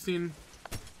 116.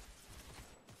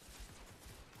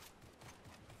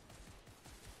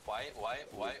 White.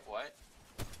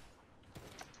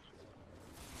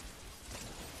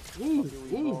 Ooh, Here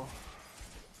we ooh. go.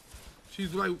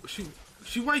 She's like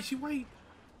she white.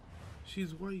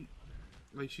 She's white.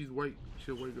 Like she's white. She's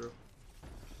a white girl.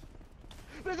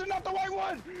 This is not the white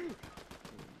one!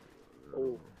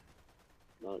 Oh,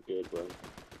 not good, bro.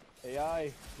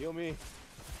 AI, heal me.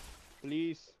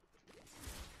 Please.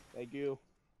 Thank you.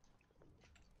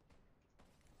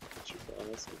 Get your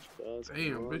fast, get your fast.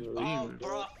 Damn, Come on, bitch, really. Oh, Demon.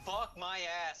 bruh, fuck my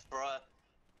ass, bruh.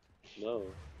 No.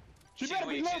 She She's better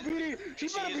be weak, low, she's- BD! She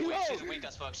She better is be weak, low! she's weak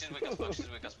as fuck, she's weak as fuck,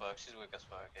 she's weak as fuck, she's weak as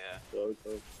fuck, yeah. Go.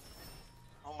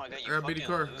 Oh my god, I you got fucking BD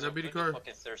car, I loser. got BD Look, car. you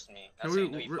fucking thirst me. Can That's we how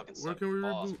you know you re- fucking where suck can we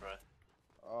balls, reboot? bruh.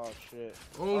 Oh shit.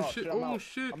 Oh shit, I'm oh out.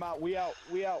 shit. I'm out. We out.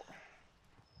 Bruh.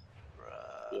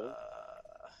 Yeah.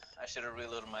 I should have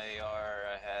reloaded my AR,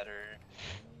 I had her.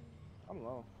 I'm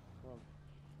low. Oh.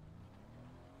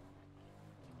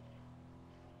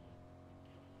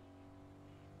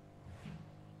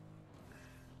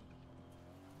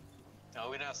 Oh,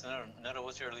 we didn't ask Neto,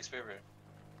 what's your least favorite?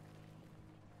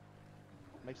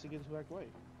 Mexicans who act white.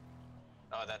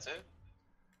 Oh, that's it?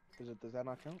 Does that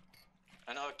not count?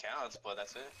 I know it counts, but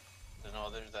that's it. There's no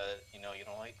others that, you know, you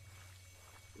don't like.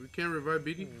 We can't revive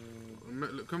BD.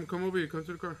 Come over here, come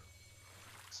to the car.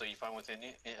 So you find with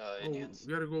Oh, Indians?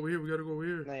 we gotta go over here, we gotta go over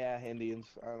here. Nah, yeah, Indians.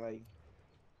 I like.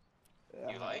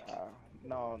 You like?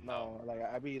 No. Like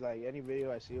I be like any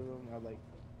video I see of them,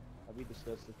 I be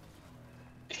disgusted.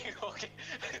 Okay.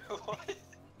 What?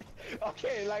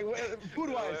 Okay, like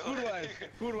food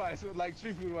wise, like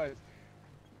street food wise.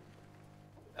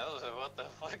 That was what the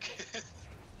fuck?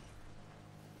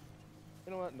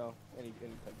 You know what? No, any type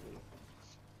of video.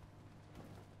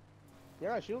 You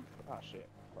got a shield? Ah shit.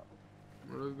 Fuck.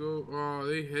 Well, let's go. Oh,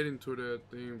 they heading to that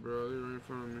thing, bro. They're right in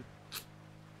front of me.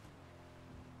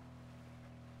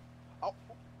 Oh.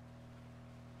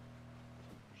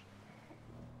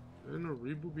 There's no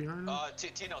reboot behind them?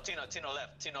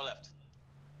 Tino left.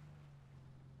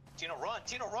 Tino,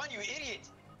 run, you idiot!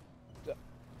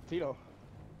 Tito.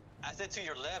 I said to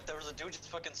your left, there was a dude just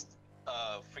fucking,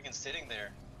 freaking sitting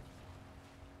there.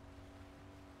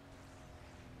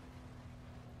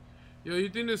 Yo, you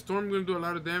think this storm gonna do a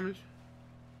lot of damage?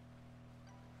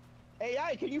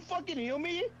 AI, can you fucking heal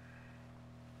me?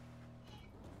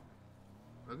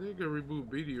 I think I can reboot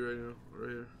BD right now, right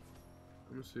here.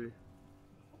 Let me see.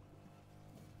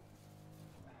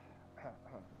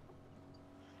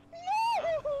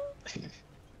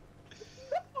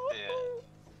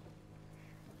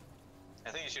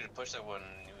 pushed it when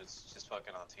he was just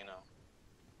fucking on Tino.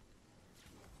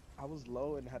 I was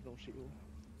low and had no shield.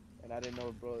 And I didn't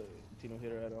know, bro, Tino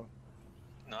hit her at all.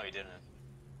 No, he didn't.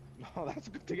 No, that's a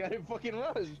good thing I didn't fucking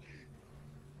rush.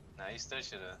 Nah, he still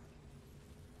should've.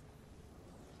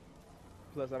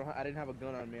 Plus, I didn't have a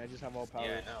gun on me. I just have all power.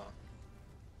 Yeah, I know.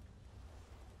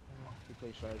 We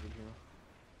play strategy, you know.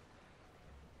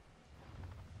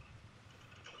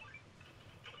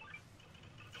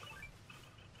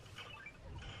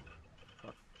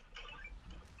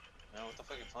 Man, what the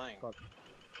fuck are you playing? Fuck.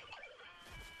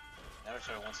 Never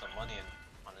try to win some money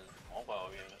on his mobile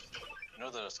games. You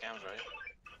know the scams, right?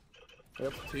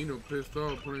 Yep. Tino pissed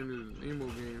off playing his emo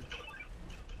game.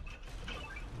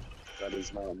 That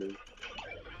is not me.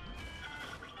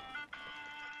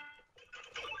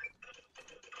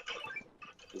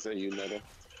 Is that you, Netta?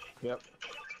 Yep.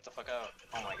 Get the fuck out.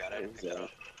 Oh my god, I didn't pick that up.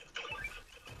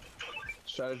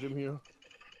 Stratagem here.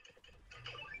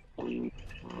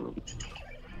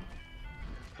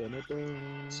 So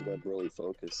that really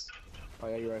focus. Oh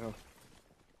yeah, you're right, huh?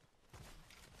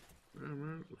 Yeah,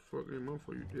 man, what the fuck ain't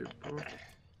for you did, bro?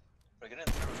 We're getting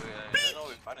through. I don't know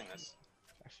we're fighting this.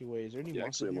 Actually, wait, is there any Yeah,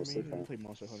 Monster actually, Hunter? Monster I play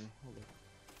Monster Hunter. Hold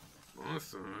on.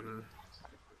 Monster Hunter.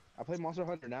 I play Monster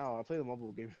Hunter now. I play the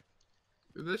mobile game.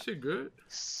 Is that shit good?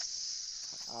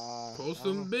 Post I don't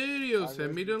some know. videos. I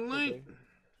Send me guess the it's link.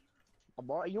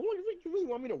 okay. You really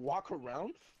want me to walk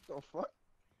around? The fuck?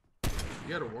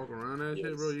 You gotta walk around that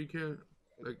shit, bro. You can't.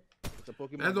 Like, It's a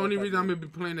Pokemon that's the only Go reason I'm type gonna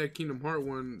be playing that Kingdom Heart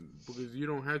one, because you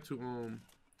don't have to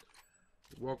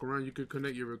walk around. You could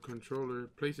connect your controller,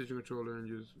 PlayStation controller, and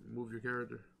just move your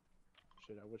character.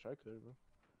 Shit, I wish I could,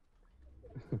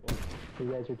 bro.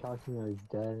 You guys are talking is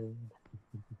dead.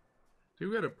 Dude,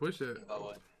 we gotta push that. About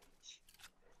what?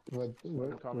 What you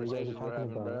guys are conversations we're talking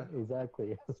having, about?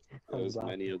 Exactly. There's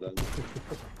many of them.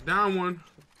 Down one.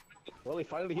 Well, he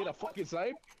finally hit a fucking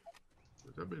snipe.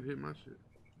 I've been hitting my shit.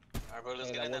 Alright, bro, let's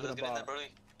Hey, get in that there. Let's wasn't get in there, a bro.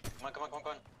 Come on, come on, come on,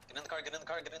 come on. Get in the car, get in the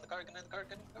car, get in the car, get in the car,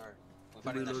 get in the car, get in the car. We're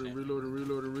fighting that Reloading,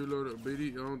 shit. reloading.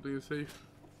 BD, I don't think it's safe.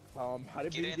 How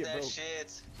did Get we in get that broke?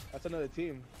 shit. That's another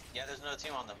team. Yeah, there's another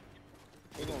team on them.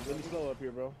 We're going really slow up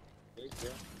here, bro.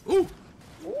 Ooh!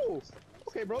 Ooh.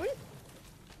 Okay, Brody.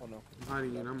 Oh no.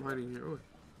 I'm hiding here. Oh.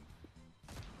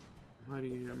 I'm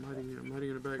hiding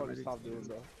in the back. Fucking BD. stop doing,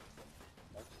 bro.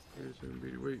 Yes,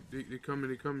 BD. Wait, they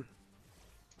coming.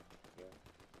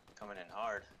 Coming in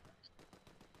hard.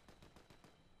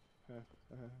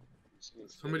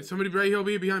 Somebody right here,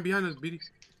 be behind us, BD.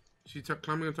 She's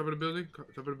climbing on top of the building.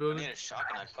 I need a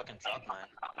shotgun, I fucking dropped mine.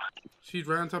 She's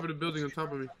right on top of the building, on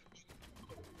top of me.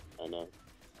 Oh no.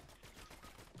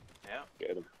 Yeah.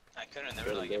 Get him. I couldn't, they Get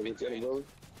were him, like in Billy. Get him, between. Billy.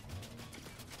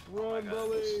 Run, God.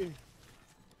 Billy.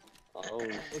 Oh,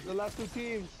 It's the last two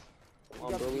teams.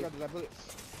 come on, Billy. Get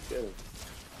him.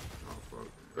 Oh fuck!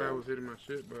 Guy was hitting my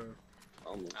shit, but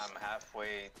Almost. I'm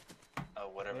halfway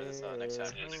of whatever this next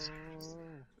chapter is.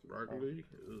 Rocket League.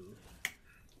 Ugh.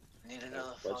 Need another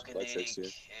Let's- fucking let's fix 80k,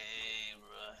 you.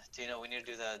 bruh. Tino, we need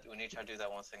to do that. We need to try to do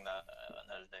that one thing that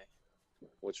another day.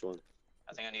 Which one?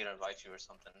 I think I need to invite you or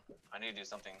something. I need to do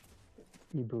something.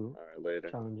 Reboot Alright, later.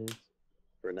 challenges.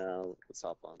 For now, let's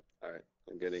hop on. Alright,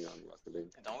 I'm getting on Rocket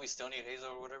League. Don't we still need Hazel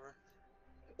or whatever?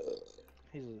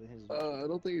 His. I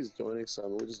don't think he's joining, so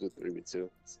we'll just do 3v2.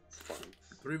 It's fine.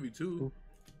 3v2.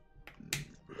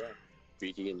 Yeah.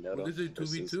 VD and Netta. Well, this is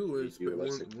 2v2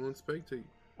 and one spectate.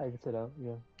 I can sit out,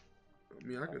 yeah. I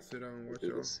mean, I can sit down and watch Let's do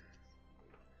y'all. this.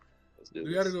 Let's do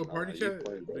We gotta this. go party You chat.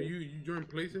 play, Do bro. you join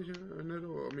PlayStation or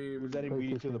not? I mean, Was that in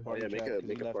BD to the Oh, party yeah, make chat, a 'cause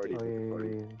he left party. it. Oh, Make a yeah, party.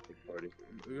 yeah, yeah. Make a party.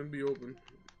 We're gonna be open.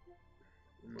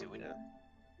 Do we now?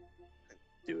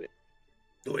 Do it.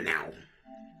 Do it now.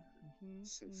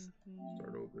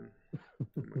 Start open. Oh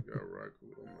my god,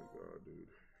 Rocket. Oh my god, dude.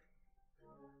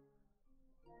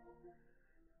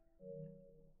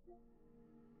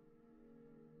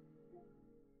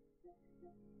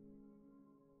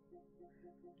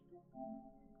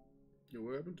 Yo,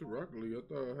 what happened to Rocket League? I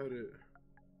thought I had it.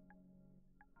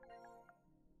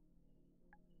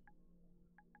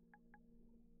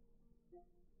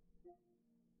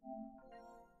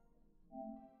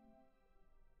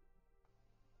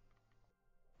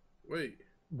 Wait.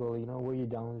 Bro, you know what you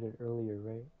downloaded earlier,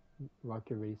 right?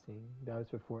 Rocket Racing. That was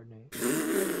for Fortnite.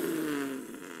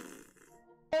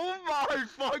 Oh my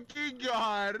fucking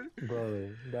god! Bro,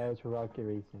 that was for Rocket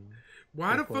Racing.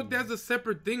 Why the For fuck Fortnite. that's a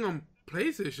separate thing on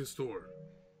PlayStation Store?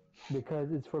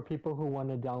 Because it's for people who want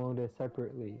to download it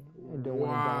separately and don't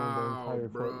want to Wow, download the entire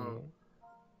bro. Fortnite.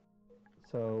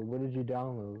 So, what did you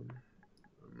download?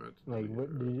 I'm at Like,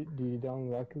 what did you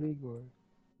download Rocket League or?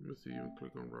 Let me see. You can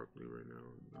click on Rocket League right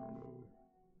now. Download.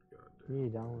 God You damn.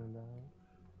 need to download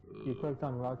that. You clicked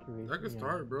on Rocket Racing. I can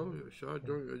start, bro. Should I Yeah.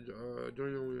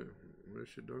 join you when this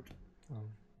shit done? Oh.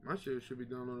 My shit should be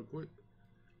downloaded quick.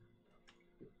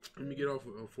 Let me get off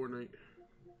of Fortnite.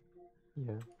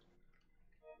 Yeah.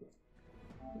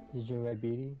 Did you invite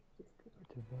BD?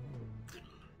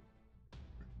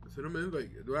 Send them an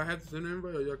invite. Do I have to send an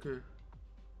invite or y'all can?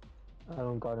 I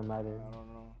don't got him either. I don't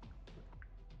know.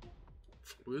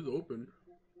 Well, it's open.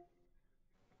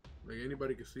 Like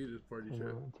anybody can see this party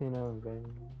chat. Tina invited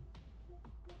me.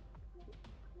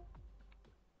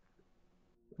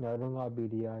 No, I don't got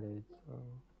BD added, so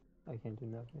I can't do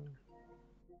nothing.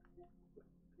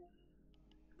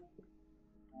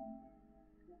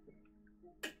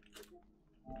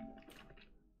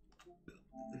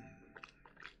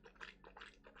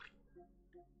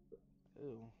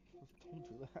 Ew. Don't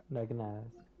do that. Not gonna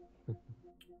ask.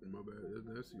 My bad. That's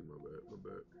nasty. My bad. My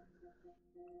bad.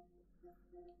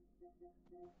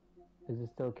 Is it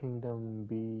still Kingdom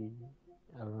B?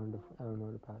 I don't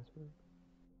know the password.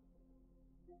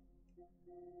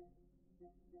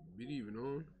 BD even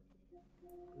on?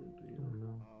 I don't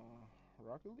know.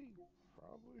 Rocket League?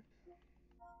 Probably.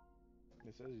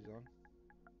 It says he's on.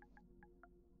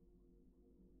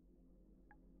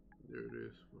 There it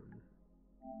is.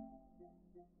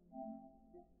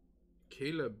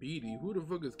 Kayla Beatty. Who the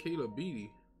fuck is Kayla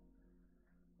Beatty?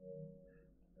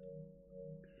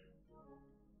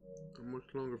 How much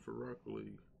longer for Rocket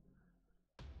League?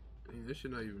 Dang, this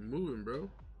shit not even moving, bro.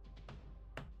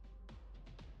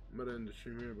 I'm about to end the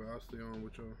stream here, but I'll stay on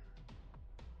with y'all.